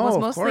felt like I No, was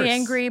of mostly course.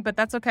 angry, but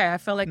that's okay. I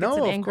feel like it's No,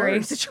 an of angry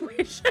course.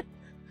 situation.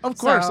 Of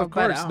course, So, of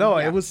course. but, No,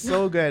 yeah. it was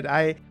so good.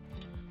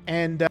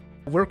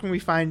 Where can we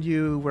find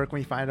you? Where can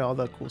we find all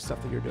the cool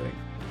stuff that you're doing?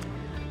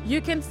 You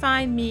can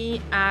find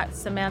me at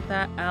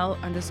Samantha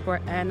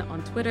L_N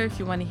on Twitter if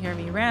you want to hear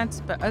me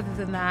rant. But other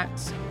than that,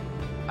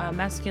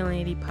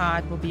 Masculinity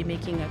Pod will be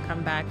making a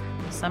comeback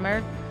this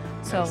summer.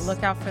 So Nice.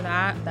 look out for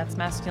that. That's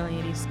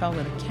Masculinity spelled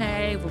with a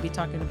K. We'll be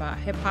talking about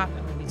hip hop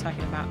and we'll be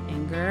talking about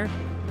anger,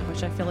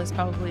 which I feel is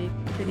probably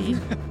pretty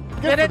good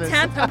for at this.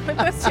 tandem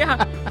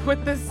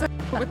with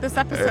this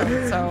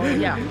episode. So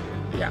yeah.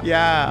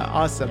 Yeah,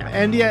 awesome. Yeah.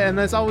 And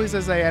as always,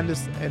 as I end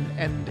this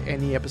end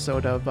any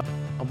episode of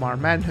Omar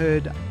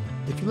Manhood,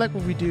 if you like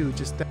what we do,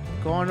 just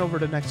go on over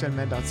to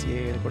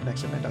nextgenmen.ca and go to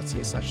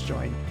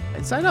nextgenmen.ca/join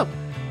and sign up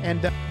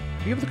and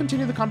be able to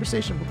continue the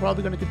conversation. We're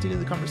probably going to continue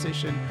the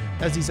conversation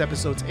as these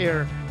episodes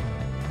air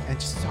and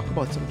just talk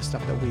about some of the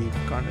stuff that we've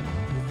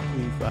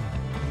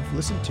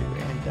listened to,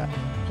 and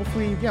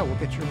hopefully, we'll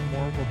get your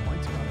more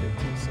points around it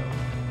too. So.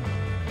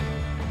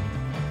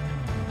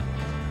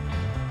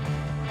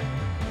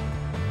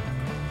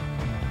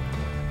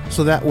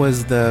 So that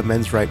was the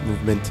men's right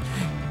movement.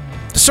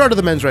 The start of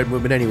the men's right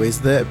movement, anyways.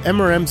 The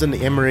MRMs and the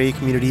MRA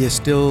community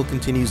still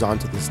continues on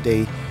to this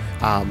day.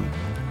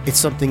 It's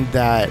something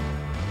that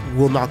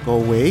will not go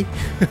away.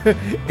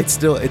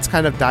 It's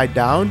kind of died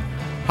down.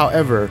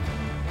 However,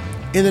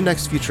 in the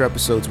next future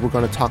episodes, we're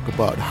going to talk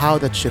about how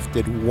that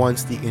shifted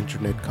once the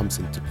internet comes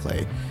into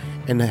play,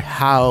 and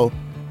how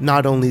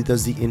not only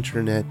does the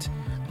internet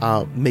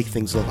make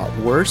things a lot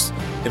worse,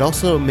 it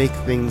also make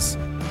things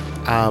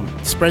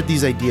spread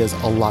these ideas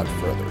a lot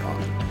further on.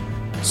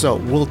 So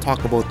we'll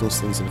talk about those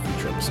things in a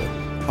future episode.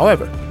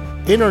 However,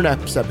 in our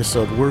next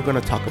episode, we're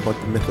going to talk about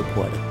the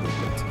mythopoetic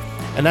movement.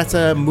 And that's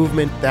a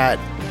movement that,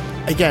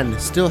 again,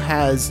 still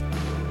has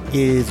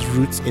its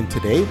roots in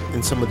today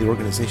in some of the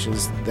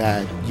organizations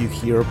that you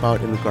hear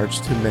about in regards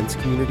to men's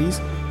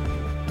communities.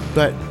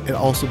 But it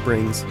also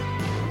brings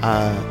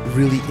a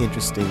really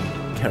interesting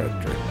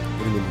character in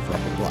the name of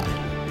Robert Bly.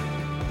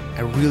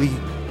 I'm really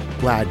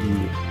glad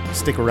you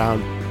stick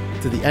around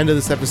to the end of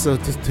this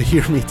episode to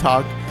hear me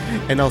talk,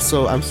 and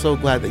also I'm so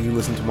glad that you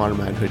listen to Modern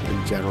Manhood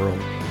in general.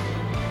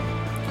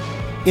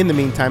 In the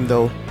meantime,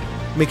 though,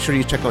 make sure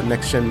you check out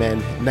Next Gen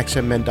Men,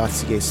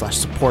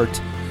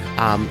 nextgenmen.ca/support.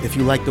 If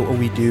you like what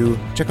we do,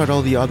 check out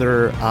all the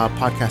other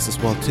podcasts as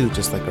well too,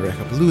 just like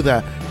Oreja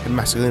Peluda and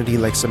Masculinity,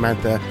 like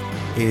Samantha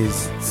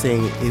is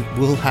saying, it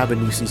will have a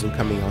new season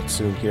coming out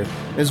soon here.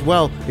 As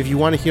well, if you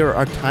want to hear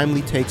our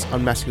timely takes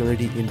on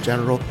masculinity in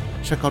general,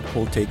 check out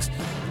Cold Takes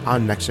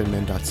on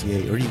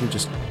nextgenmen.ca, or you can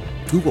just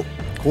Google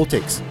Cold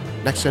Takes,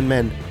 Next Gen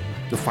Men.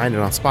 You'll find it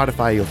on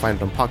Spotify, you'll find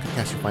it on Pocket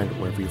Cast, you'll find it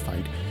wherever you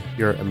find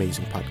your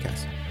amazing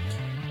podcast.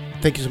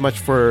 Thank you so much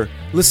for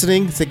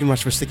listening. Thank you so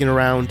much for sticking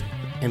around,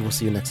 and we'll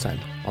see you next time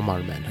on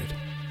Modern Manhood.